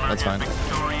 Okay, that's fine.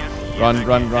 Run,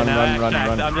 run, run, run, run,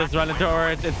 run. I'm just running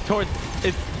towards.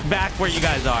 It's back where you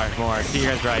guys are more. To you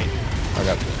guys right.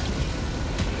 Okay.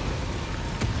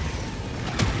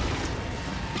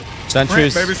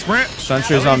 Sentries. Sprint, baby, sprint.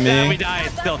 Sentries on me. We die.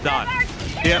 It's still done.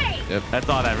 Yep. Yep. That's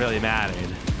all that really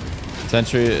mattered.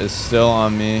 Sentry is still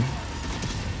on me.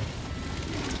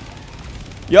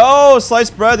 Yo,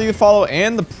 sliced bread, you can follow,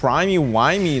 and the primey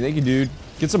wimey. Thank you, dude.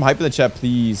 Get some hype in the chat,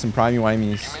 please. Some primey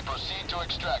wimeys. You may proceed to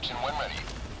extraction when ready.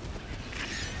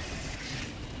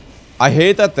 I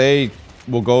hate that they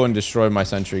will go and destroy my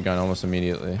sentry gun almost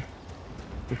immediately.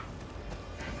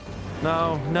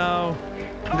 No, no.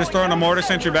 I'm just throwing a mortar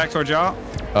sentry back towards y'all.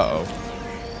 Uh-oh.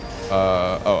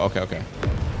 Oh, okay, okay.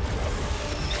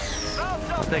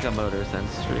 I'll take a motor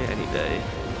sentry any day.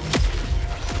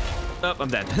 Oh, I'm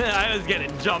dead. I was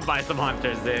getting jumped by some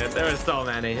hunters, dude. There were so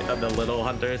many of the little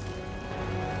hunters.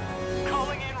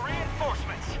 Calling in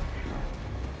reinforcements.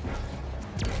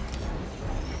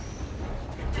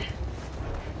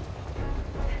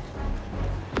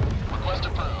 Request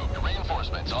approved.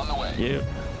 Reinforcements on the way. You.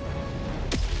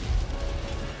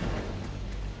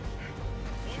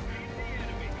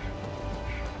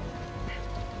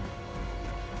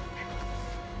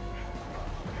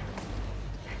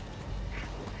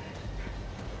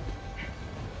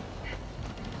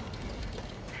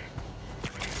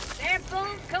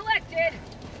 Samples collected.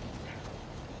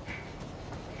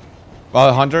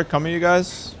 Well, Hunter, coming, you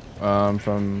guys?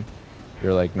 From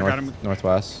your like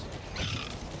northwest.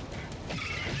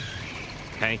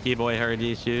 Tanky boy heard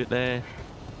you shoot there.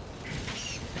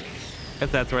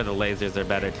 Guess that's where the lasers are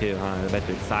better too, huh? I bet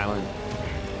you it's silent.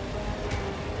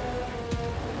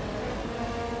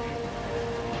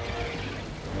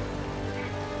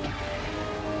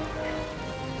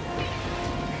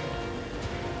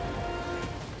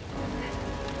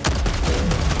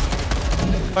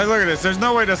 Like, look at this. There's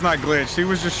no way that's not glitched. He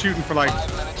was just shooting for like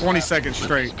 20 seconds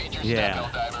straight. Yeah.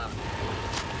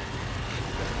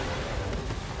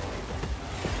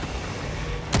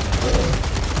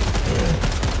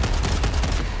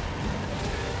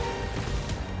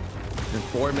 There's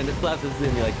 4 minutes left. This is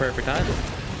gonna be like perfect timing.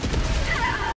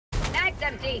 That's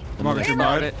empty. Come on, get your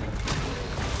mod. Nice.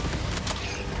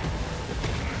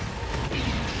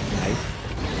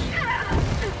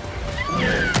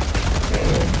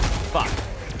 Fuck.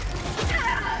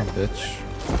 Oh, bitch.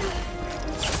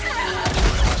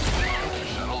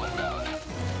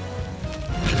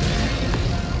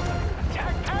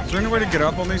 Is there any way to get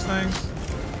up on these things?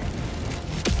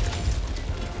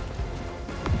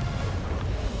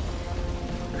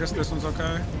 I guess this one's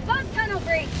okay. Bomb tunnel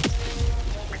breach.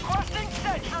 Requesting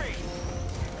sentry.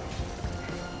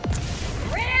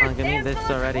 I'm gonna need this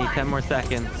already. 10 more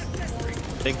seconds.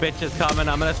 Big bitch is coming.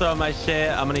 I'm gonna throw my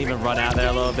shit. I'm gonna even run out there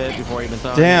a little bit before even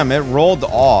throwing. Damn, it rolled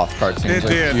off, Cartoonz. It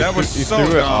did. That was you so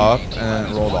threw it dumb. up and then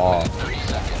it rolled off.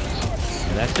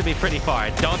 That should be pretty far. I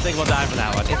don't think we'll die from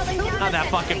that one. It's not that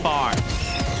fucking far.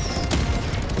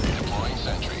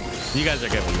 You guys are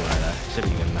good where you are. That should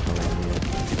be good enough.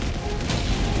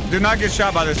 Do not get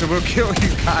shot by this, or we'll kill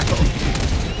you, Kyle.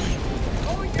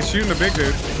 He's shooting the big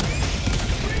dude.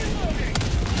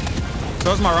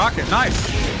 So's my rocket. Nice.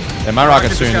 And my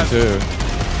rocket's shooting it too.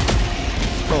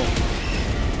 Cool.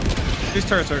 These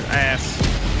turrets are ass.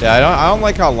 Yeah, I don't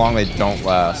like how long they don't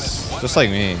last. Just like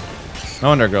me. No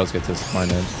wonder girls get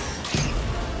disappointed.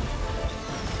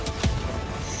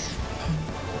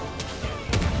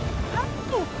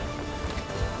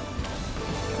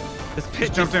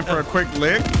 Just jumped in for a quick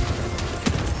lick.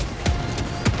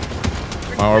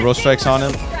 My orbital strike's on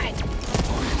him.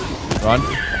 Run.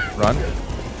 Run.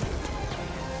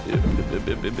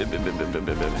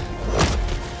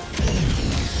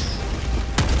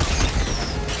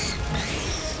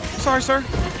 Sorry, sir.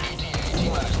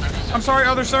 I'm sorry,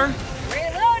 other sir.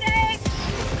 Reloading.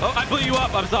 Oh, I blew you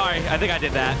up. I'm sorry. I think I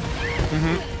did that.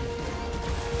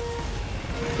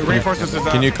 The reinforcements is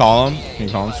up. Can you call him? Can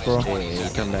you call him, Squirrel? Yeah,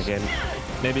 come back in.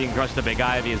 Maybe you can crush the big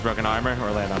guy if he has broken armor,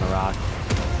 or land on a rock.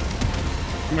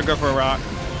 I'm gonna go for a rock.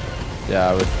 Yeah,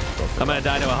 I would. Go for I'm gonna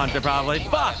die to a hunter probably.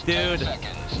 Fuck, dude.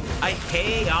 I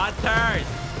hate hunters.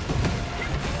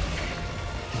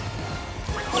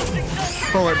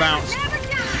 Bullet bounce.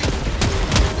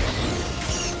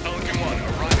 Pelican 1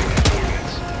 arriving at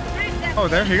coordinates. Oh,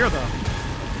 they're here though.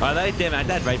 Oh, damn it, I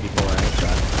died right before.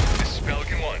 This is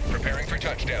Pelican 1 preparing for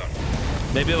touchdown.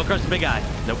 Maybe we'll crush the big guy.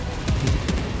 Nope.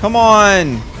 Come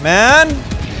on, man.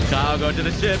 Kyle, go to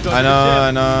the ship. I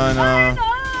know.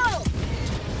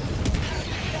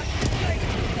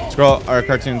 Scroll or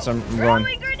Cartoonz. I'm going.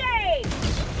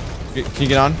 Can you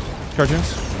get on,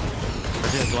 Cartoonz?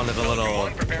 Just wanted a little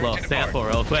sample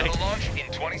real quick. Launch in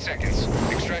 20 seconds.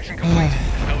 Extraction complete.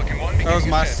 Pelican 1 That was beginning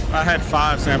my. ascent. I had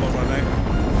 5 samples, I think.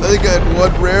 I think I had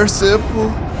one rare sample.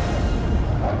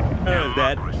 That was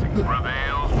dead.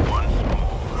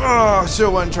 Oh, so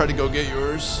I went and tried to go get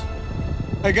yours.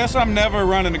 I guess I'm never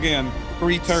running again.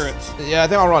 3 turrets. Yeah, I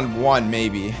think I'll run 1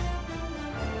 maybe.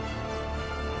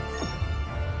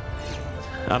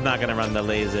 I'm not gonna run the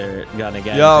laser gun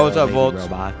again. Yo, what's up, Baby Volts?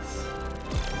 Robots.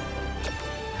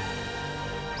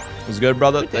 Was good,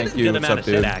 brother. We did Thank a you. good What's amount up, of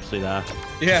shit, dude? actually, though.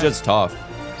 Yeah. Shit's tough.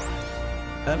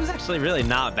 That was actually really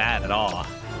not bad at all.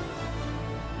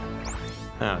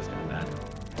 That was kind of bad.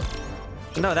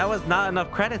 No, that was not enough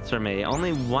credits for me.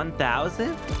 Only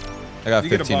 1,000? I got You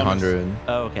get a bonus. 1,500.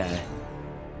 Okay.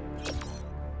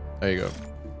 There you go.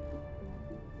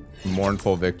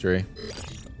 Mournful victory.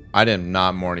 I did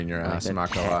not mourning your ass. I'm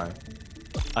not gonna lie.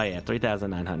 Oh yeah,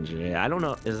 3,900. I don't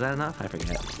know. Is that enough? I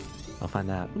forget. I'll find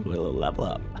out. Ooh, a little level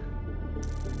up.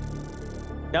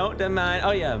 Don't deny.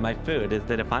 Oh yeah, my food. Did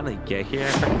it finally get here?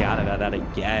 I forgot about that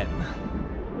again.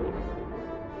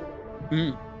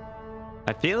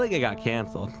 I feel like it got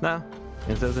canceled. No.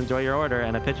 It says enjoy your order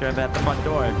and a picture of it at the front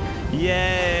door.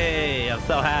 Yay! I'm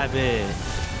so happy.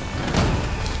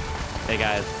 Hey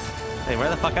guys. Hey, where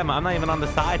the fuck am I? I'm not even on the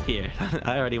side here.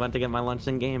 I already went to get my lunch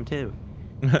in game too.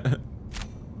 This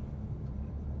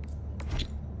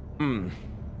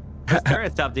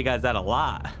turret helped you guys out a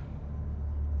lot.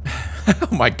 Oh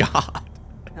my god.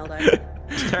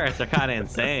 Turrets are kind of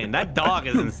insane. That dog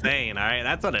is insane, all right?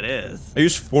 That's what it is. I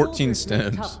used 14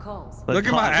 stims. Look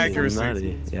at my dog is accuracy.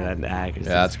 nutty. Yeah, that accuracy.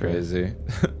 Yeah, that's crazy.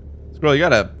 Bro, you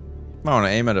gotta. I want to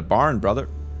aim at a barn, brother.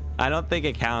 I don't think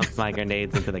it counts my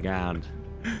grenades into the ground.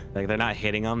 Like, they're not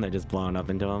hitting them, they're just blowing up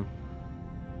into them.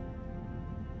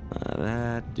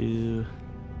 That do.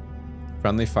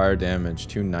 Friendly fire damage,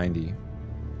 290.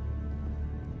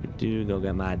 Do go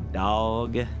get my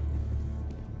dog.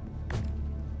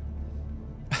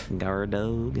 Guard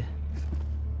dog.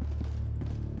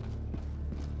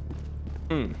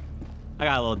 I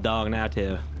got a little dog now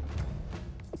too.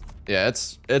 Yeah,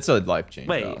 it's a life changer,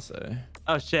 Wait. I'll say.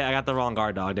 Oh shit, I got the wrong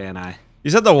guard dog, didn't I?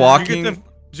 You said the walking.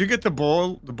 Did you get the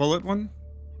bullet one?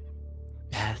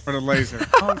 Yes. Or the laser?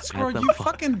 Oh, Squirrel, you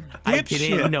fucking I didn't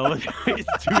dipshit. know there's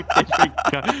 2 different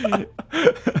guns.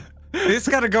 It's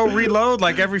gotta go reload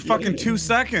like every fucking 2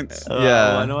 seconds.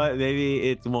 Yeah. You know what? Maybe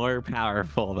it's more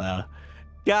powerful though.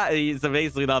 Yeah, so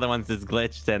basically the other one's just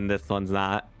glitched and this one's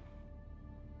not.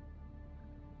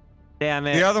 Damn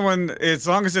it. The other one, as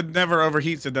long as it never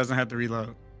overheats, it doesn't have to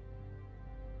reload.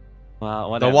 Well, The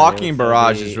whatever. walking So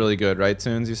barrage is really good, right,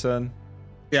 Toons? You said.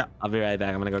 Yeah. I'll be right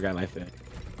back. I'm gonna go grab my food.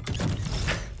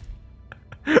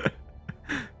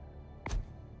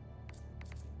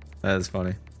 That is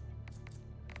funny.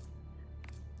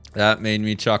 That made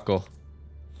me chuckle.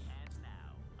 And now,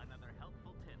 another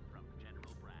helpful tip from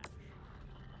General Brad.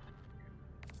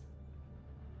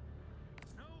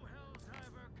 No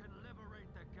Helldiver can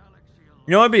liberate the galaxy alone.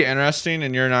 You know what'd be interesting,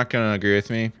 and you're not gonna agree with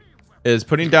me, is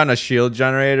putting down a shield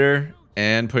generator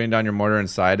and putting down your mortar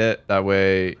inside it. That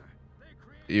way,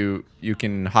 you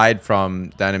can hide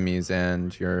from the enemies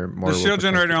and your mortar. The will shield protect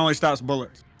generator you. only stops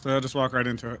bullets, so they'll just walk right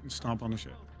into it and stomp on the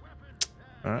shit.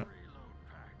 All right.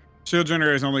 Shield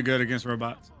generator is only good against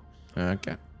robots.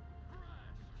 Okay.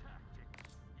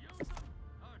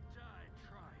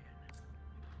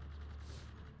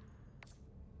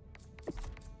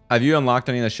 Have you unlocked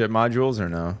any of the ship modules or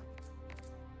no?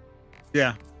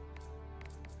 Yeah.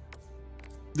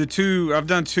 The 2, I've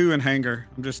done 2 in hangar.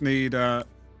 I just need 10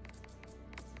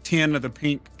 of the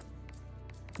pink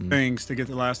things to get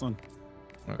the last one.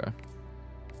 Okay.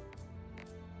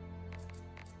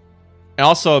 And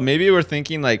also, maybe we're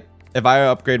thinking like, if I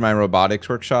upgrade my robotics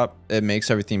workshop, it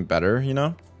makes everything better, you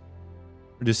know?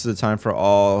 Reduces the time for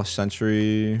all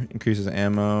sentry, increases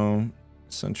ammo,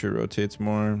 sentry rotates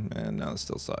more, and now it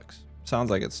still sucks. Sounds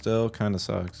like it still kind of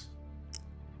sucks.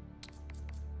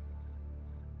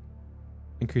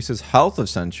 Increases health of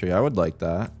sentry. I would like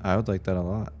that. I would like that a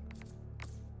lot.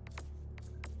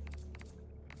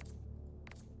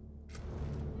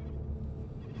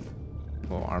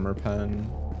 Little armor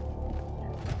pen.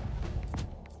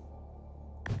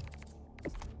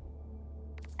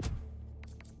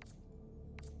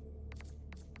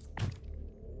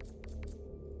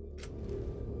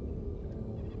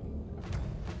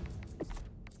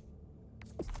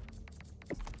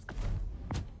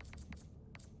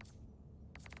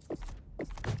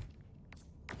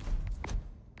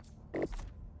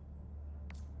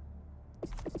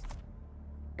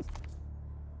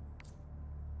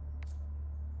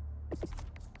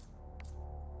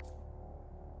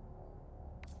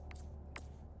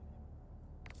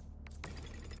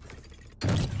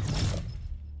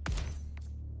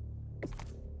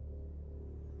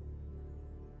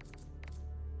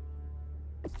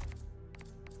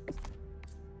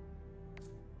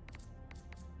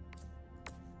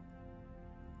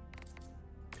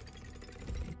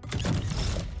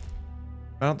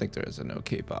 I don't think there is a no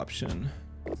cape option.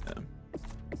 Yeah.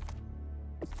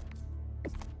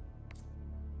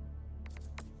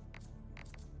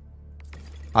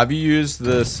 Have you used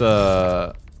this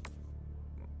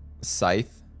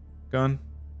scythe gun?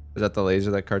 Is that the laser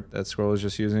that Squirrel was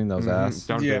just using? That was ass.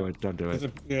 Don't do it. Don't do it.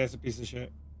 It's a piece of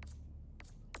shit.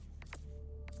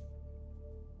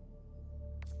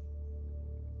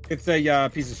 It's a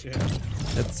piece of shit.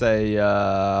 It's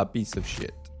a piece of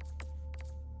shit.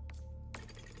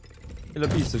 It's a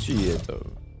piece of shit,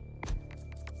 though.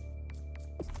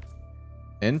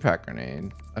 Impact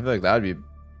grenade. I feel like that would be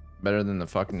better than the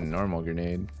fucking normal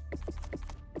grenade.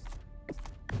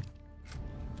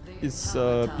 It's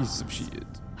a piece of shit.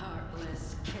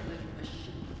 Heartless killing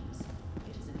machines.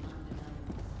 It is an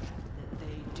undeniable fact that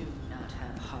they do not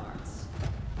have hearts.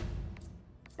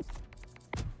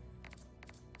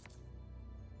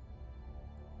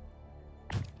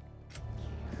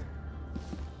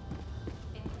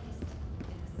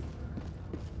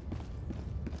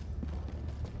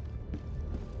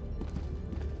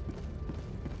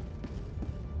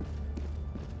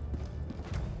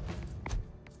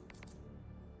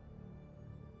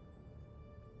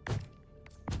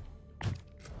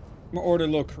 I'm gonna order a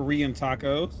little Korean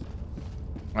tacos.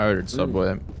 I ordered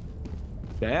Subway.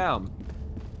 Damn.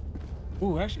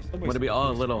 Ooh, actually, Subway's Would it be all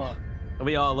a little? spot. It'll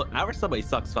be all. Our Subway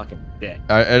sucks fucking dick.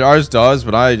 Ours does,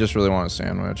 but I just really want a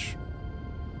sandwich.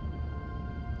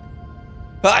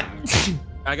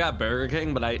 I got Burger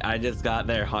King, but I just got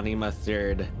their honey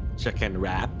mustard chicken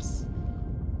wraps.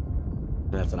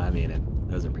 That's what I'm eating.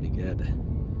 Those are pretty good.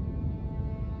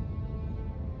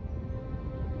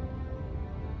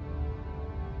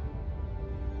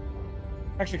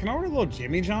 Actually, can I order a little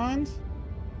Jimmy John's?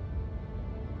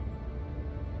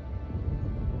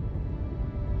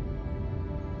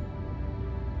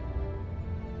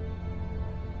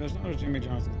 There's no Jimmy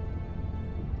John's.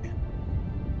 Damn.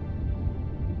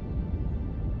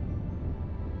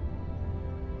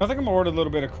 I think I'm gonna order a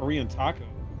little bit of Korean taco.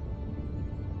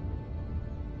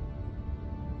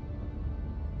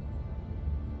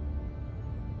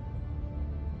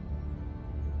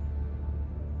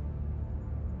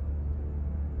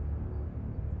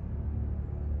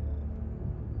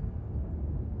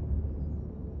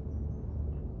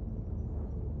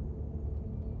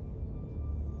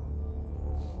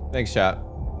 Thanks, chat.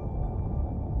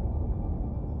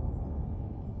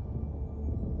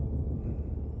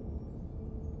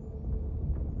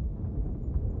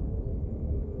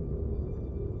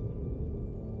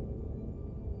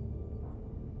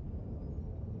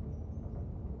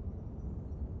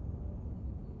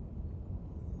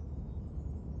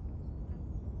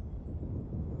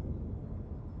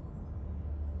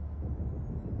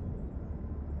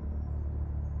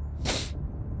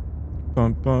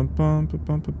 Bum bum bum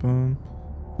bum bum bum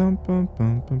bum bum bum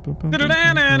bum bum bum bum.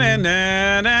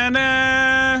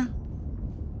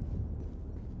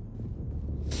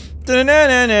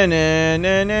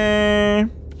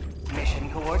 Mission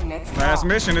coordinates. Last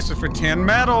mission. This is for 10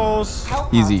 medals.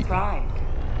 Easy. Primed.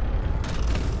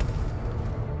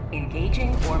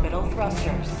 Engaging orbital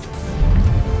thrusters.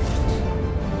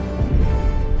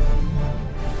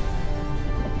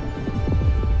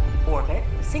 Orbit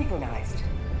synchronized.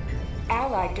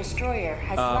 Allied destroyer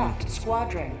has left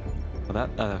squadron. Well,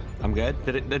 that I'm good.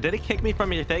 Did it kick me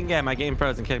from your thing? Yeah, my game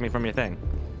froze and kicked me from your thing.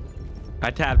 I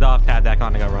tabbed off, tabbed back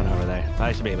on to go run over there.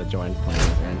 I should be able to join playing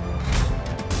this again.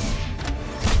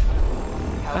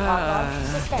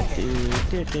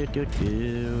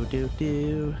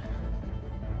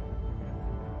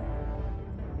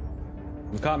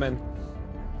 I'm coming.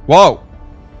 Whoa.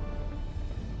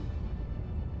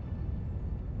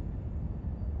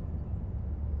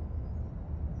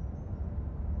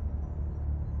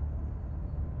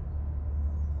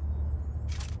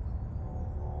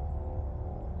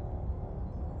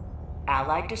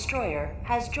 Allied destroyer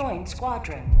has joined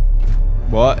squadron.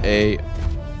 What a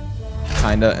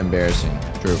kinda embarrassing.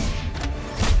 True.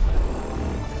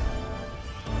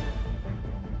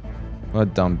 What a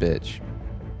dumb bitch.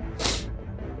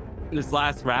 This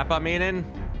last wrap I'm eating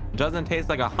doesn't taste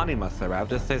like a honey mustard wrap.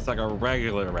 Just tastes like a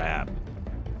regular wrap.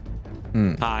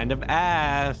 Kind of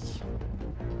ass.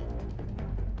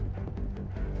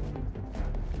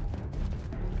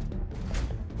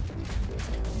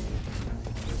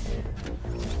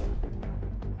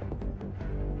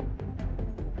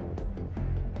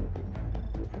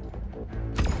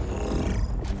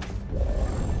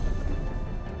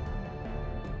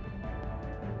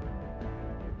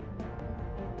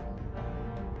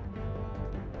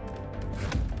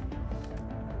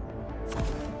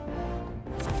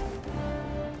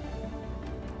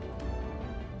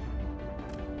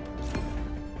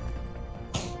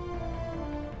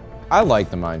 I like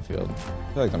the minefield.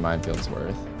 I feel like the minefield's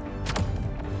worth.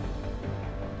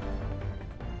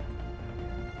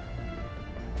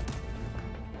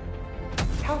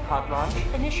 Hellpod launch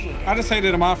initiated. I just hate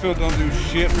that the minefield don't do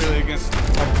shit really against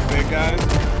like the big guys.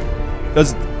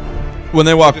 Because when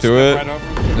they walk Just through it, right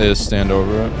over. they just stand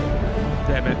over it.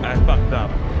 Damn it, I fucked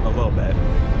up a little bit.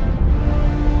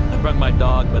 I brought my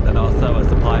dog, but then also a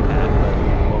supply pack. But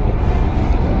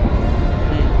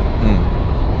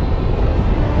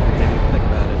didn't think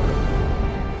about it.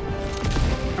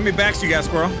 How many backs you got,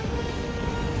 Squirrel?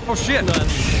 Oh shit!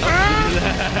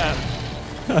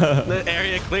 The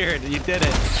area cleared. You did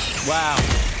it. Wow.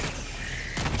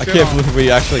 I can't believe we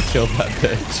actually killed that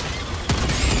bitch.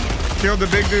 Killed the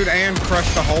big dude and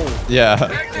crushed the hole. Yeah.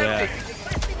 Yeah.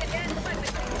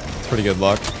 It's pretty good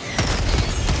luck.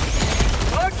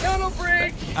 Tunnel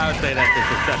breach! I would say that's a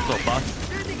successful bust.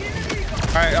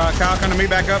 All right, Kyle, come to me.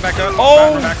 Back up, back up.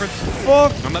 Oh, backwards.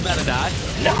 Fuck. I'm about to die.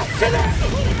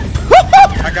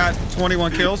 I got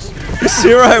 21 kills. You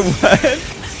see where I went?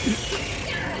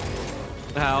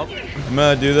 Help. I'm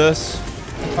gonna do this.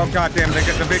 Oh god damn, they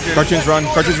get the big dude. Cartoonz run,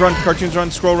 Cartoonz run, Cartoonz run,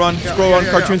 scroll run, scroll run,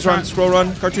 Cartoonz run, scroll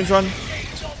run, Cartoonz run.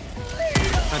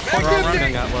 That poor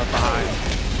run got left behind.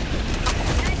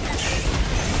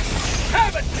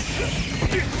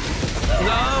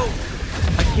 No!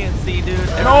 I can't see, dude.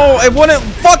 No, it wouldn't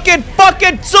fucking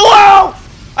salute!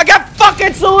 I got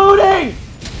fucking saluting!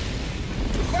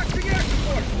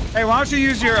 Hey, why don't you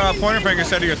use your pointer finger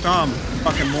instead of your thumb,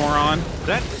 fucking moron?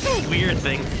 That's a weird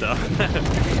thing, though.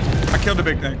 I killed the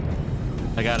big thing.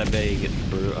 I got a big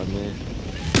brute on me.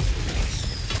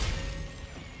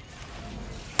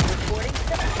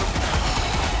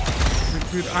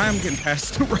 Dude, I am getting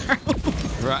passed around.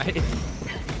 Right?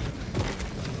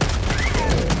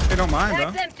 They don't mind,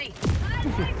 though. Empty.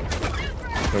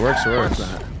 It works, it works.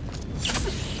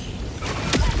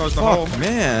 Close the hole.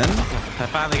 Man. I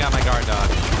finally got my guard dog.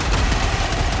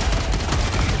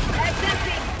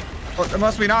 Oh, it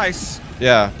must be nice.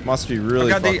 Yeah, must be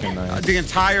really I got fucking nice. the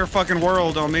entire fucking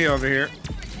world on me over here.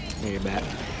 Here, back.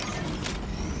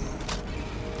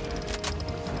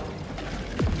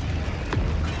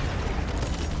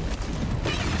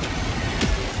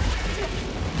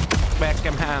 Back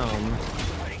him home.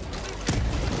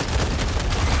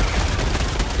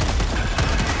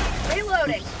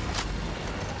 Reloading.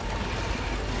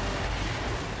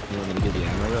 You want me to give you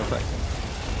ammo real quick?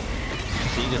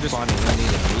 So you just spawned in. I need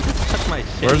it. You just took my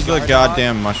shit. Where's the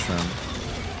goddamn mushroom?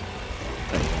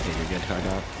 Wait, you're good, guard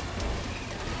dog.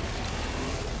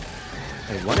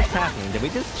 Wait, what is happening? Did we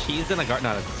just cheese in a guard?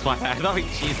 No, that's why I thought we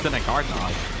cheesed in a guard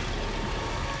dog.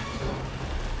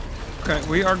 Okay,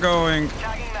 we are going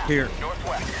here.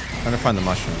 I'm trying to find the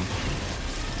mushroom.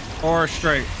 Or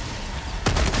straight.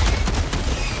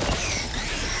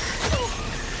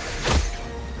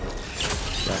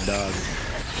 That dog.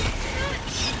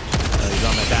 Oh, he's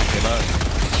on my back, hey, look.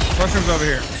 Mushroom's over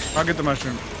here. I'll get the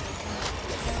mushroom.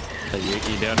 So you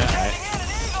doing it? Alright.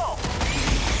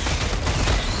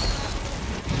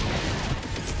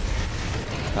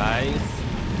 Nice.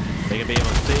 They can be able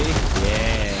to see.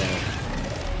 Yeah.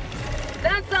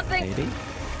 Found something. Maybe.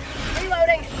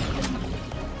 Reloading.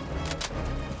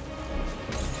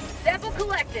 Sample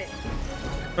collected.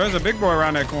 There's a big boy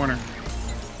around that corner.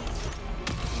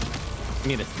 You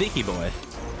need a sneaky boy.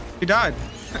 He died.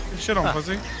 Shit on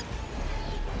pussy.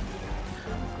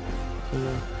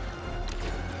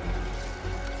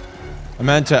 I'm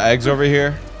into eggs over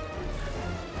here.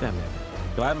 Damn it.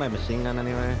 Do I have my machine gun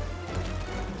anyway?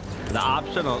 The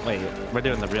optional. Wait, we're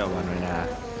doing the real one right now.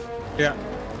 Yeah.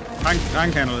 I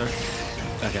can handle this.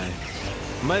 Okay.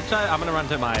 I'm gonna run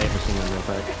to my machine gun real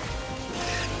quick.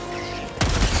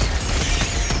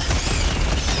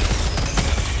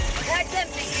 Bag's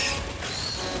empty.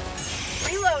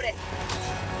 Reloading.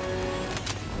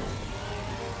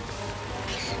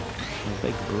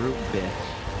 Big brute bitch.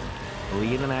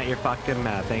 Bleeding at your fucking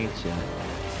mouth, ain't you?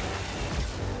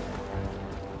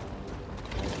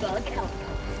 Bug out.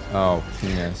 Oh,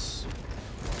 penis.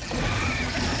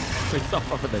 We're so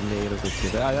far for the name of this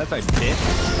kid. Oh, that's my bitch.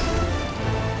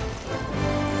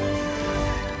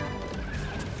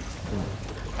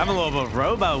 I'm a little bit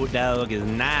robo dog is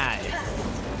nice.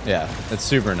 Yeah, it's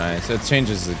super nice. It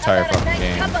changes the entire fucking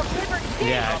game.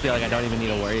 Yeah, I feel like I don't even need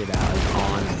to worry about it. It's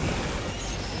on.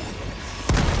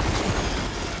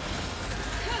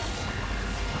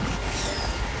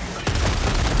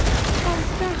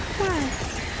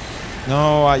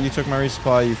 No, you took my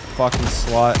resupply, you fucking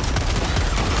slut.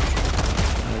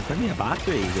 There's gonna be a box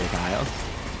for you, Kyle.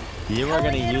 You were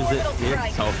gonna use it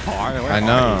so far. I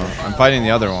know. I'm fighting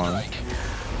the other one.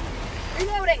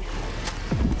 Reloading.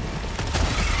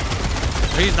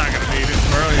 He's not gonna beat it.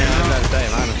 Squirrel, Yeah, I was about to say,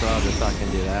 might as well just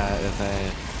fucking do that. If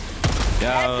I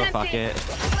go, fuck it.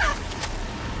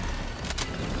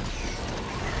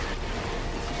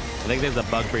 I think there's a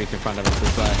bug breach in front of us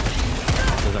this way.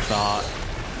 There's a thought.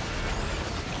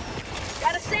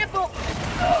 Got a sample.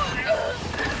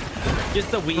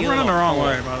 Just a wheel. We're running the wrong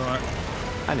way, by the way.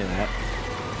 I knew that.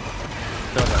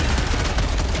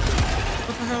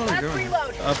 What the hell are we doing?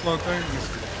 Reload. The upload thing?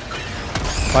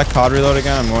 If I COD reload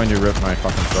again, I'm going to rip my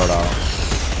fucking throat out.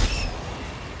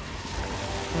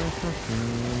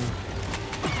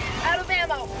 Out of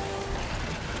ammo.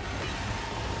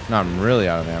 No, I'm really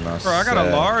out of ammo. Bro, I got a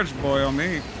large boy on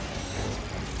me.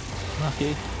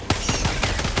 Lucky.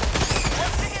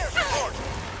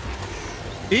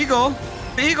 Eagle.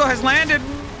 The eagle has landed,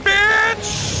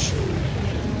 bitch!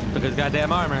 Took his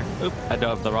goddamn armor. Oop, I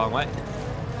dove the wrong way.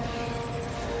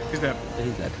 He's dead.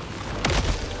 He's dead.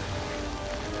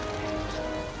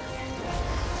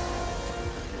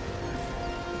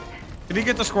 Did he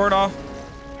get the squirt off?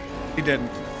 He didn't.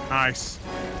 Nice.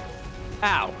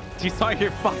 Ow. You saw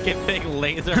your fucking big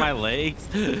laser my legs?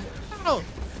 Oh.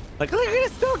 Like, look,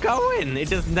 it's still going. It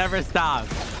just never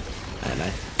stops. And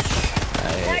I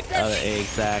other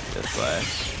exact this way.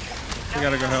 We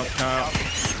gotta go help Kyle.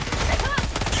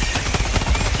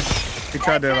 He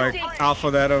tried to like alpha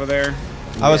that over there.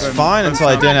 I was fine until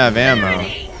I didn't have ammo.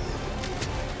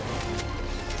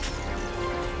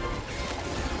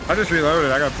 I just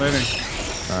reloaded. I got plenty.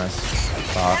 Nice.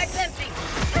 Stop.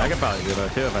 I could probably do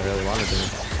that too if I really wanted to.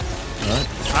 What?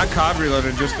 I COD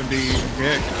reloaded just to be a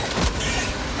dick.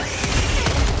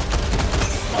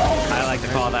 I like to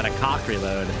call that a cock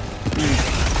reload.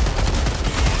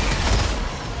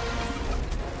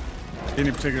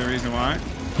 Any particular reason why?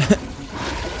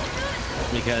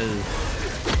 Because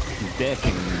dick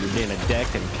and being a dick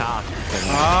and cock.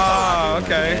 Oh,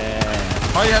 okay.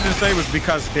 Yeah. All you had to say was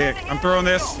because dick. I'm throwing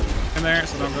this in there,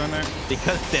 so don't go in there.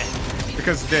 Because dick.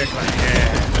 Because dick, like,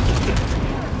 yeah.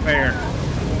 Fair.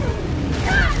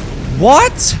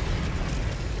 What?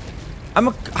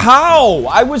 How?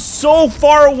 I was so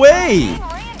far away.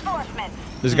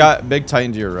 There's got big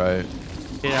titan to your right.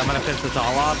 Yeah, I'm gonna finish this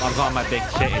all up. I'm calling my big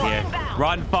shit in here.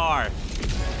 Run far.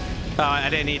 Oh, I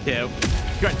didn't need to.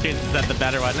 Good chances at the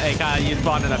better one. Hey, Kyle, you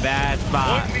spawned in a bad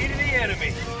spot. Point me to the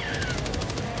enemy.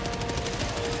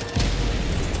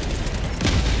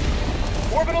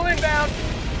 Orbital inbound.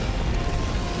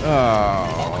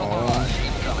 Oh.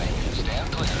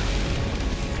 Stand clear.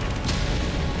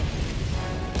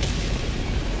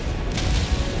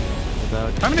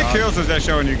 How many kills is that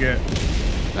showing you get?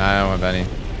 Nah, I don't have any.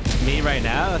 Me right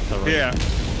now? So Yeah.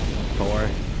 4,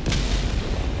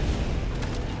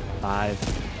 5,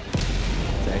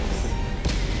 6,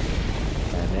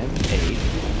 7, 8.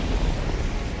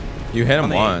 You hit him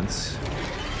Only once.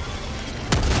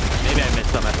 Maybe I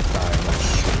missed some at the start.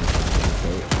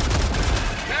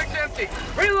 Mag's empty.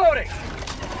 Reloading.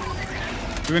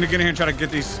 You gonna get in here and try to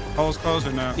get these holes closed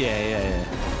or no? Yeah.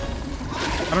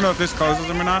 I don't know if this closes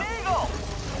them or not.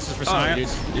 This is for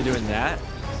science. You're doing that?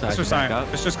 So It's for science.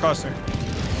 It's just closer.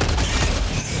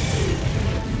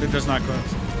 It does not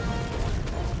close.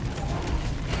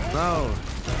 No.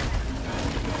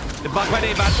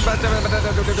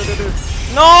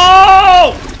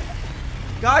 No!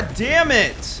 God damn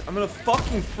it! I'm gonna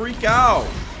fucking freak out.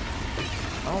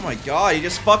 Oh my god, he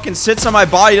just fucking sits on my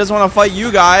body. He doesn't want to fight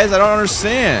you guys. I don't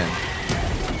understand.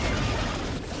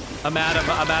 I'm out of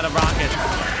rockets.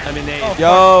 I mean, they.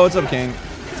 Yo, what's up, King?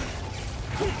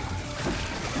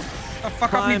 Oh,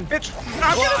 fuck off me, bitch!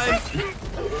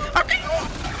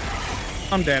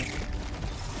 I'm dead.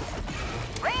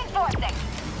 Reinforcing.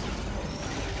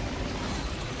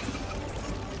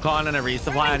 Calling in a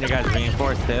resupply on your guys'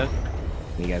 reinforced too.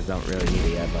 You guys don't really need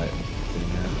it yet, but.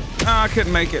 I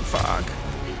couldn't make it. Fuck.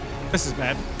 This is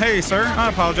bad. Hey, sir. I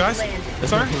apologize.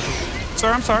 Sir?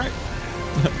 Sir, I'm sorry.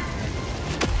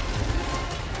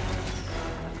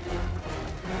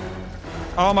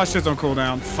 All my shit's on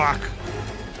cooldown. Fuck.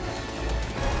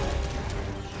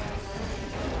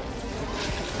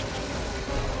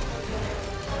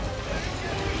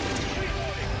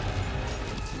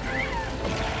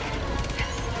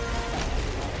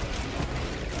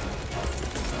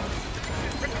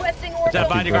 Jet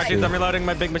behind you, Cartoonz. I'm reloading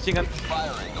my big machine gun.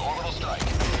 Firing orbital strike.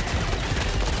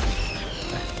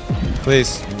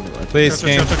 Please. Please,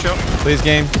 game. Chill. Please,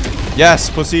 game. Yes,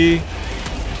 pussy.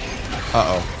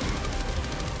 Uh-oh.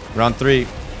 Round 3.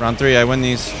 Round 3, I win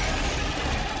these.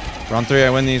 Round 3, I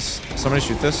win these. Somebody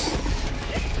shoot this.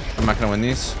 I'm not gonna win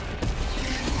these.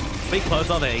 We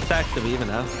closed all the ATACs, do we even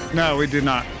know? No, we did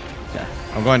not. Yeah.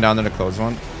 I'm going down there to close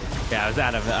one. Yeah, I was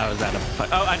out of.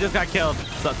 Oh, I just got killed.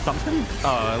 Something?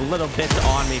 Oh, a little bit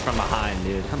on me from behind,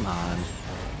 dude. Come on.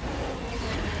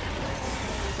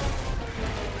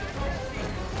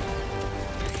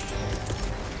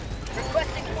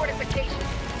 Requesting fortification.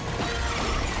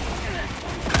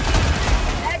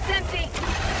 That's empty.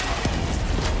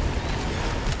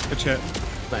 Good shit.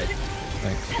 Nice.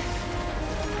 Thanks.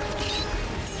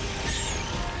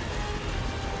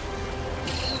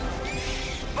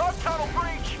 Tunnel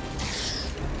breach.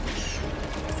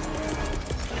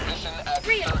 Mission at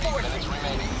 30 minutes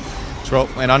remaining. Squirrel,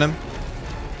 land on him.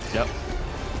 Yep.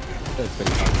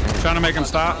 Trying to make him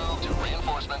stop.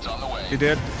 Reinforcements on the way. He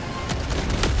did.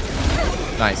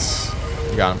 Nice.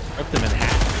 You got him. Ripped him in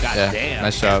half. God Yeah, damn.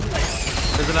 nice job.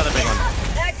 There's another big one.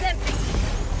 That's empty.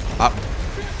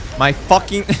 My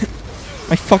fucking...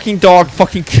 my fucking dog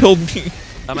fucking killed me.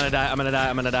 I'm gonna die.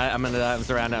 I'm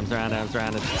surrounded.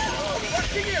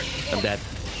 I'm dead.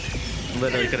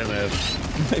 Literally couldn't move.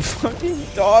 My fucking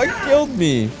dog killed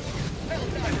me.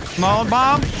 Small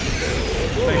bomb.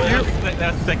 Thank you.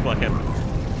 That's sick looking.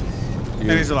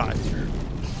 And he's alive.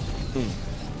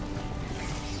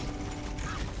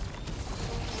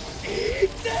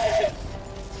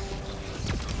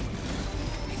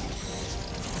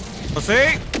 Let's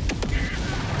see.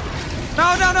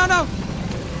 No.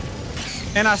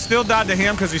 And I still died to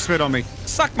him because he spit on me.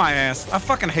 Suck my ass. I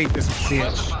fucking hate this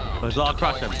bitch. Let's all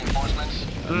crush him.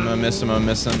 I'm gonna miss him.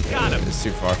 Got him. It's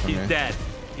too far from me. He's dead.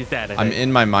 He's dead. I'm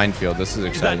in my minefield. This is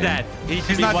He's not exciting. dead.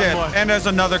 He's not dead. More. And there's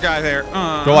another guy there.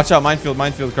 Go watch out. Minefield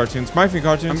Cartoonz. Minefield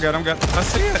Cartoonz. I'm good. I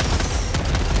see it.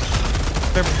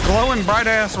 They're glowing bright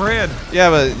ass red. Yeah,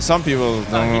 but some people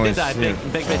don't He always did die. see Big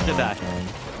it. bitch did die.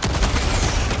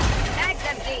 That's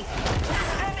empty.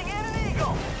 Sending in an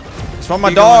eagle. Just want my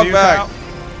Eagle dog and you back. out.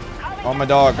 I want my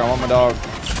dog.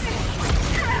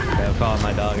 Okay, I'm calling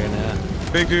my dog right now.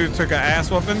 Big dude took an ass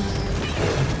whooping.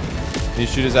 Did you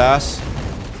shoot his ass?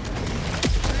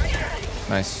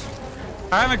 Nice.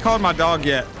 I haven't called my dog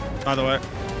yet, by the way.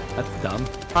 That's dumb.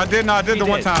 I did the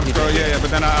one time, bro. Yeah,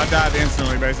 but then I died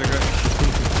instantly, basically.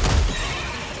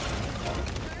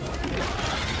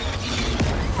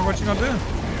 So what you gonna do?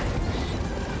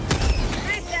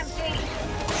 That's empty.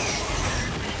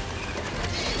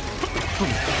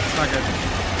 It's not good.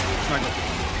 It's not good.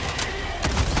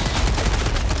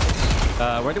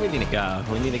 Where do we need to go?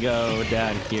 We need to go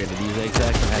down here to these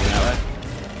exact. I'm heading that way.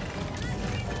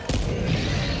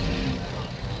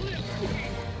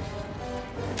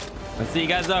 Let's see you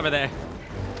guys over there.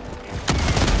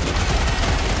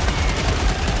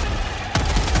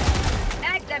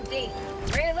 That's empty.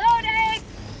 Reloading.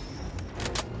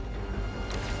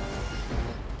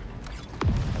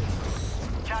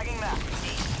 Tagging map.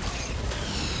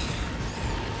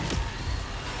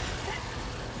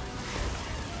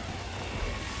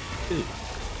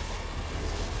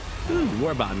 Ooh,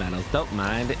 warbond medals. Don't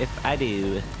mind if I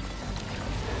do.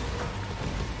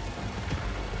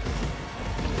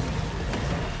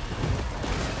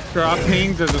 Sure, I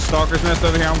pinged. There's a stalker's nest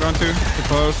over here. I'm going to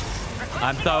close.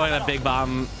 I'm throwing a big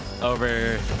bomb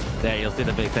over there. You'll see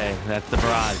the big thing. That's the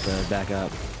barrage, so back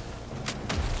up.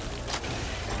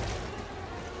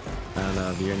 I don't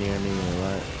know if you're near me or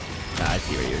what. Nah, I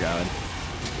see where you're going.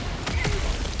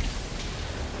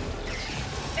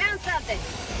 Found something.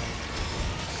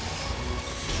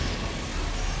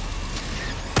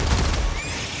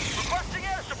 Requesting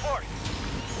air support.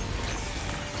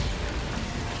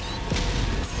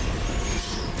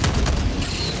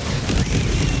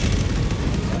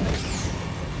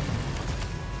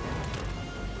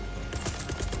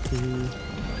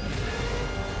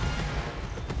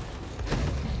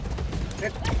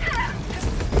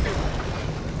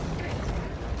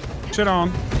 Shit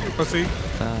on. Pussy. I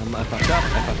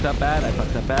fucked up bad.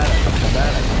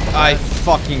 I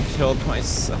fucking killed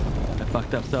myself. I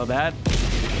fucked up so bad.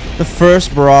 The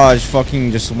first barrage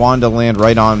fucking just wanted to land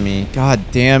right on me. God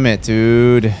damn it,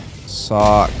 dude.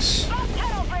 Sucks.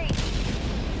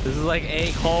 This is like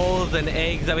 8 holes and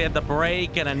eggs that we have to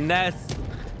break and a nest.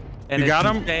 And you got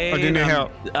them? Or do you need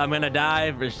help? I'm gonna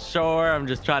die for sure. I'm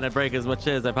just trying to break as much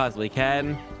as I possibly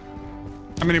can.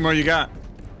 How many more you got?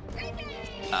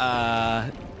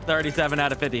 37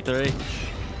 out of 53.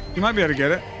 You might be able to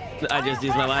get it. I just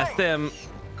used my last stim.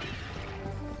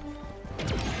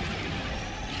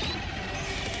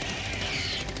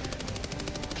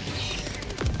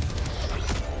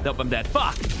 Nope, I'm dead.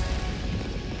 Fuck!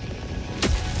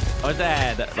 I wish I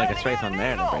had like a straight one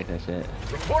there to break that shit.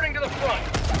 Reporting to the front.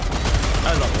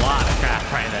 That was a lot of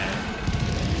crap right there.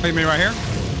 Oh, you mean right here?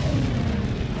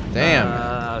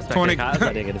 Damn. 20. I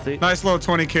didn't get to see. Nice little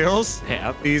 20 kills.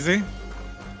 Yeah. Easy.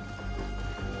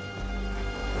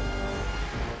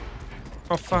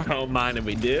 Oh, fuck. Don't mind if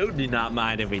we do. Do not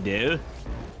mind if we do.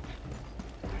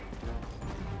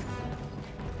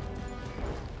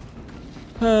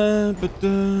 Get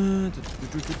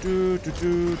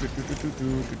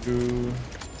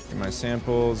my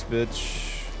samples,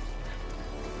 bitch.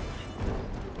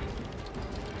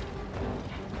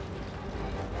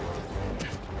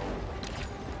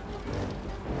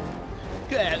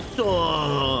 Get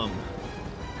some.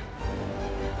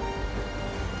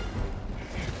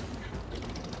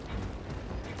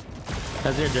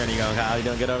 How's your journey going, Kyle? You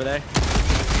doing good over there?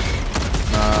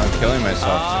 Killing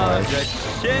myself Oh, twice. good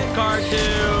shit,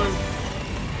 Cartoonz.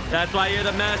 That's why you're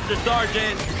the master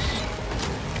sergeant.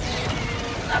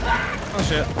 Oh,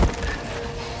 shit.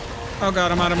 Oh,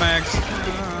 God, I'm out of mags. I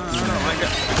don't like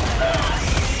it.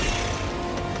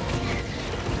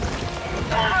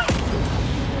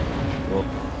 Well,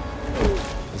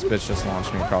 this bitch just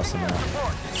launched me across the map.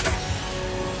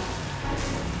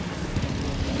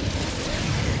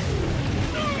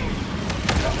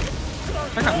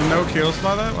 I got no kills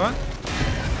by that. What?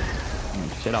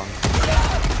 Shit on.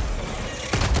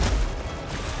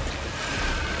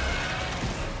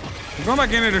 I'm going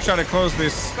back in here to try to close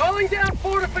this. Calling down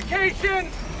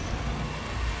fortifications.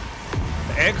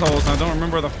 The egg holes. I don't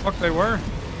remember where the fuck they were.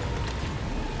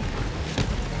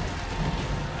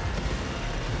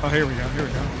 Oh, here we go. Here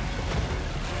we go.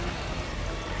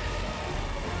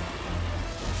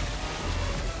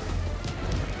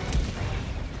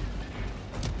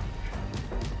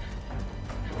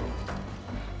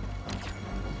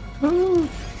 Ooh.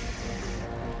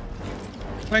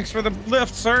 Thanks for the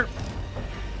lift, sir.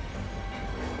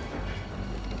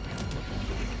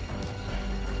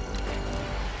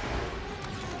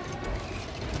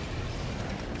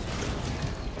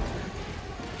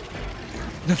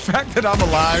 The fact that I'm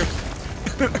alive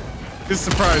is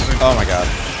surprising. Oh my god.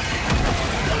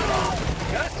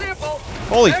 Got a sample.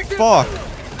 Holy Active. fuck.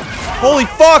 Holy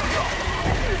fuck.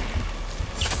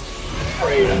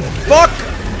 Fuck.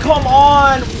 Come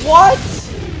on. What?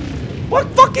 What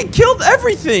fucking killed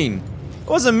everything? It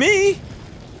wasn't me.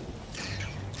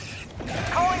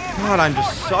 God, I'm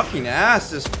just sucking ass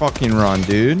this fucking run,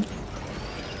 dude.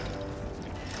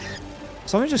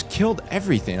 Somebody just killed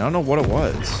everything. I don't know what it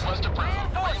was.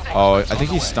 Oh, I think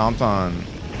he stomped on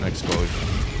an explosion.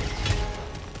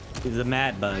 He's a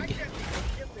mad bug.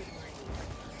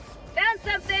 Found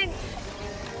something.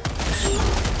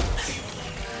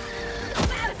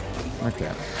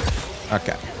 Okay.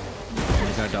 Okay.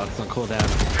 These our dogs on cooldown.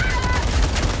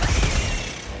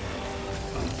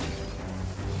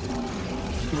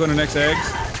 You going to next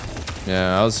eggs?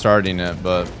 Yeah, I was starting it,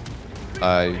 but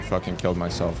I fucking killed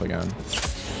myself again.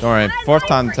 Don't worry, 4th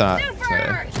time today.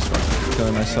 Just fucking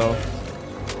killing myself.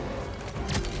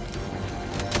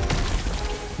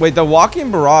 Wait, the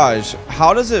walking barrage,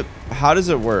 how does it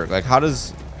work? Like, how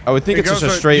does... I would think it's just a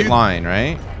straight line,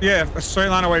 right? Yeah, a straight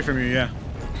line away from you, yeah.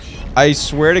 I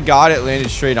swear to God, it landed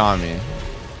straight on me.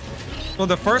 Well,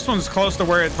 the first one's close to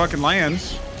where it fucking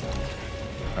lands.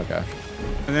 Okay.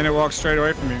 And then it walks straight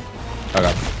away from you.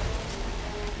 Okay.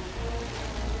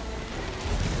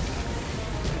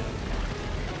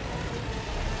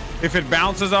 If it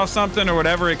bounces off something or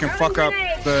whatever, it can fuck up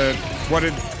the what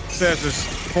it says is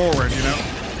forward, you know?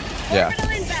 Yeah.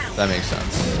 That makes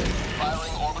sense.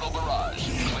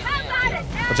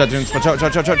 Watch out, dudes. Watch out,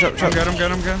 watch out, watch out, watch out. I'm good, I'm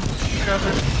good, I'm good. These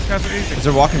guys are easy. It's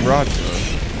a walking barrage.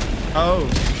 Oh.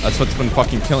 That's what's been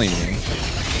fucking killing me. And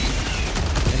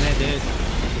that dude.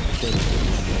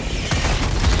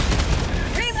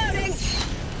 Reloading.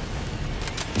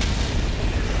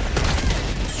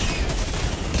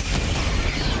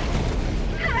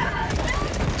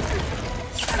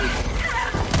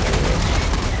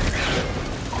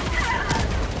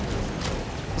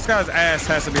 This guy's ass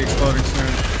has to be exploding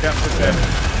soon. Yep, it's dead.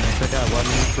 Check out 1%.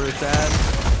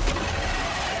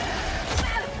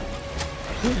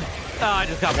 Oh, I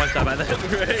just got one shot by that.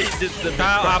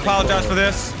 I apologize for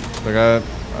this. Like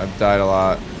I've died a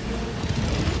lot.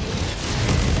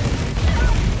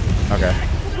 Okay.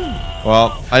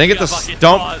 Well, I didn't get this.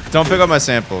 Don't pick up my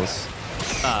samples.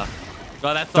 Well,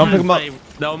 that's don't pick them up.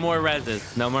 No more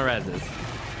reses. No more reses.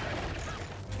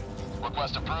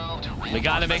 Request approved. We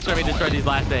gotta make sure we destroy these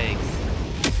last eggs.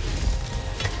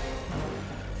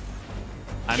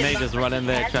 I may just run in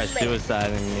there, try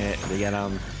suiciding it to get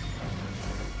them.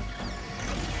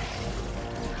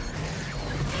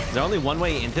 Is there only one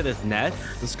way into this nest?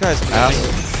 This guy's ass.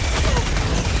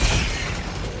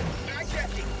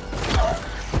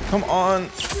 Come on.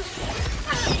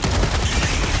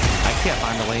 I can't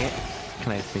find the way in.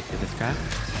 Can I speak to this guy?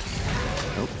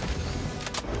 Nope.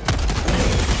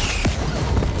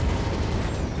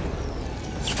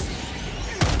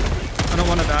 I don't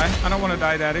want to die. I don't want to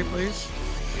die, Daddy, please.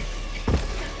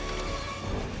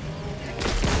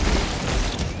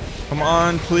 Come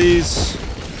on, please.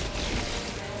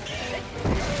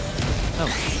 Oh.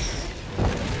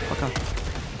 Fuck off.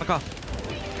 Fuck off.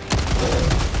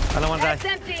 I don't want to die.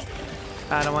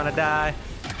 I don't want to die.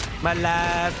 My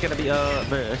life's gonna be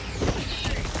over.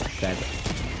 Dead.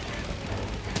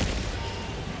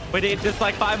 We need just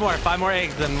like 5 more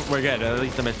eggs, and we're good. At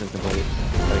least the mission's complete.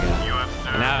 There we go.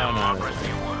 No.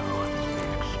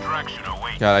 Extraction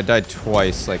awaits. God, I died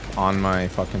twice, like on my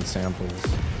fucking samples.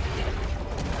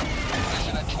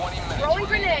 Throwing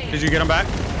grenade. Did you get him back?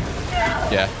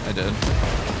 Yeah, I did.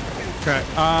 Okay.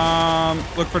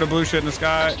 Look for the blue shit in the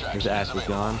sky. His ass is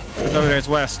gone. It's over there. It's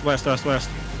west. West. West.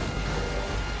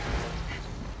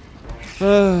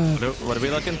 What are we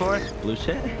looking for? Blue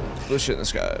shit? Blue shit in the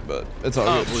sky, but it's all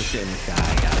good. Blue shit in the sky.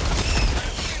 I got it.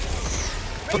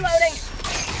 Reloading.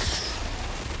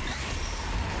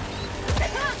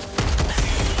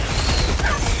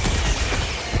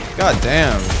 God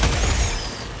damn.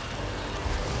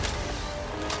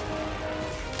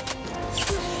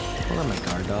 Hold on my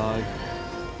guard dog.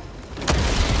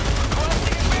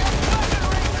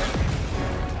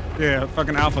 Yeah,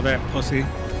 fucking alpha that pussy.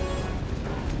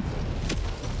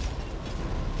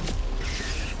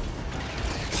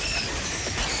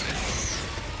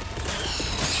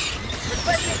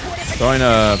 Going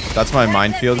that's my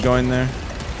minefield going there.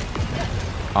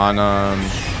 On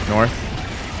north.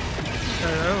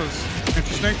 That was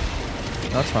interesting.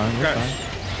 That's fine. We're fine.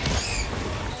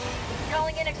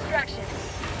 Calling in extraction.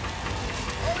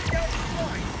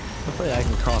 Hopefully I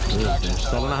can cross through this.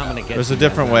 I don't know how I'm gonna get. There's a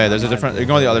different way. There's a different. You're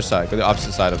going the other side. Go the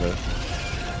opposite side of it.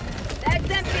 That's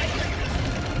empty.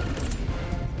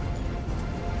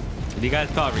 Did you guys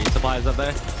call resupplies up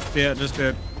there? Yeah, just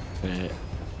did. Yeah.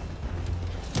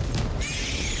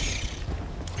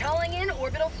 Calling in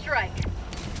orbital strike.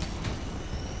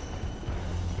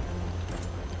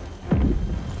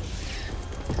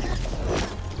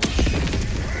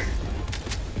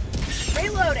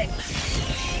 Reloading.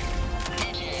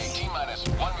 ETA T-minus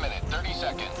 1 minute, 30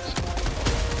 seconds.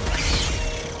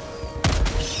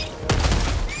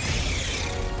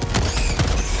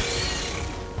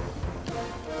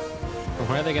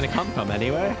 Where are they gonna come from?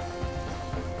 Anywhere?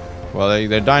 Well,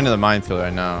 they're dying to the minefield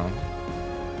right now.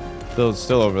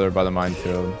 Still over there by the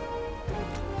minefield.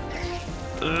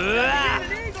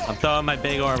 I'm throwing my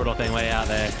big orbital thing way out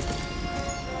there.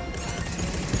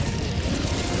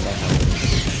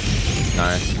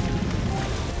 Nice.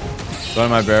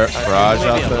 Throwing my barrage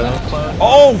out there.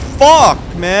 Oh fuck,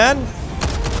 man!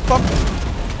 Fuck.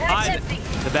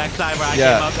 The backside where I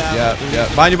Yeah, came up at.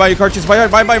 yeah. Buy you cartridges. Buy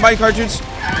cartridges.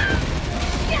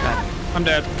 I'm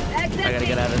dead. I gotta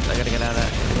get out of this. I gotta get out of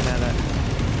that.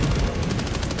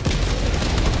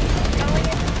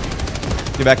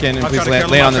 Get back in and please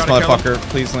land on this motherfucker.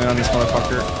 Please land on this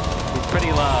motherfucker. He's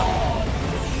pretty low.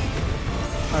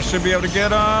 I should be able to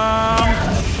get him.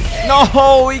 No,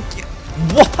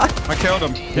 what? I killed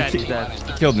him. Dead, he's dead.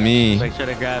 Killed me. Make sure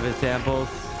to grab his samples.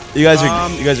 You guys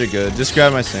are good. Just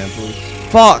grab my samples.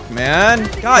 Fuck, man.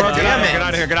 God damn it. Get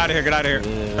out of here. Get out of here. Get out of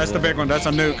here. That's the big one. That's a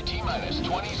nuke. T-minus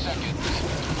 20 seconds.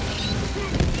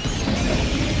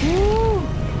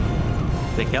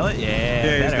 Did they kill it? Yeah,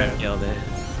 he's better dead. killed it.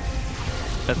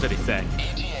 That's what he said.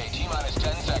 ETA T-minus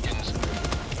 10 seconds.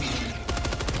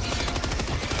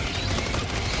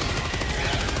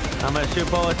 I'm gonna shoot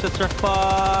bullets just for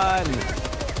fun.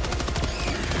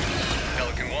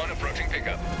 Pelican 1 approaching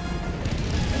pickup.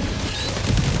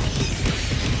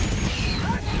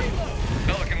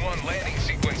 Pelican 1 landing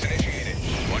sequence initiated.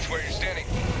 Watch where you're standing.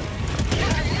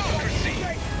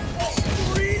 Proceed.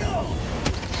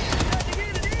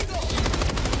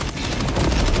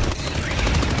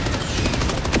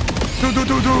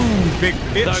 Big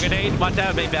bitch. Throw a grenade. Watch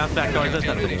out, may bounce back towards us.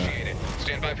 Initiated.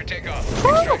 Stand by for takeoff.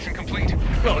 Extraction complete.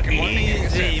 Pelican 1 beginning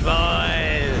Easy, ascent.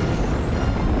 boys.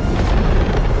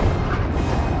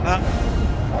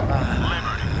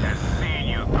 Has seen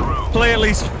you through. Play at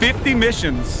least 50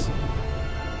 missions.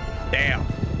 Damn.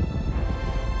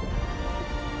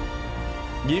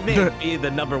 You may be the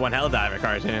 #1 Helldiver,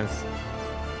 Cartoonz.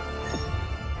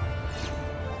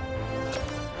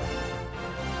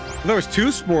 There was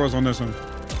 2 spores on this one.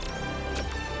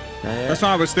 Yeah. That's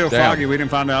why it was still Damn. foggy. We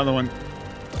didn't find the other one.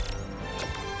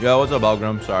 Yo, what's up,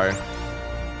 Belgrim? Sorry.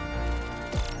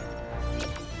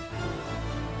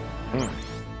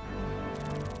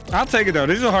 I'll take it though.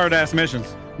 These are hard ass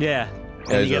missions. Yeah.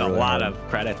 Yeah, And these you get are a really lot hard. of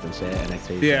credits and shit next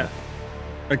week. Yeah.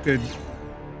 Like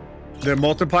the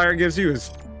multiplier gives you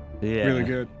is Yeah. really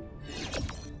good.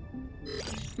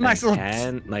 Nice little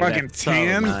 10, like, fucking that's so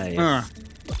 10. nice.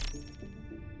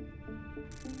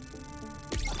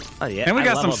 Oh yeah. And we I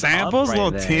got some leveled up samples, right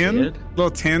little there, 10, dude.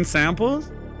 little 10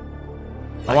 samples.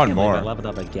 I want can't believe more. I leveled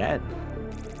up again.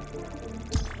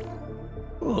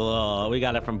 Whoa, we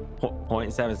got it from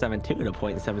 .772 to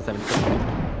 .773.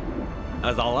 That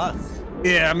was all us.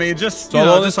 Yeah, I mean, just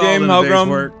Solo in just this all game, in a day's Helgrim,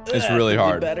 work. it's really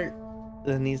hard. Better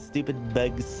than these stupid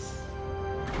bugs.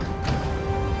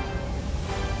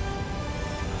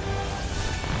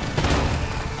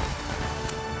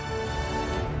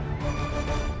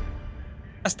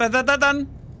 That's done.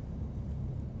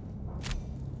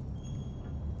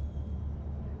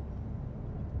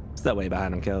 What's that way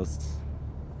behind him, Kills?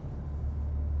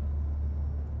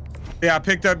 Yeah, I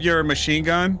picked up your machine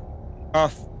gun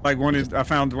off like I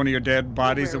found one of your dead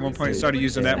bodies at one point. Started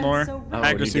using that more. Oh,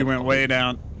 Accuracy you went way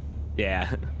down.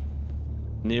 Yeah.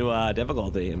 New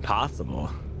difficulty, impossible.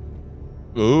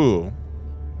 Ooh.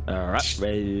 All right,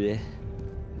 baby.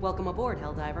 Welcome aboard,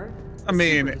 Helldiver. I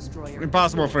mean, Super destroyer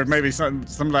impossible for maybe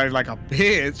somebody like a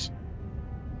bitch.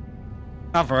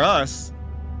 Not for us.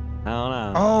 I don't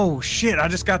know. Oh shit! I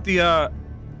just got the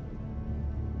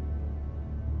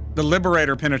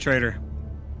Liberator penetrator.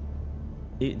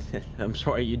 I'm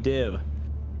sure you do.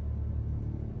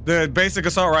 The basic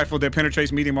assault rifle that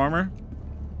penetrates medium armor.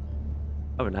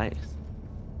 Oh, nice.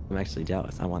 I'm actually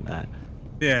jealous. I want that.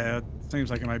 Yeah, seems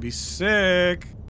like it might be sick.